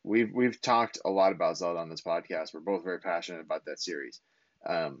 We've talked a lot about Zelda on this podcast. We're both very passionate about that series.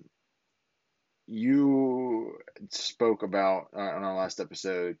 Um, you spoke about on our last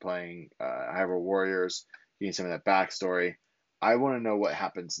episode playing Hyrule Warriors, getting some of that backstory. I want to know what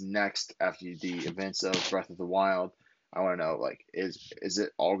happens next after the events of Breath of the Wild. I want to know, like, is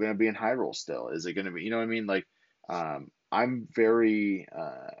it all going to be in Hyrule still? Is it going to be, you know what I mean? Like, I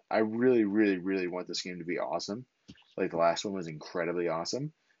really, really, really want this game to be awesome. Like the last one was incredibly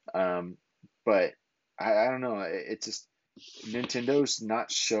awesome. Um, but I don't know. It's just Nintendo's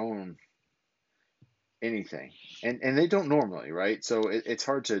not shown anything, and they don't normally, right? So it's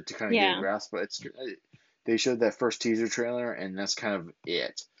hard to kind of get a Yeah. grasp. But they showed that first teaser trailer, and that's kind of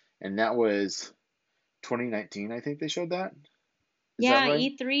it. And that was 2019, I think they showed that. Is that Yeah, right?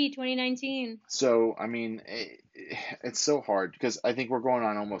 E3 2019. So I mean, it's so hard because I think we're going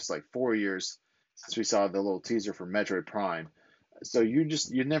on almost like 4 years since we saw the little teaser for Metroid Prime. So you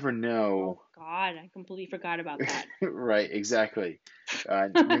never Oh know. God, I completely forgot about that. Right, exactly.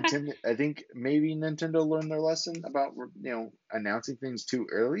 Nintendo, I think maybe Nintendo learned their lesson about announcing things too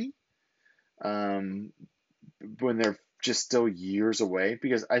early, um, when they're just still years away.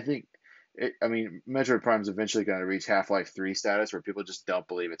 Because I mean, Metroid Prime's eventually going to reach Half-Life 3 status where people just don't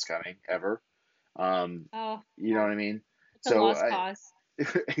believe it's coming ever. Um, Oh, you know what I mean? it's a So lost cause.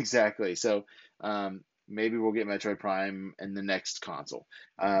 exactly. So maybe we'll get Metroid Prime in the next console.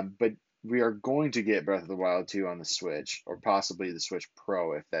 But we are going to get Breath of the Wild 2 on the Switch, or possibly the Switch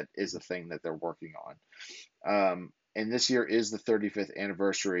Pro if that is the thing that they're working on. and this year is the 35th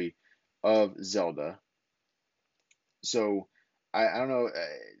anniversary of Zelda. So I don't know.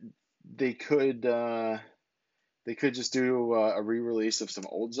 They could they could just do a re-release of some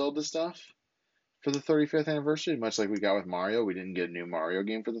old Zelda stuff for the 35th anniversary, much like we got with Mario. We didn't get a new Mario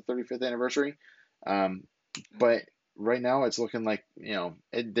game for the 35th anniversary, um, but right now it's looking like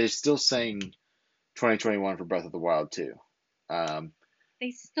they're still saying 2021 for Breath of the Wild too. Um,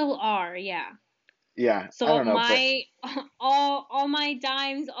 They still are, yeah. yeah, I So don't know, but my all my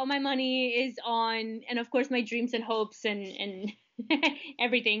dimes, all my money is on, and of course my dreams and hopes and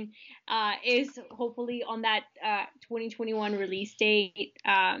everything is hopefully on that 2021 release date.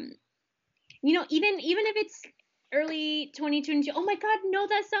 Even if it's early 2022. Oh my God, no,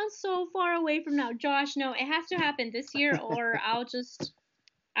 that sounds so far away from now, Josh. No, it has to happen this year, or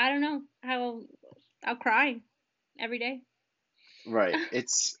I don't know how I'll cry every day. right,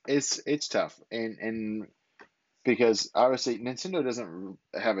 it's tough, and because obviously Nintendo doesn't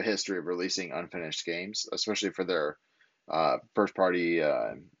have a history of releasing unfinished games, especially for their first party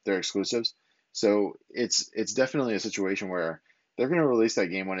their exclusives. So it's definitely a situation where they're going to release that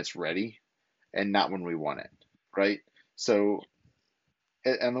game when it's ready and not when we want it, right? So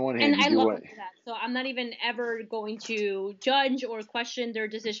on the one And hand, you I do love what, them for that. So I'm not even ever going to judge or question their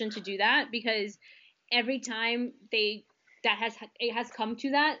decision to do that, because every time it has come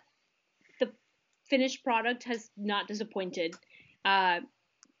to that, the finished product has not disappointed. Uh,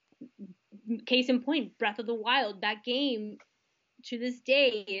 Case in point, Breath of the Wild. That game to this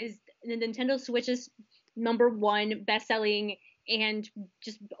day is the Nintendo Switch's #1 best-selling and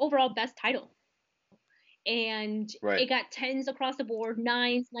just overall best title. And right, it got 10s across the board,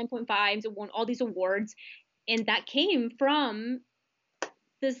 9s, 9.5s. It won all these awards, and that came from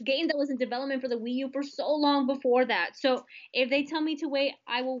this game that was in development for the Wii U for so long before that. So if they tell me to wait,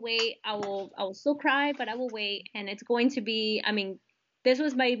 I will wait. I will still cry, but I will wait. And it's going to be, I mean, this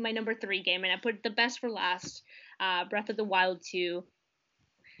was my #3 game, and I put the best for last. Breath of the Wild 2.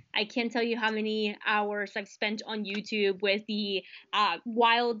 I can't tell you how many hours I've spent on YouTube with the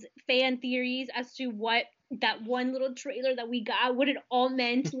wild fan theories as to what that one little trailer that we got, what it all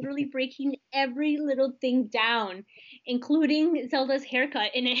meant, literally breaking every little thing down, including Zelda's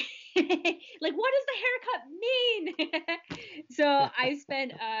haircut in it. Like, what does the haircut mean? So I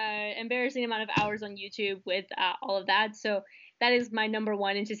spent embarrassing amount of hours on YouTube with all of that. So that is my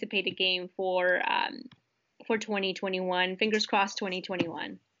 #1 anticipated game for 2021. Fingers crossed,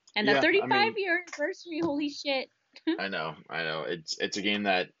 2021. And the yeah, I 35 mean, year anniversary, holy shit. I know, it's a game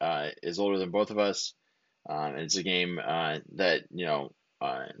that is older than both of us. It's a game that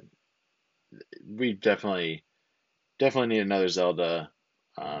we definitely need another Zelda.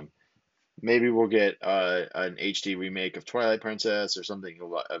 Um, Maybe we'll get an HD remake of Twilight Princess or something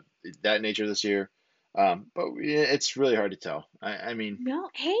of that nature this year. But it's really hard to tell. I mean, No,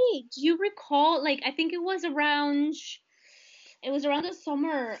 hey, do you recall? Like, I think it was around the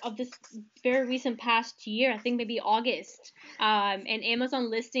summer of this very recent past year. I think maybe August. And Amazon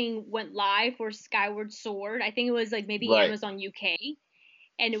listing went live for Skyward Sword. I think it was like maybe right, Amazon UK,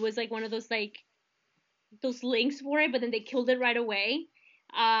 and it was like one of those like those links for it, but then they killed it right away.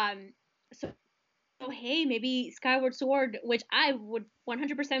 Um, so hey, maybe Skyward Sword, which I would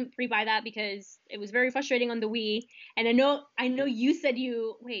 100% pre-buy that because it was very frustrating on the Wii. And I know you said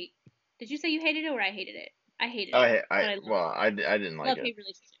wait, did you say you hated it or I hated it? I hated it, but I loved well, it. I didn't like it. Love-hate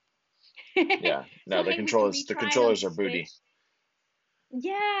relationship. Yeah, no, So hey, we can the retry it on controllers the are booty. Switch.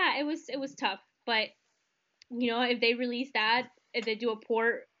 Yeah, it was tough, but if they release that, if they do a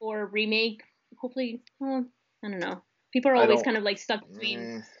port or a remake, hopefully, well, I don't know. People are I always don't. kind of like stuck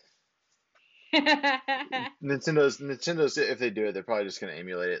between. eh, Nintendo's if they do it, they're probably just going to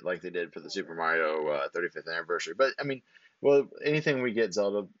emulate it like they did for the Super Mario 35th anniversary. But I mean, well, anything we get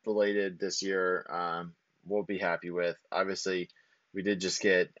Zelda related this year, we'll be happy with. Obviously, we did just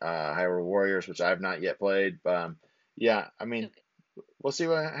get Hyrule Warriors, which I've not yet played. But yeah, I So mean, good. we'll see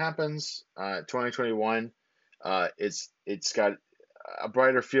what happens. 2021, it's got a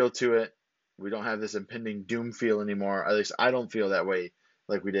brighter feel to it. We don't have this impending doom feel anymore. At least I don't feel that way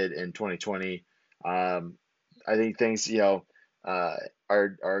like we did in 2020. I think things, uh,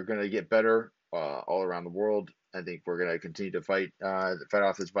 are going to get better all around the world. I think we're going to continue to fight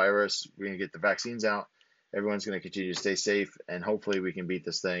off this virus. We're going to get the vaccines out. Everyone's going to continue to stay safe, and hopefully we can beat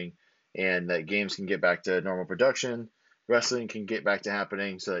this thing, and that games can get back to normal production. Wrestling can get back to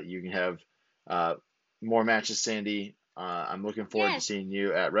happening, so that you can have uh, more matches, Sandy. I'm looking forward to Yes. seeing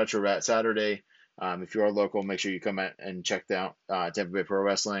you at Retro Rat Saturday. If you are local, make sure you come out and check out Tampa Bay Pro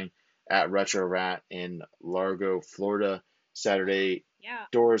Wrestling at Retro Rat in Largo, Florida. Saturday Yeah.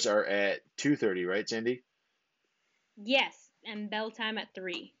 doors are at 2:30, right, Sandy? Yes, and bell time at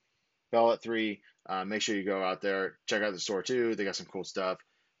 3. Bell at 3. Make sure you go out there, check out the store too. They got some cool stuff.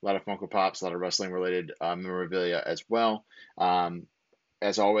 A lot of Funko Pops, a lot of wrestling related memorabilia as well.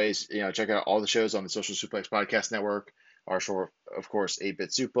 As always, check out all the shows on the Social Suplex Podcast Network. Our show, of course,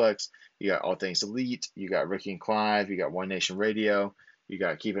 8-Bit Suplex. You got All Things Elite. You got Ricky and Clive. You got One Nation Radio. You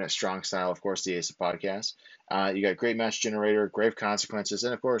got Keeping It Strong Style, of course, the Ace of Podcast. You got Great Match Generator, Grave Consequences,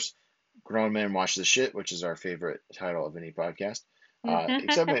 and of course, Grown Men Watch the Shit, which is our favorite title of any podcast.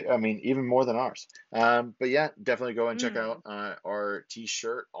 Except, I mean, even more than ours. But yeah, definitely go and check out our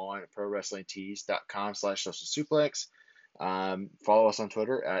t-shirt on prowrestlingtees.com/social-suplex. Follow us on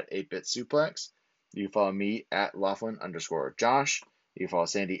Twitter at 8-Bit Suplex. You can follow me at Laughlin_Josh. You can follow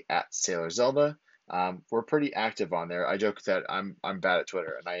Sandy at Sailor Zelda. We're pretty active on there. I joke that I'm bad at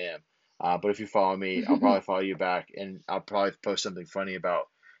Twitter, and I am. But if you follow me, I'll probably follow you back, and I'll probably post something funny about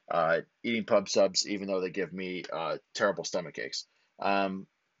eating pub subs, even though they give me terrible stomach aches.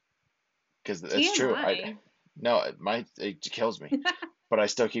 Because it's true. It kills me, but I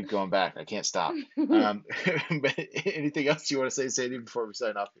still keep going back. I can't stop. But anything else you want to say, Sadie, before we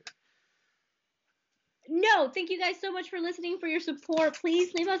sign off here? No, thank you guys so much for listening, for your support.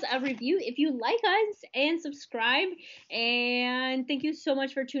 Please leave us a review if you like us and subscribe. And thank you so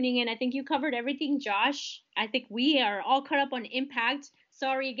much for tuning in. I think you covered everything, Josh. I think we are all caught up on Impact.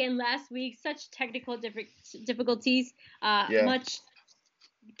 Sorry again last week. Such technical difficulties. Much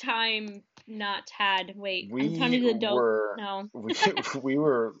time not had. Wait, I'm trying to do the dope. No. we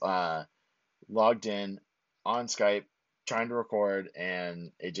were logged in on Skype trying to record,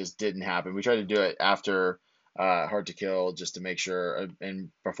 and it just didn't happen. We tried to do it after Hard to Kill just to make sure, and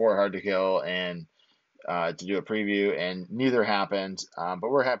before Hard to Kill, and to do a preview, and neither happened.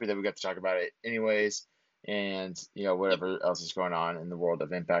 But we're happy that we got to talk about it anyways, and whatever else is going on in the world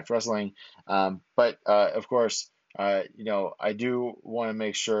of Impact Wrestling. But of course, I do want to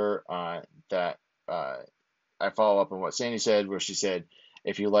make sure that I follow up on what Sandy said, where she said,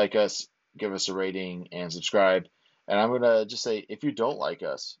 if you like us, give us a rating and subscribe. And I'm going to just say, if you don't like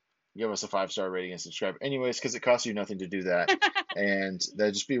us, give us a 5-star rating and subscribe anyways, because it costs you nothing to do that. And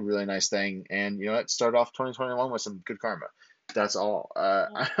that'd just be a really nice thing. And start off 2021 with some good karma. That's all.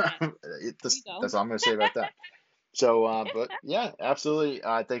 That's all I'm going to say about that. So, but yeah, absolutely.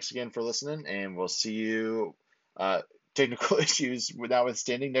 Thanks again for listening, and we'll see you, technical issues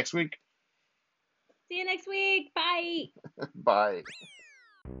notwithstanding, next week. See you next week. Bye. Bye.